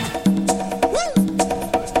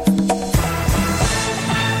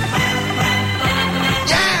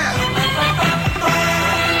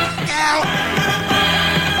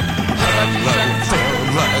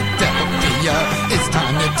 It's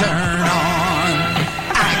time to turn on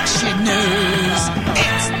Action News.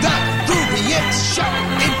 It's the grooviest show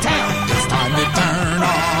in town. It's time to turn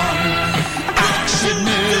on Action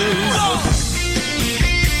News.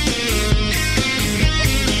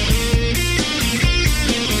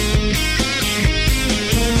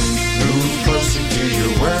 Move closer to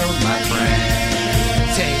your world, my friend.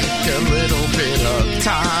 Take a little bit of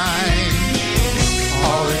time.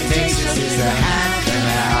 All it takes is a half an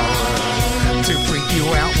hour to freak you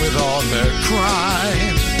out with all the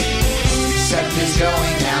crime. Seth is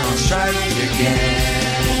going down on strike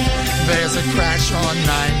again. There's a crash on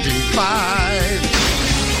 95.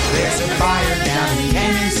 There's a fire down in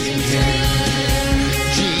Kensington.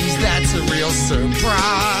 Geez, that's a real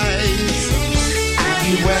surprise.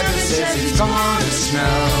 AccuWeather says it's gonna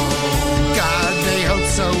snow. God, they hope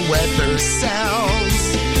so weather sells.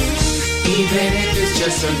 Even if it's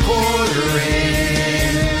just a quarter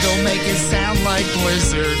inch, they'll make it sound like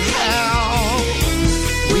blizzard hell.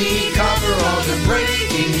 We cover all the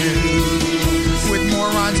breaking news with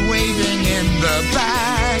morons waving in the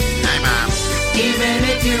back. I'm out. Even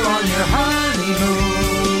if you're on your honeymoon,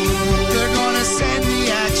 they're gonna send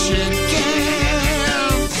the action cam.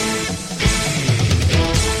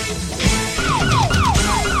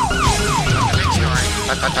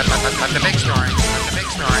 The big story.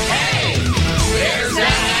 Hey, there's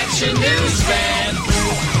that Action News fan.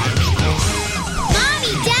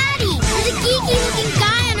 Mommy, Daddy, there's a geeky-looking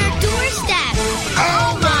guy on our doorstep.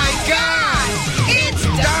 Oh my God! It's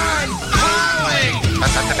Don calling.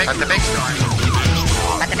 But the big story.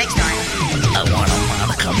 I want a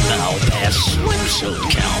Monica Mel Bass swimsuit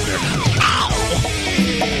count.